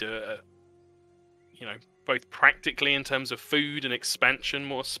need, both practically in terms of food and expansion,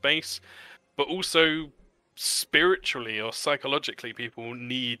 more space, but also spiritually or psychologically, people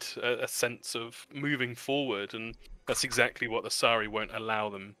need a sense of moving forward, and that's exactly what the Sari won't allow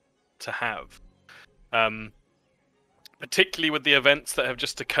them to have. Particularly with the events that have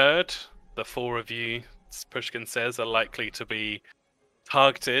just occurred, the 4 of you, as Pushkin says, are likely to be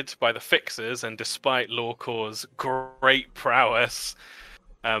targeted by the Fixers, and despite Lorcor's great prowess,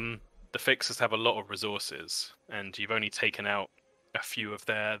 the Fixers have a lot of resources, and you've only taken out a few of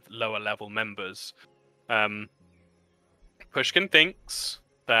their lower level members. Pushkin thinks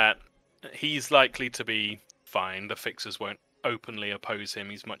that he's likely to be fine. The Fixers won't openly oppose him.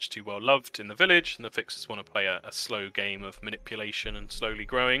 He's much too well loved in the village, and the Fixers want to play a slow game of manipulation and slowly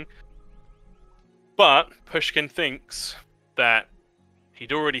growing. But Pushkin thinks that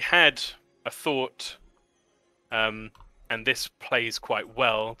he'd already had a thought, and this plays quite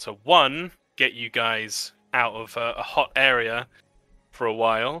well to, one, get you guys out of a hot area for a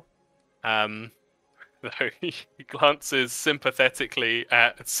while. Though he glances sympathetically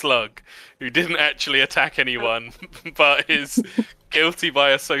at Slug, who didn't actually attack anyone, but is guilty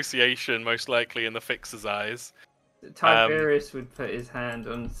by association, most likely in the Fixer's eyes. Tiberius would put his hand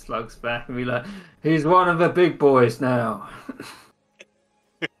on Slug's back and be like, "He's one of the big boys now."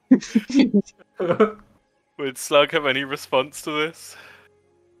 Would Slug have any response to this?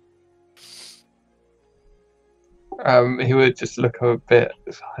 He would just look a bit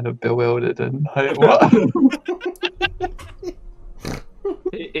kind of bewildered and like, what?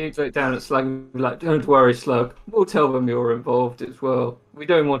 He'd look down at Slug and be like, "Don't worry, Slug. We'll tell them you're involved as well. We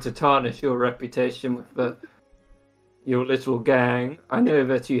don't want to tarnish your reputation with your little gang. I know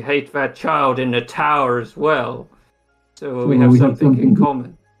that you hate that child in the tower as well. So we have something in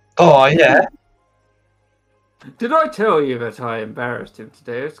common." Oh, yeah. Did I tell you that I embarrassed him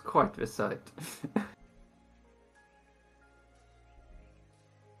today? It's quite the sight.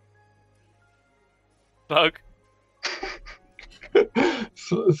 Slug?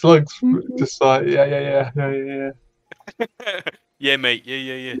 Slug's just like, yeah. Yeah, mate.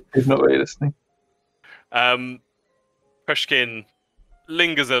 Yeah. He's not really listening. Pushkin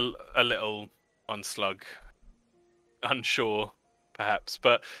lingers a little on Slug, unsure, perhaps,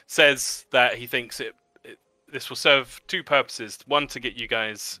 but says that he thinks this will serve 2 purposes. 1, to get you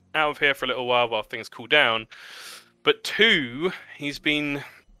guys out of here for a little while things cool down, but 2, he's been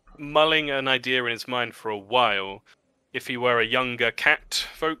mulling an idea in his mind for a while. If he were a younger cat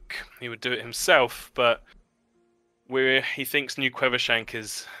folk, he would do it himself, but he thinks New Quivershank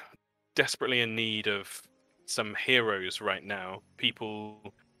is desperately in need of some heroes right now.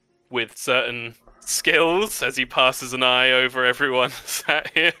 People with certain skills, as he passes an eye over everyone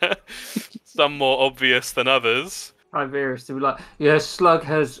sat here. Some more obvious than others. Tiberius would be like, "Yes, Slug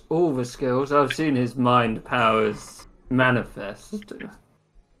has all the skills. I've seen his mind powers manifest."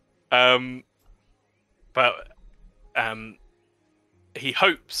 He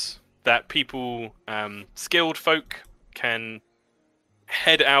hopes that people, skilled folk, can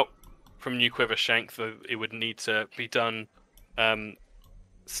head out from New Quivershank, though it would need to be done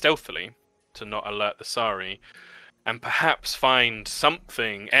stealthily to not alert the Sari, and perhaps find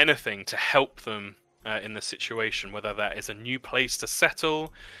something, anything, to help them in the situation, whether that is a new place to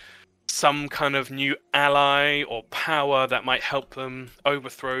settle, some kind of new ally or power that might help them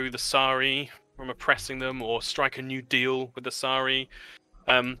overthrow the Sari from oppressing them, or strike a new deal with the Sari.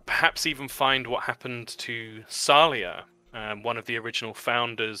 Perhaps even find what happened to Salia, one of the original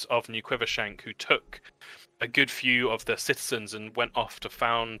founders of New Quivershank, who took a good few of the citizens and went off to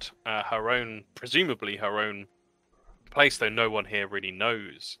found presumably her own place, though no one here really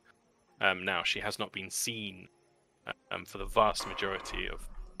knows. Now, she has not been seen for the vast majority of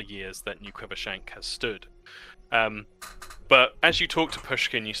the years that New Quivershank has stood. But as you talk to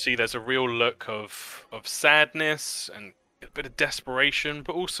Pushkin, you see there's a real look of sadness and a bit of desperation,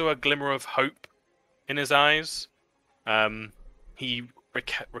 but also a glimmer of hope in his eyes. He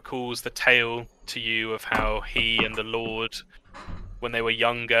recalls the tale to you of how he and the Lord, when they were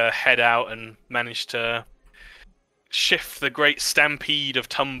younger, head out and managed to shift the great stampede of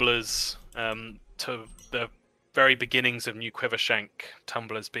tumblers to the very beginnings of New Quivershank.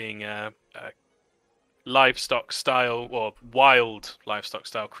 Tumblers being a livestock style or wild livestock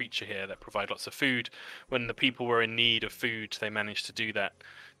style creature here that provide lots of food. When the people were in need of food, they managed to do that.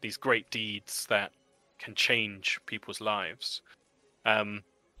 These great deeds that can change people's lives. And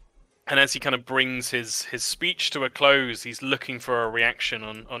as he kind of brings his speech to a close, he's looking for a reaction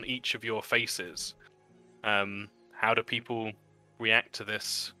on each of your faces. How do people react to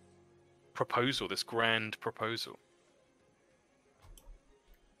this proposal, this grand proposal?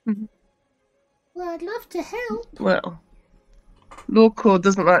 Well, I'd love to help. Well, Lord Cord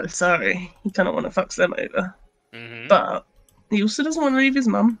doesn't like the Sari. He kind of want to fuck them over. Mm-hmm. But he also doesn't want to leave his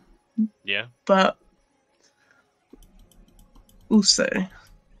mum. Yeah. But also,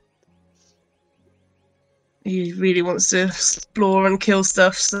 he really wants to explore and kill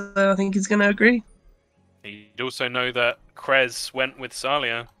stuff, so I think he's going to agree. He'd also know that Krez went with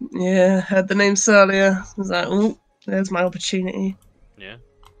Salia. Yeah, heard the name Salia. I was like, oh, there's my opportunity. Yeah.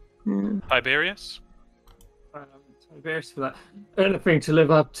 Yeah. Tiberius? Tiberius for that. Anything to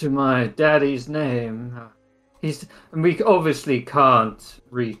live up to my daddy's name. And we obviously can't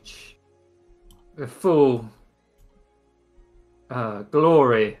reach the full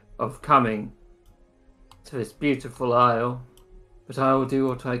glory of coming to this beautiful isle, but I will do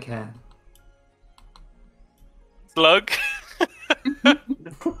what I can. Slug?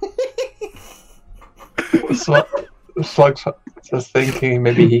 Slug's just thinking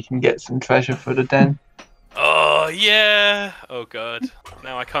maybe he can get some treasure for the den. Oh, yeah! Oh, God.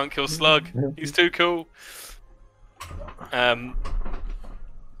 Now I can't kill Slug. He's too cool. And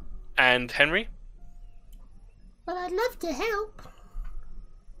Henry? Well, I'd love to help.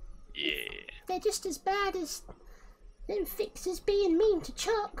 Yeah. They're just as bad as them fixers being mean to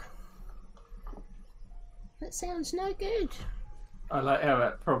Chuck. That sounds no good. I like how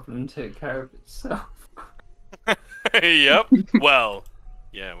that problem took care of itself. Yep. Well,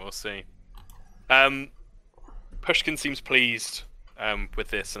 yeah, we'll see. Pushkin seems pleased with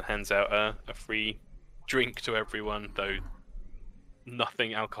this and hands out a free drink to everyone, though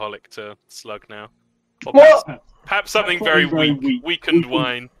nothing alcoholic to Slug now. Or perhaps something very weakened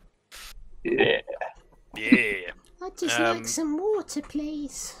wine. Yeah. Yeah. I'd just like some water,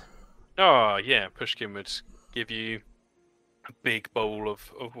 please. Oh, yeah, Pushkin would give you a big bowl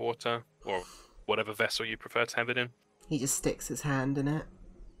of water, or whatever vessel you prefer to have it in. He just sticks his hand in it.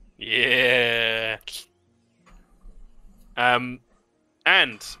 Yeah. And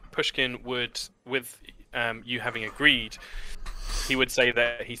Pushkin would, with you having agreed, he would say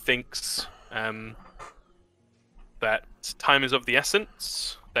that he thinks that time is of the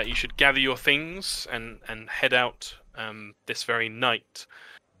essence, that you should gather your things and head out this very night.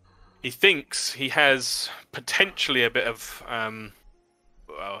 He thinks he has potentially a bit of,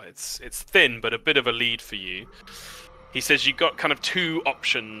 well, it's thin, but a bit of a lead for you. He says you've got kind of two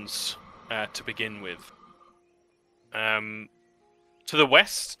options to begin with. To the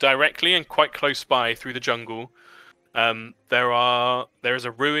west, directly and quite close by through the jungle, there is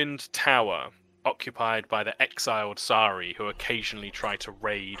a ruined tower occupied by the exiled Sari who occasionally try to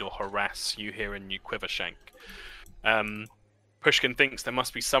raid or harass you here in New Quivershank. Pushkin thinks there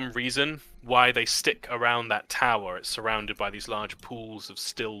must be some reason why they stick around that tower. It's surrounded by these large pools of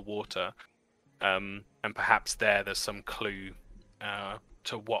still water. And perhaps there's some clue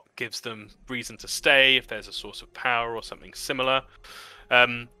to what gives them reason to stay, if there's a source of power or something similar.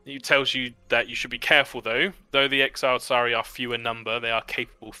 He tells you that you should be careful, though. Though the exiled Sari are few in number, they are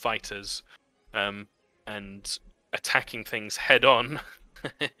capable fighters. And attacking things head-on,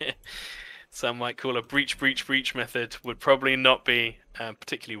 some might call a breach method, would probably not be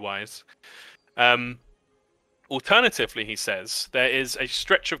particularly wise. Alternatively, he says, there is a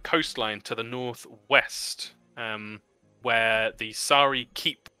stretch of coastline to the northwest where the Sari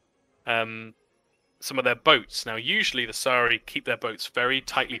keep some of their boats. Now, usually the Sari keep their boats very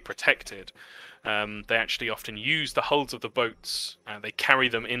tightly protected. They actually often use the hulls of the boats. They carry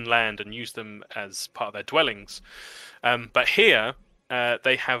them inland and use them as part of their dwellings. But here,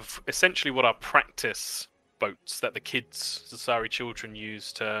 they have essentially what are practice boats that the Sari children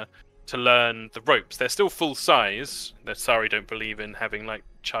use to learn the ropes. They're still full size. The Sari don't believe in having like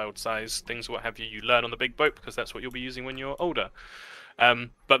child size things or what have you. You learn on the big boat because that's what you'll be using when you're older.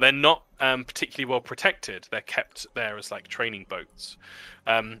 But they're not particularly well protected. They're kept there as like training boats.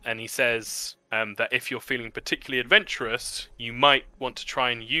 And he says that if you're feeling particularly adventurous, you might want to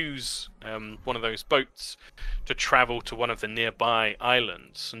try and use one of those boats to travel to one of the nearby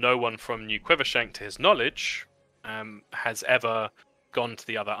islands. No one from New Quivershank, to his knowledge, has ever gone to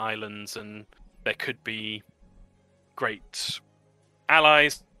the other islands, and there could be great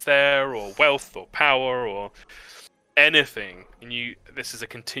allies there, or wealth, or power, or anything. And this is a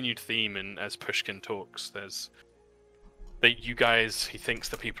continued theme, and as Pushkin talks, there's that you guys, he thinks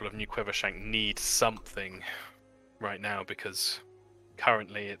the people of New Quivershank need something right now, because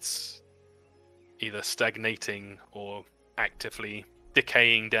currently it's either stagnating or actively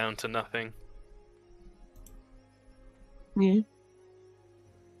decaying down to nothing. Yeah.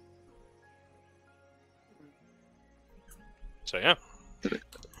 So yeah.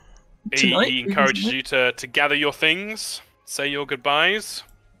 Tonight, He encourages you to gather your things, say your goodbyes.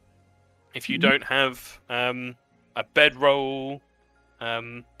 If you don't have a bedroll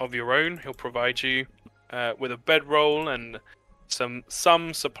of your own, he'll provide you with a bedroll and some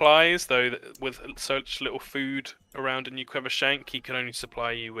supplies, though with such little food around in New Quivershank, he can only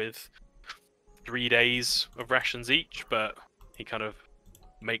supply you with 3 days of rations each, but he kind of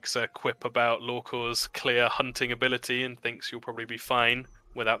makes a quip about Lorcor's clear hunting ability and thinks you'll probably be fine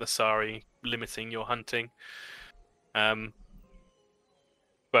without the Sari limiting your hunting. But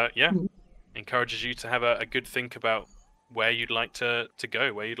yeah, encourages you to have a good think about where you'd like to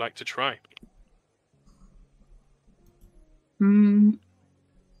go, where you'd like to try. Go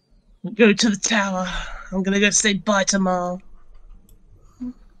to the tower. I'm gonna go say bye to Ma.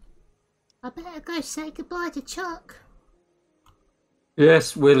 I better go say goodbye to Chuck.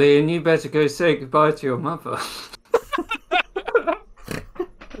 Yes, Willie, and you better go say goodbye to your mother.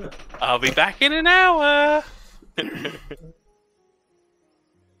 I'll be back in an hour.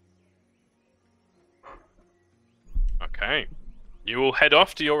 Okay. You all head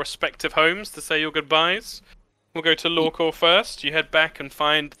off to your respective homes to say your goodbyes. We'll go to Lorcor first. You head back and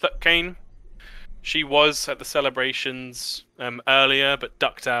find Thukane. She was at the celebrations earlier, but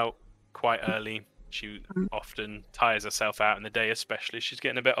ducked out quite early. She often tires herself out in the day, especially. She's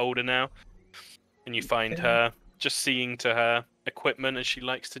getting a bit older now. And you find her just seeing to her equipment, as she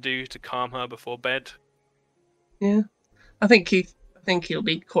likes to do, to calm her before bed. Yeah. I think he'll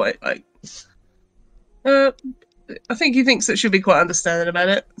be quite, like... I think he thinks that she'll be quite understanding about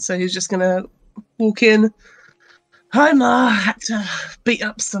it, so he's just gonna walk in. Hi, Ma. Had to beat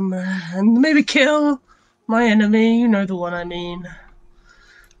up some and maybe kill my enemy. You know the one I mean.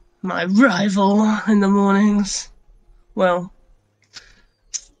 My rival in the mornings. Well,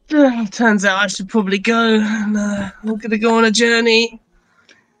 turns out I should probably go. And, I'm gonna go on a journey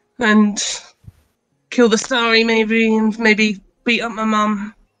and kill the Sari, maybe, and maybe beat up my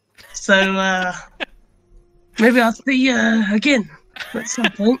mum. So maybe I'll see you again at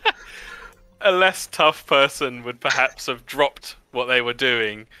some point. A less tough person would perhaps have dropped what they were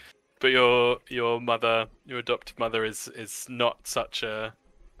doing, but your mother, your adoptive mother, is not such a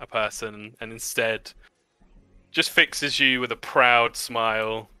person, and instead just fixes you with a proud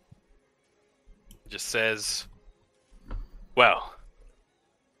smile. Just says, "Well,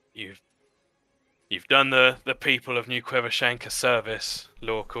 you've done the people of New Quivershank a service,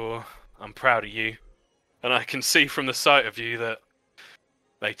 Lorcor. I'm proud of you, and I can see from the sight of you that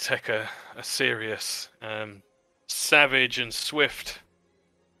they take a serious, savage and swift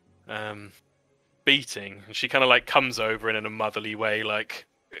beating." And she kind of like comes over and in a motherly way, like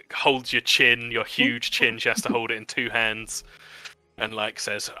holds your chin, your huge chin. She has to hold it in 2 hands, and like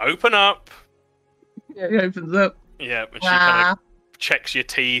says, "Open up." Yeah, he opens up. Yeah, and she kind of checks your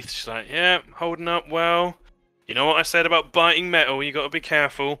teeth. She's like, "Yeah, holding up well. You know what I said about biting metal? You got to be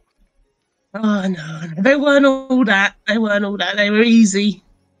careful." Oh no, they weren't all that. They weren't all that. They were easy.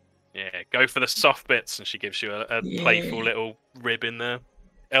 Yeah, go for the soft bits, and she gives you a playful little rib in the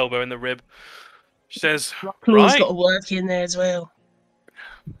elbow in the rib. She says, Claw's "Right, got to work in there as well."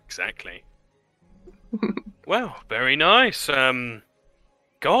 exactly." Well, very nice. God,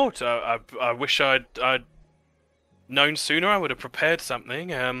 I wish I'd known sooner. I would have prepared something.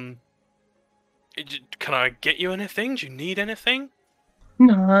 Can I get you anything? Do you need anything?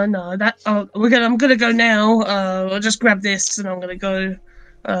 No. That I'm gonna go now. I'll just grab this and I'm gonna go.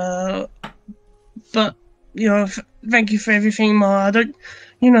 But thank you for everything, Ma. I don't,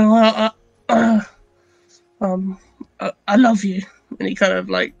 I love you. And he kind of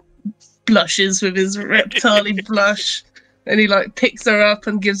like blushes with his reptile blush, and he like picks her up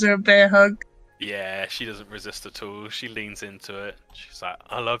and gives her a bear hug. Yeah, she doesn't resist at all. She leans into it. She's like,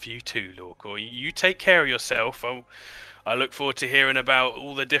 "I love you too, Lorcor. You take care of yourself. I look forward to hearing about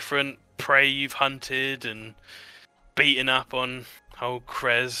all the different prey you've hunted and beaten up on old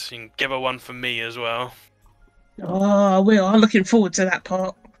Krez. You can give her one for me as well." Oh, I will. I'm looking forward to that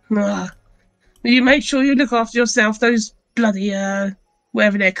part. You make sure you look after yourself. Those bloody,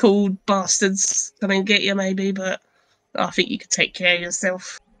 whatever they're called, bastards come and get you maybe, but I think you could take care of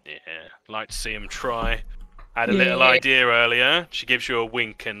yourself. Yeah, like to see him try. I had a little Yeah. idea earlier. She gives you a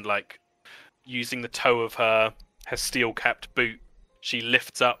wink and, like, using the toe of her steel-capped boot, she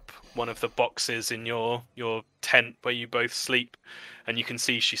lifts up one of the boxes in your tent where you both sleep, and you can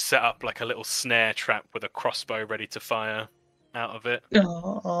see she set up like a little snare trap with a crossbow ready to fire out of it.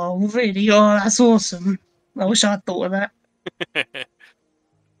 Oh, really? Oh, that's awesome. I wish I'd thought of that.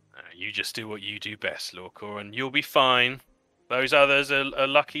 You just do what you do best, Lorcor, and you'll be fine. Those others are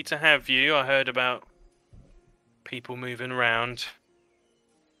lucky to have you. I heard about people moving around.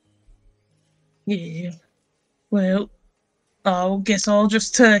 Yeah. Well, I guess I'll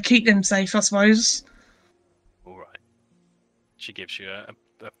just keep them safe, I suppose. All right. She gives you a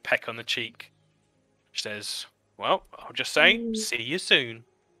peck on the cheek. She says, well, I'll just say, see you soon.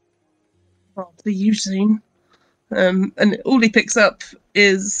 I'll see you soon. And all he picks up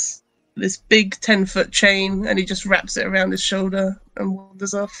is this big 10-foot chain, and he just wraps it around his shoulder and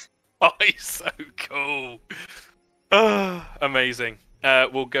wanders off. Oh, he's so cool. Oh, amazing.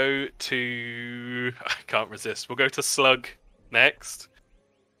 We'll go to... I can't resist. We'll go to Slug next.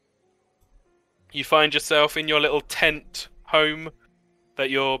 You find yourself in your little tent home that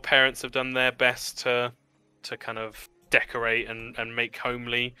your parents have done their best to kind of decorate and make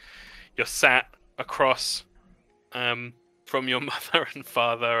homely. You're sat across from your mother and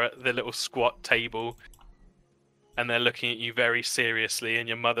father at the little squat table, and they're looking at you very seriously, and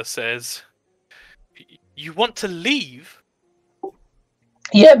your mother says, you want to leave?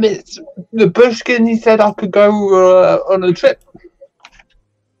 Yeah, but the Bushkin, he said I could go on a trip.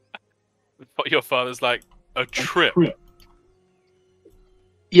 But your father's like, a trip?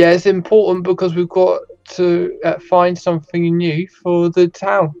 Yeah, it's important because we've got to find something new for the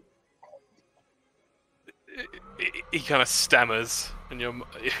town. He kind of stammers, and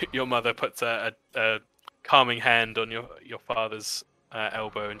your mother puts a calming hand on your father's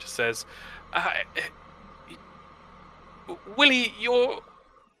elbow and just says, Willie, you're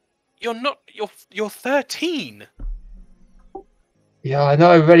 13. Yeah, I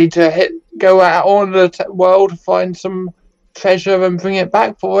know. Ready to go out on the world, find some treasure, and bring it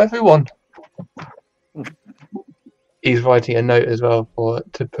back for everyone. He's writing a note as well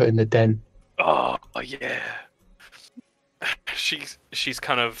to put in the den. Oh yeah. She's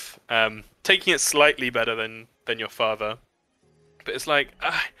kind of taking it slightly better than your father, but it's like,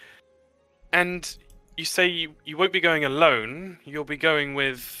 and you say you won't be going alone. You'll be going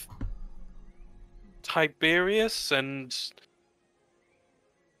with Tiberius and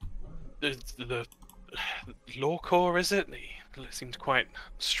the Lorcor, is it? He seems quite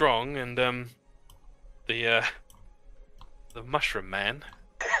strong, and the Mushroom Man.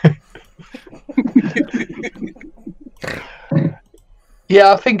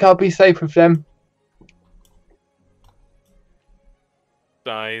 Yeah, I think I'll be safe with them.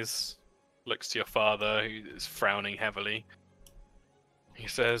 Dies, looks to your father, who is frowning heavily. He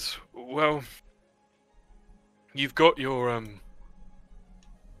says, well, you've got your,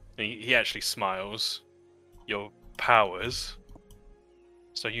 he actually smiles, your powers,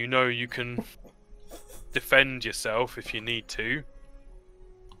 so you know you can defend yourself if you need to.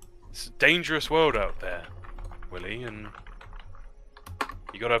 It's a dangerous world out there, Willie, and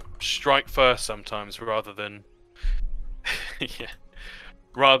you gotta strike first sometimes rather than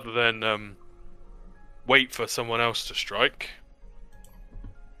wait for someone else to strike.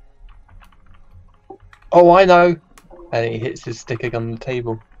 Oh, I know. And he hits his stick on the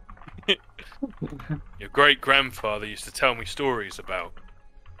table. Your great-grandfather used to tell me stories about,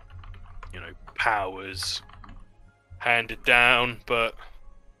 powers handed down, but,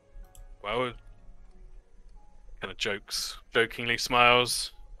 well, kind of jokingly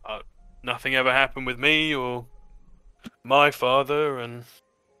smiles. Nothing ever happened with me or my father, and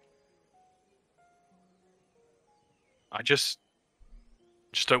I just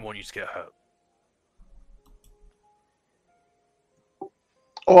don't want you to get hurt.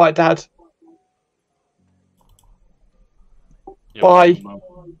 All right, Dad. Your Bye.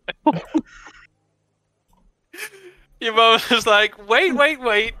 Your mum was like,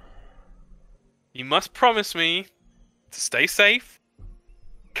 wait. You must promise me to stay safe,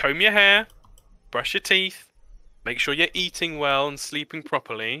 comb your hair, brush your teeth, make sure you're eating well and sleeping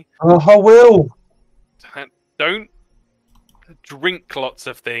properly. Oh, I will. Don't drink lots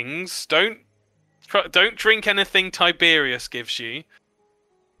of things. Don't drink anything Tiberius gives you.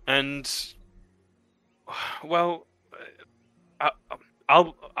 And, well,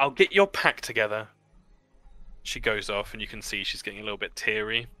 I'll get your pack together. She goes off, and you can see she's getting a little bit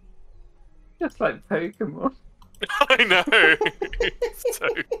teary. Just like Pokemon. I know. It's so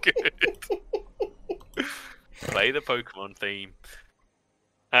good. Play the Pokemon theme.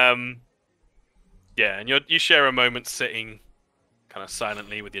 Yeah, and you share a moment sitting kind of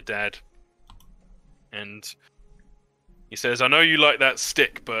silently with your dad. And he says, I know you like that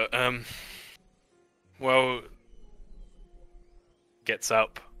stick, but, well, gets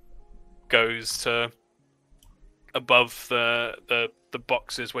up, goes to above the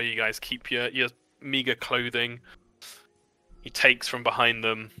boxes where you guys keep your meager clothing. He takes from behind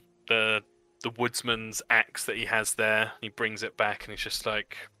them the woodsman's axe that he has there. He brings it back and he's just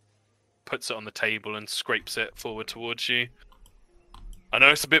like puts it on the table and scrapes it forward towards you. I know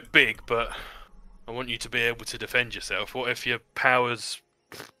it's a bit big, but I want you to be able to defend yourself. What if your powers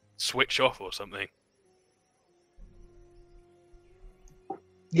switch off or something?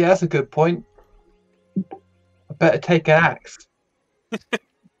 Yeah, that's a good point. I better take an axe.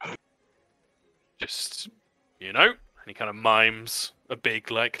 Just, and he kind of mimes a big,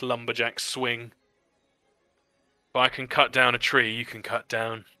 like, lumberjack swing. If I can cut down a tree, you can cut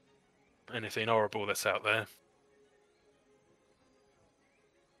down anything horrible that's out there.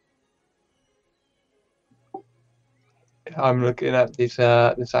 I'm looking at this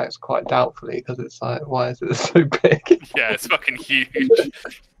axe quite doubtfully because it's like, why is it so big? Yeah, it's fucking huge.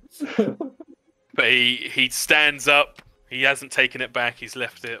 But he stands up. He hasn't taken it back. He's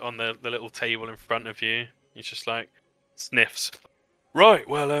left it on the little table in front of you. He's just like sniffs. Right,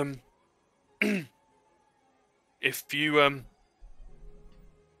 well, if you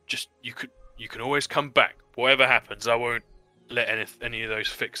you can always come back. Whatever happens, I won't let any of those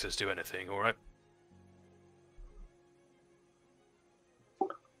fixers do anything. All right.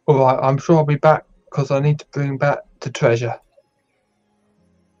 All right, I'm sure I'll be back because I need to bring back the treasure.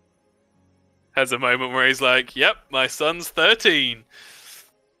 Has a moment where he's like, "Yep, my son's 13."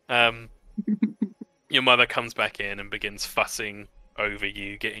 Your mother comes back in and begins fussing over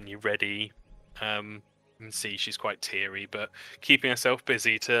you, getting you ready. You can see she's quite teary, but keeping herself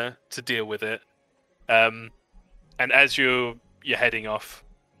busy to deal with it. And as you're heading off,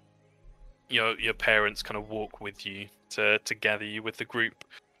 your parents kind of walk with you to gather you with the group.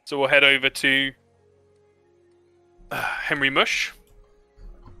 So we'll head over to Henry Mush.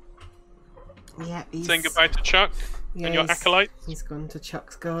 Yeah, Saying goodbye to Chuck and your acolyte. He's gone to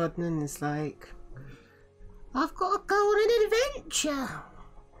Chuck's garden and is like, I've got to go on an adventure.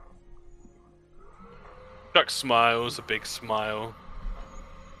 Chuck smiles, a big smile,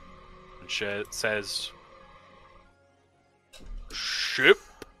 and says, "Ship."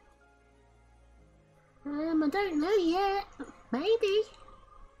 I don't know yet. Maybe.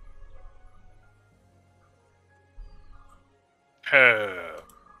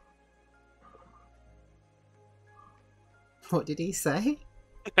 what did he say?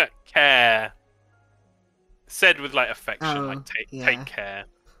 Care. Said with like affection, Oh, like yeah. take care.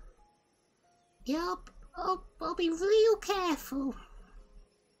 Yeah, I'll be real careful.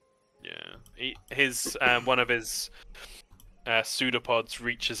 Yeah, his one of his pseudopods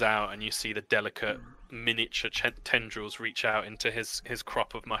reaches out, and you see the delicate miniature tendrils reach out into his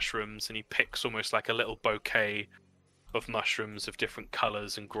crop of mushrooms, and he picks almost like a little bouquet of mushrooms of different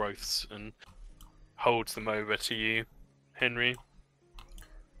colours and growths, and holds them over to you, Henry.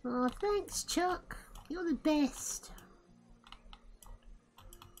 Oh, thanks, Chuck. You're the best.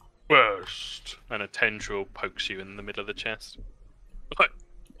 Burst, and a tendril pokes you in the middle of the chest,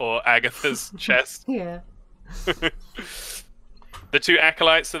 or Agatha's chest. Yeah. The two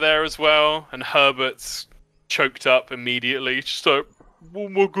acolytes are there as well, and Herbert's choked up immediately. Just like, what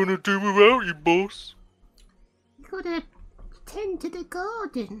am I gonna do without you, boss? You gotta tend to the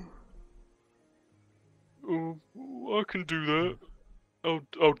garden. Oh, I can do that.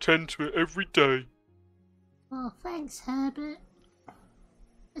 I'll tend to it every day. Oh, thanks, Herbert.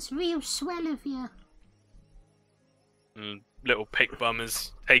 That's real swell of you. And little pick bum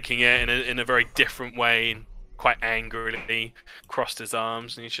is taking it in a very different way, and quite angrily crossed his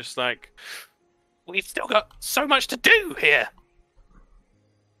arms, and he's just like, "We've still got so much to do here."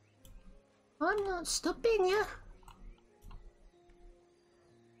 I'm not stopping you.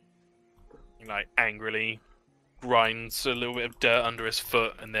 He, like, angrily grinds a little bit of dirt under his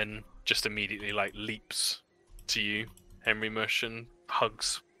foot, and then just immediately like leaps to you, Henry Mush, and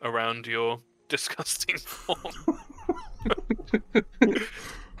hugs around your disgusting form.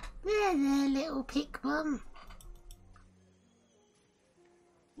 There, little pick bum.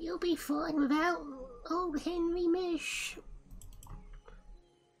 You'll be fine without old Henry Mish.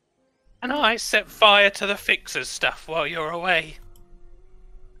 And I set fire to the fixer's stuff while you're away.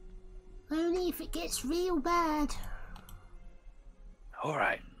 Only if it gets real bad.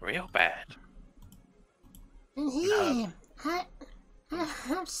 Alright, real bad. And here,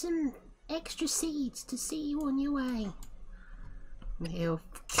 have some extra seeds to see you on your way. And he'll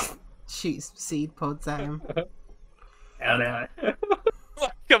shoots seed pods at him. Hell no.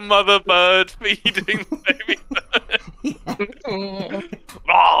 Like a mother bird feeding the baby bird.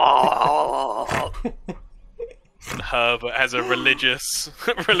 And Herbert has a religious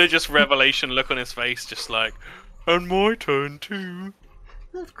revelation look on his face, just like, and my turn too.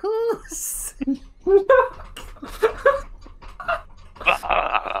 Of course.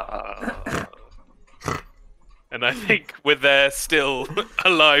 And I think with their still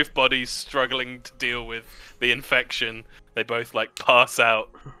alive bodies struggling to deal with the infection, they both like pass out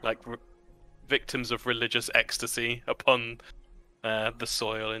like victims of religious ecstasy upon the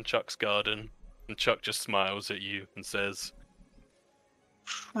soil in Chuck's garden. And Chuck just smiles at you and says,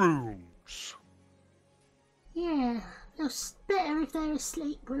 "Shrooms." Yeah, it's better if they're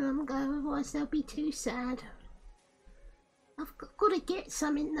asleep when I'm going, otherwise they'll be too sad. I've got to get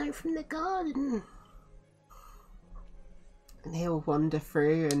something though from the garden. And he'll wander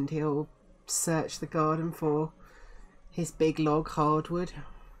through and he'll search the garden for his big log hardwood.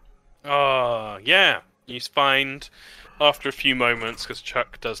 Oh, yeah. You find, after a few moments, because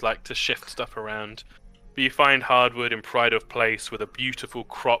Chuck does like to shift stuff around, but you find hardwood in pride of place with a beautiful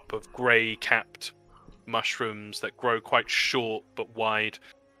crop of grey-capped mushrooms that grow quite short but wide,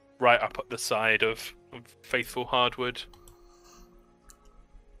 right up at the side of faithful hardwood.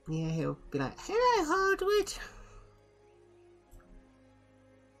 Yeah, he'll be like, Hello, hardwood.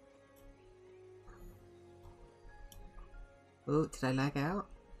 oh, did I lag out?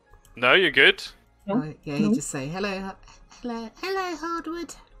 No, you're good. Oh, yeah, he'd just say, hello. Hello,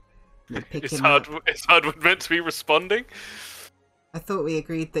 hardwood. And pick Is him up. hardwood meant to be responding? I thought we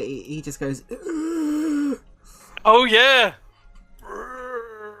agreed that he just goes, Oh, yeah!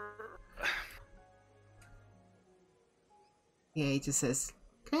 yeah, he just says,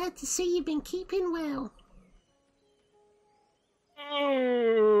 Glad to see you've been keeping well.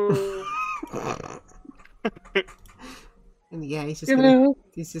 and yeah, he's just You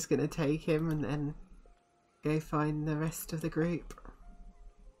gonna know, take him and then go find the rest of the group.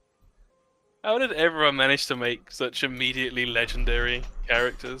 How did everyone manage to make such immediately legendary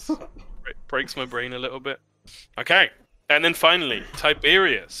characters? Breaks my brain a little bit. Okay, and then finally,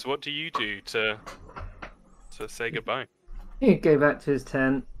 Tiberius. What do you do to say goodbye? He'd go back to his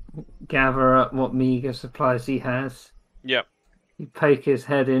tent, gather up what meager supplies he has. Yep. He'd poke his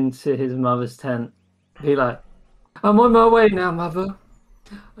head into his mother's tent. Be like, I'm on my way now, mother.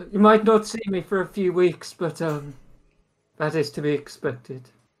 You might not see me for a few weeks, but that is to be expected.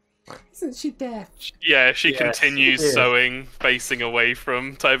 Isn't she deaf? Yeah, she Yes, continues she is. sewing, facing away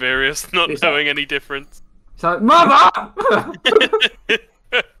from Tiberius, not It's knowing any difference. It's like, Mother!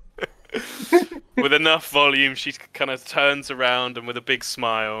 With enough volume, she kind of turns around and with a big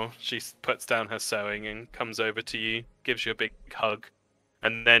smile, she puts down her sewing and comes over to you, gives you a big hug.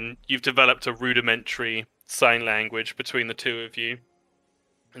 And then you've developed a rudimentary sign language between the two of you.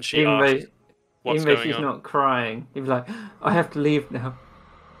 And she asks, what's even though going she's on? not crying, he'd be like, I have to leave now.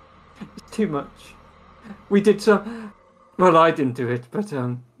 It's too much. We did some... Well, I didn't do it, but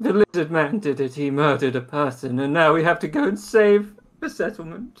the lizard man did it. He murdered a person, and now we have to go and save the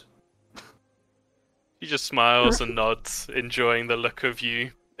settlement. She just smiles and nods, enjoying the look of you.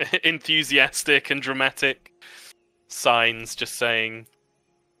 Enthusiastic and dramatic signs just saying,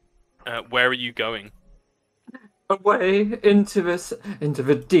 where are you going? Away into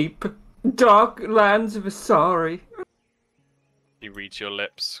the deep, dark lands of Asari. She reads your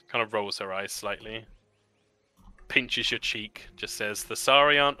lips, kind of rolls her eyes slightly, pinches your cheek, just says, the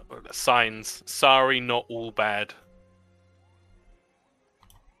Sari aren't... Signs, Sari not all bad.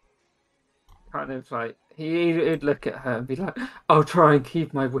 Kind of like, he'd look at her and be like, I'll try and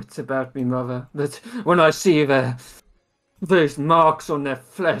keep my wits about me, mother, but when I see those marks on their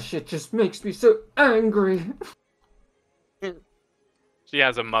flesh, it just makes me so angry. She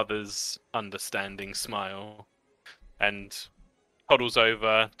has a mother's understanding smile and toddles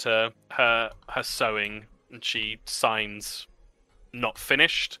over to her sewing and she signs not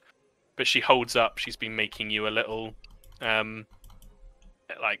finished, but she holds up, she's been making you a little,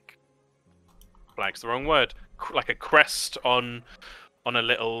 like, flag's the wrong word, like a crest on a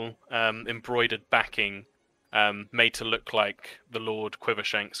little embroidered backing made to look like the Lord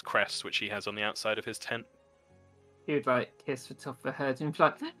Quivershank's crest, which he has on the outside of his tent. He would like kiss the top of her head and be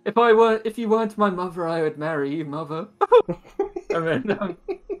like, if you weren't my mother, I would marry you, mother. And then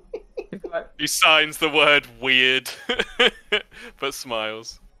he'd be like, He signs the word weird, but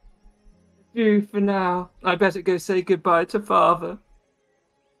smiles. you for now. I better go say goodbye to father.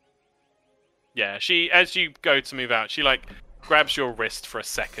 Yeah, as you go to move out, she like grabs your wrist for a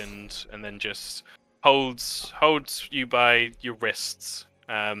second and then just holds you by your wrists,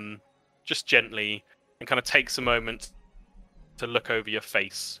 just gently, and kind of takes a moment to look over your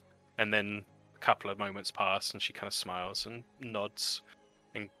face, and then a couple of moments pass, and she kind of smiles and nods,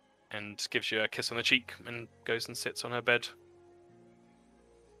 and gives you a kiss on the cheek, and goes and sits on her bed.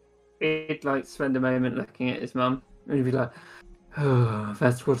 He'd like spend a moment looking at his mum, and he'd be like, "Oh,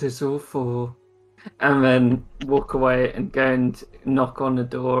 that's what it's all for," and then walk away and go and knock on the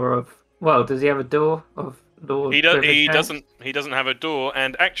door of. Well, does he have a door of Lord? He Quivershank? doesn't have a door,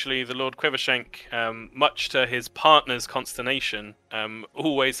 and actually, the Lord Quivershank, much to his partner's consternation,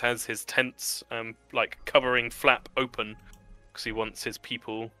 always has his tents like covering flap open, because he wants his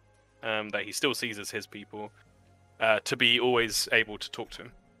people, that he still sees as his people, to be always able to talk to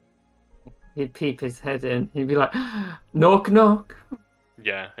him. He'd peep his head in. He'd be like, "Knock, knock."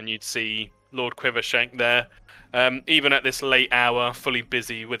 Yeah, and you'd see Lord Quivershank there, even at this late hour, fully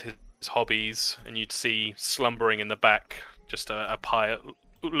busy with his hobbies, and you'd see slumbering in the back, just a pile,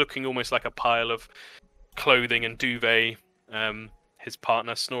 looking almost like a pile of clothing and duvet, his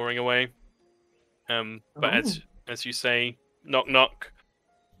partner snoring away. But as you say, knock knock,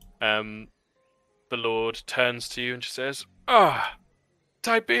 the Lord turns to you and just says, "Ah,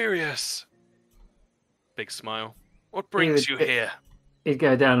 Tiberius." Big smile. "What brings you here?" He'd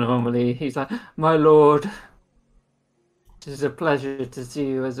go down normally. He's like, "My lord, it is a pleasure to see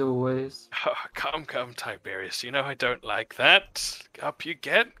you as always." Oh, come, Tiberius. You know I don't like that. Up you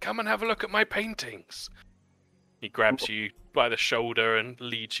get. Come and have a look at my paintings. He grabs you by the shoulder and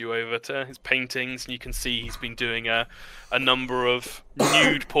leads you over to his paintings, and you can see he's been doing a number of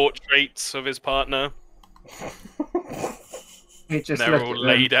nude portraits of his partner. He just They're looked all at them.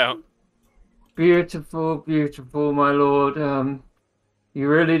 laid out. Beautiful, beautiful, my lord. You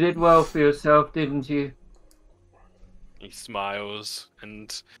really did well for yourself, didn't you? He smiles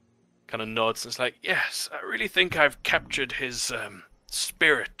and kind of nods and is like, "Yes, I really think I've captured his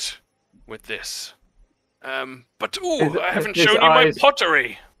spirit with this. But I haven't his shown you my eyes-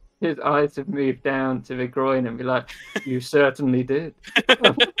 pottery." His eyes have moved down to the groin and be like, "You certainly did."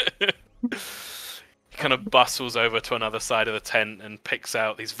 He kind of bustles over to another side of the tent and picks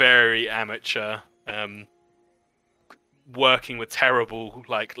out these very amateur, working with terrible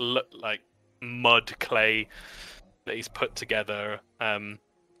like mud clay that he's put together.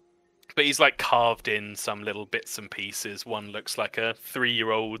 But he's like carved in some little bits and pieces. One looks like a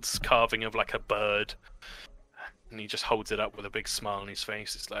 3-year-old's carving of like a bird. And he just holds it up with a big smile on his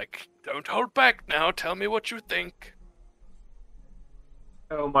face. It's like, "Don't hold back now. Tell me what you think."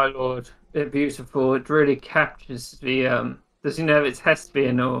 Oh my lord, they're beautiful. It really captures the Does he know if it's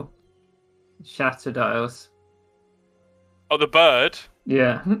Hespian or Shattered Isles? Oh, the bird.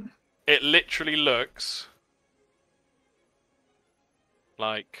 Yeah. It literally looks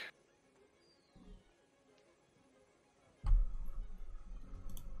like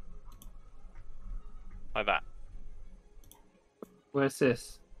that. Where's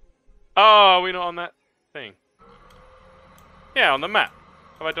this? Oh, are we not on that thing? Yeah, on the map.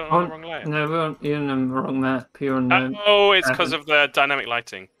 Have I done it on the wrong layer? No, you're on the wrong map. You're on the... Oh, it's because of the dynamic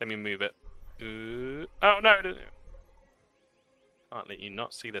lighting. Let me move it. Oh, no. Can't let you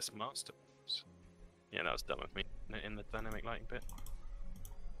not see this masterpiece. Yeah, that was dumb of me. In the dynamic lighting bit.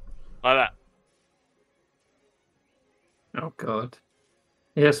 Like that. Oh god.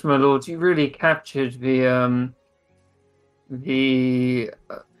 Yes, my lord, you really captured the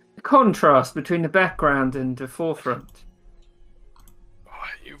contrast between the background and the forefront. Oh,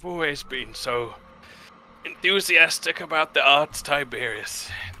 you've always been so enthusiastic about the art, Tiberius.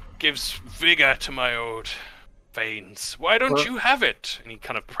 It gives vigor to my old veins. Why don't you have it? And he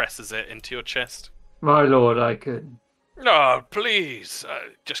kind of presses it into your chest. My lord, I could. Oh, please.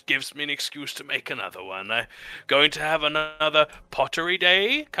 Just gives me an excuse to make another one. I'm going to have another pottery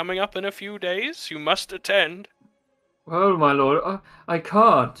day coming up in a few days. You must attend. Well, my lord, I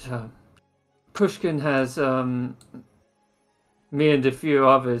can't. Pushkin has me and a few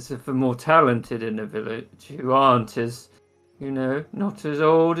others of the more talented in the village who aren't as, not as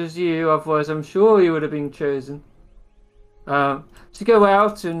old as you. Otherwise, I'm sure you would have been chosen. To go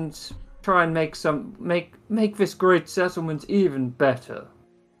out and try and make this great settlement even better.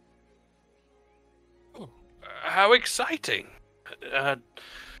 How exciting!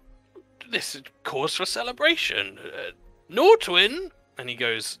 This is cause for celebration. Nortwin, and he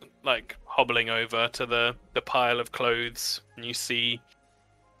goes hobbling over to the pile of clothes, and you see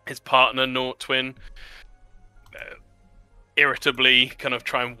his partner Nortwin irritably kind of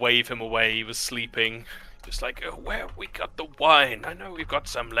try and wave him away. He was sleeping. Just where we got the wine? I know we've got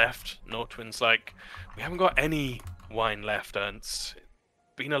some left. Nortwin's like, we haven't got any wine left, Ernst.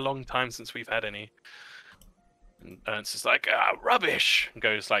 It's been a long time since we've had any. And Ernst is like, ah, rubbish! And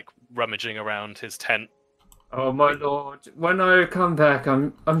goes like rummaging around his tent. Oh my lord! When I come back,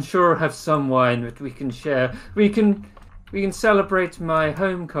 I'm sure I'll have some wine that we can share. We can celebrate my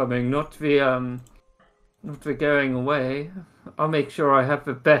homecoming, not the going away. I'll make sure I have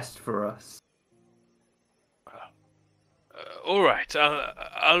the best for us. All right,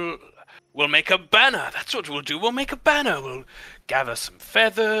 we'll make a banner. That's what we'll do. We'll make a banner. We'll gather some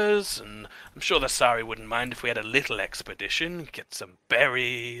feathers, and I'm sure the Sari wouldn't mind if we had a little expedition. Get some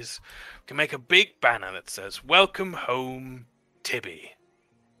berries. We can make a big banner that says, "Welcome home, Tibby."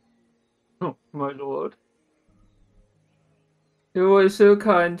 Oh my lord! You're always so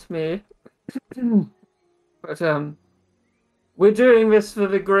kind to me. But we're doing this for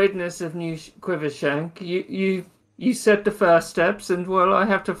the greatness of New Quivershank. You set the first steps, and well, I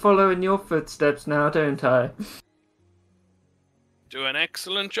have to follow in your footsteps now, don't I? Do an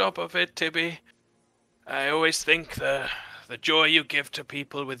excellent job of it, Tibby. I always think the joy you give to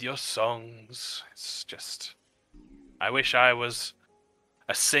people with your songs. It's just, I wish I was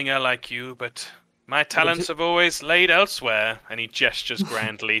a singer like you, but my talents have always laid elsewhere. And he gestures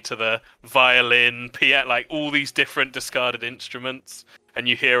grandly to the violin, piano, like all these different discarded instruments. And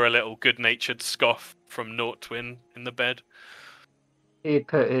you hear a little good-natured scoff from Nortwin in the bed. He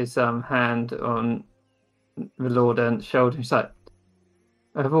put his hand on the Lord Ernst's shoulder. He's like,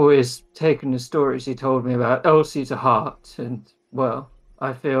 I've always taken the stories he told me about Elsie to heart, and well,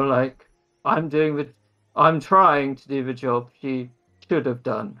 I feel like I'm trying to do the job she should have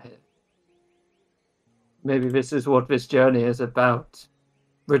done here. Maybe this is what this journey is about.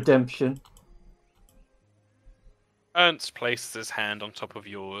 Redemption. Ernst places his hand on top of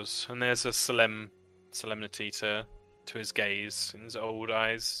yours, and there's a solemnity to his gaze in his old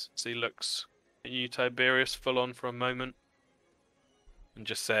eyes as he looks at you, Tiberius, full on for a moment, and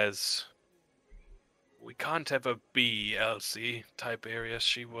just says, "We can't ever be Elsie, Tiberius.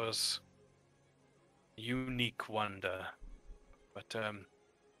 She was a unique wonder, but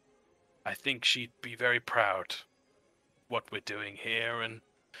I think she'd be very proud what we're doing here, and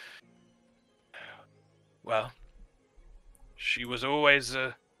well, she was always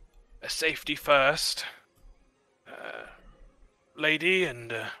a safety first lady,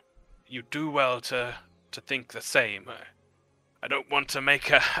 and you do well to think the same. I don't want to make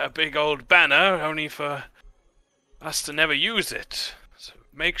a big old banner only for us to never use it. So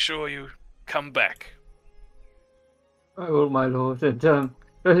make sure you come back." I will, my lord. And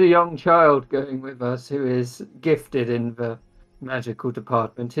there's a young child going with us who is gifted in the magical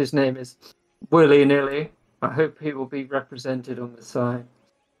department. His name is willy-nilly. I hope he will be represented on the sign.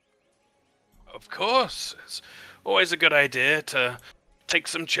 Of course. It's always a good idea to take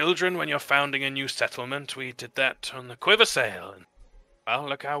some children when you're founding a new settlement. We did that on the Quiver Sail, and well,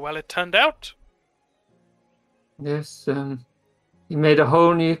 look how well it turned out. Yes, he made a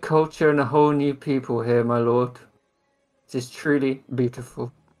whole new culture and a whole new people here, my lord. It is truly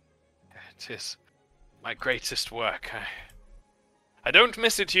beautiful. It is my greatest work. I don't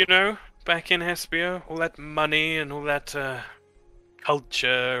miss it, you know, back in Hespia. All that money and all that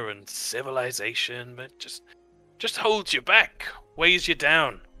culture and civilization, but just holds you back, weighs you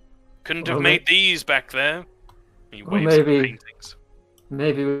down. Couldn't have made these back there. He waves at the paintings.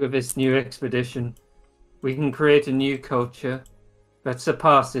 Maybe with this new expedition, we can create a new culture that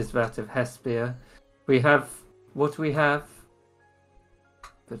surpasses that of Hespia. We have what we have,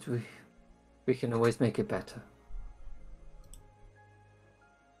 but we can always make it better.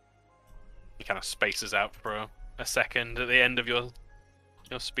 He kind of spaces out for a second at the end of your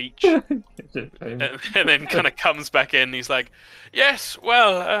speech, and then kind of comes back in. He's like, "Yes,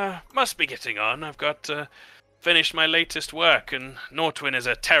 well, must be getting on. I've got to finish my latest work, and Nortwin is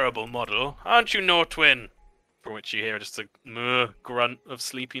a terrible model, aren't you, Nortwin?" From which you hear just a grunt of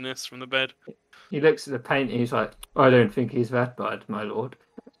sleepiness from the bed. He looks at the painting. He's like, "I don't think he's that bad, my lord."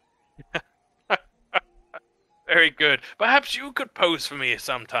 Very good. Perhaps you could pose for me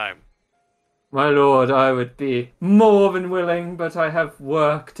sometime. My lord, I would be more than willing, but I have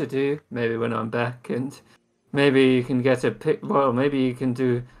work to do. Maybe when I'm back, and maybe you can get a pic. Well, maybe you can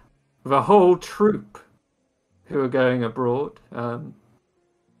do the whole troop who are going abroad. The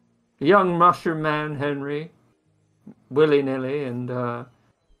young mushroom man, Henry, willy-nilly, and the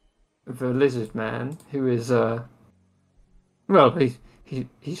lizard man, who is well,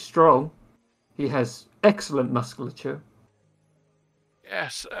 he's strong. He has excellent musculature.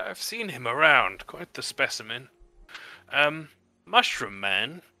 Yes, I've seen him around. Quite the specimen. Mushroom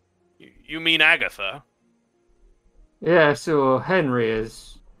Man? You mean Agatha? Yes, or Henry,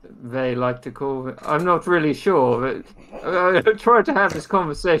 as they like to call it. I'm not really sure, but I tried to have this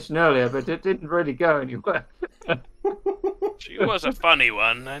conversation earlier, but it didn't really go anywhere. She was a funny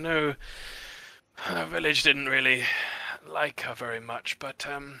one. I know our village didn't really like her very much, but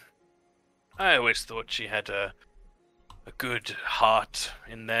I always thought she had a good heart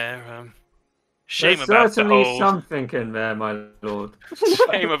in there. Shame There's about the certainly whole something in there, my lord.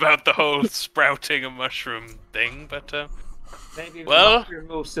 shame about the whole sprouting a mushroom thing, but Maybe the well, mushroom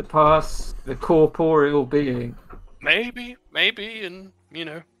will surpass the corporeal being. maybe, and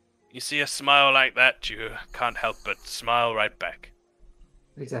you see a smile like that, you can't help but smile right back.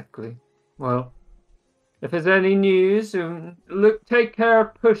 Exactly. Well, if there's any news, take care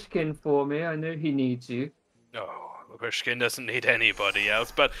of Pushkin for me. I know he needs you. Oh, Pushkin doesn't need anybody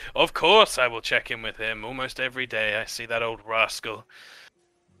else, but of course I will check in with him almost every day. I see that old rascal.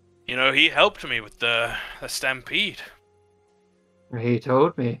 He helped me with the stampede. He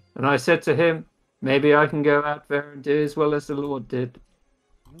told me, and I said to him, maybe I can go out there and do as well as the Lord did.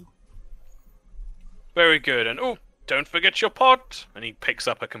 Very good, and oh, don't forget your pot! And he picks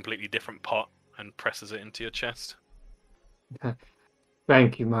up a completely different pot and presses it into your chest.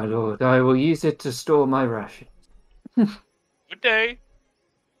 Thank you, my lord. I will use it to store my ration. Good day.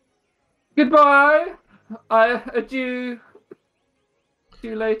 Goodbye. I adieu. See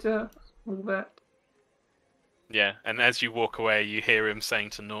you later. All that. Yeah, and as you walk away, you hear him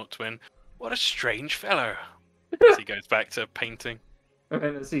saying to Nortwin, "What a strange fellow." As he goes back to painting. And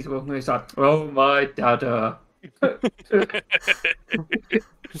then as he's walking, he's like, "Oh my dada."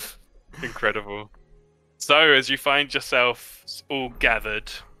 Incredible. So, as you find yourself all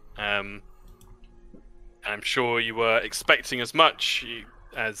gathered, I'm sure you were expecting as much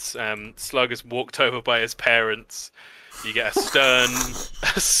as Slug has walked over by his parents. You get a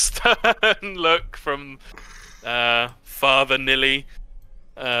stern look from Father Nilly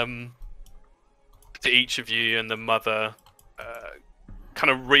to each of you, and the mother kind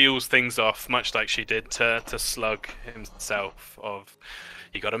of reels things off, much like she did to Slug himself, of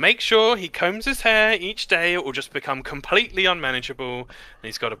you got to make sure he combs his hair each day, it will just become completely unmanageable, and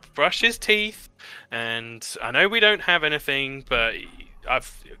he's got to brush his teeth, and I know we don't have anything, but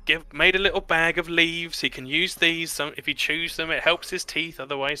I've made a little bag of leaves. He can use these. If he chews them, it helps his teeth.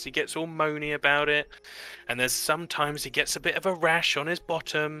 Otherwise, he gets all moany about it. And there's sometimes he gets a bit of a rash on his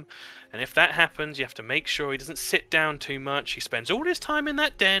bottom. And if that happens, you have to make sure he doesn't sit down too much. He spends all his time in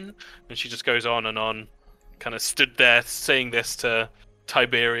that den. And she just goes on and on, kind of stood there saying this to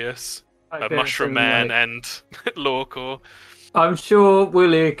Tiberius, a mushroom man, and Lorcor. I'm sure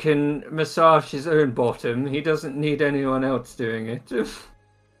Willie can massage his own bottom. He doesn't need anyone else doing it.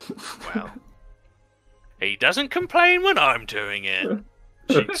 Well, he doesn't complain when I'm doing it.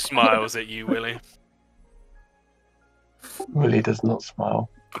 She smiles at you, Willie. Willie does not smile.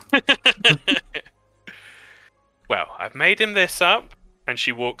 Well, I've made him this up, and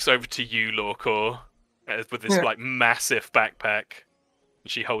she walks over to you, Lorcor, with this like massive backpack.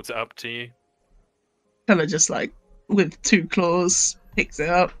 And she holds it up to you. Kind of just like with two claws, picks it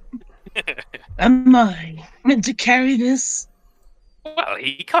up. Am I meant to carry this? Well,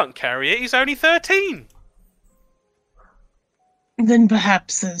 he can't carry it. He's only 13. Then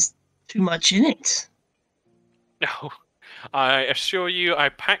perhaps there's too much in it. No, I assure you I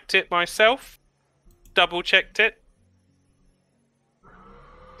packed it myself, double-checked it.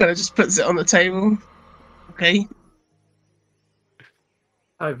 Kind of just puts it on the table. Okay.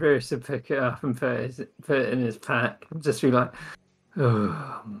 I very should pick it up and put it in his pack. And just be like,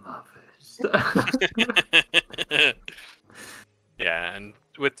 oh, mothers. Yeah, and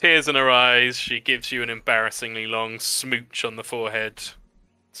with tears in her eyes, she gives you an embarrassingly long smooch on the forehead,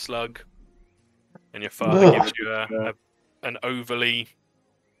 Slug. And your father gives you an overly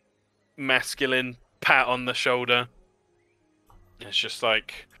masculine pat on the shoulder. It's just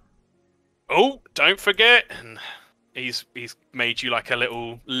like, oh, don't forget. And he's made you like a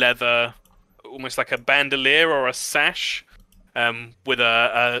little leather, almost like a bandolier or a sash, with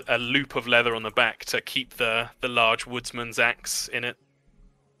a loop of leather on the back to keep the large woodsman's axe in it.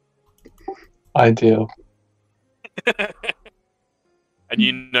 Ideal. And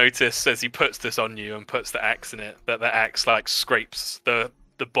you notice as he puts this on you and puts the axe in it, that the axe like scrapes the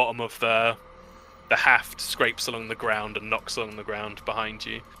bottom of the haft, scrapes along the ground and knocks along the ground behind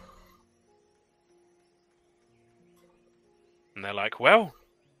you. And they're like, well,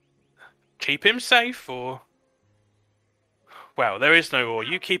 keep him safe, or... Well, there is no or.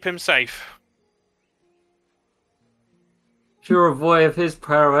 You keep him safe. Sure, a boy of his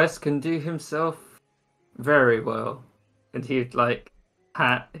prowess can do himself very well. And he'd, like,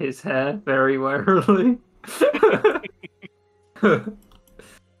 pat his hair very warily.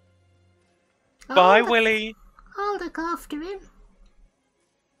 Bye, Willie. I'll look after him.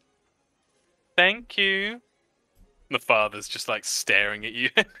 Thank you. The father's just like staring at you,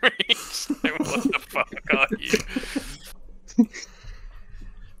 Henry. Just like, what the fuck are you?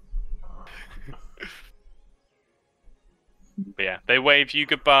 But yeah, they wave you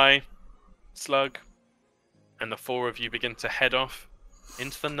goodbye, Slug, and the four of you begin to head off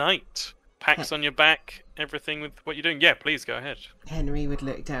into the night. Packs on your back, everything with what you're doing. Yeah, please go ahead. Henry would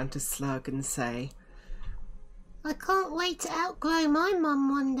look down to Slug and say, I can't wait to outgrow my mum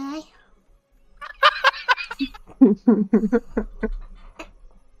one day.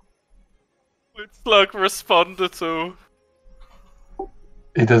 Would Slug respond at all?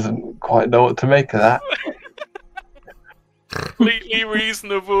 He doesn't quite know what to make of that. Completely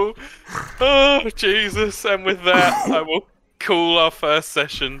reasonable. Oh, Jesus. And with that, I will call our first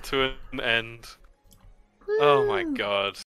session to an end. Oh my Woo. god.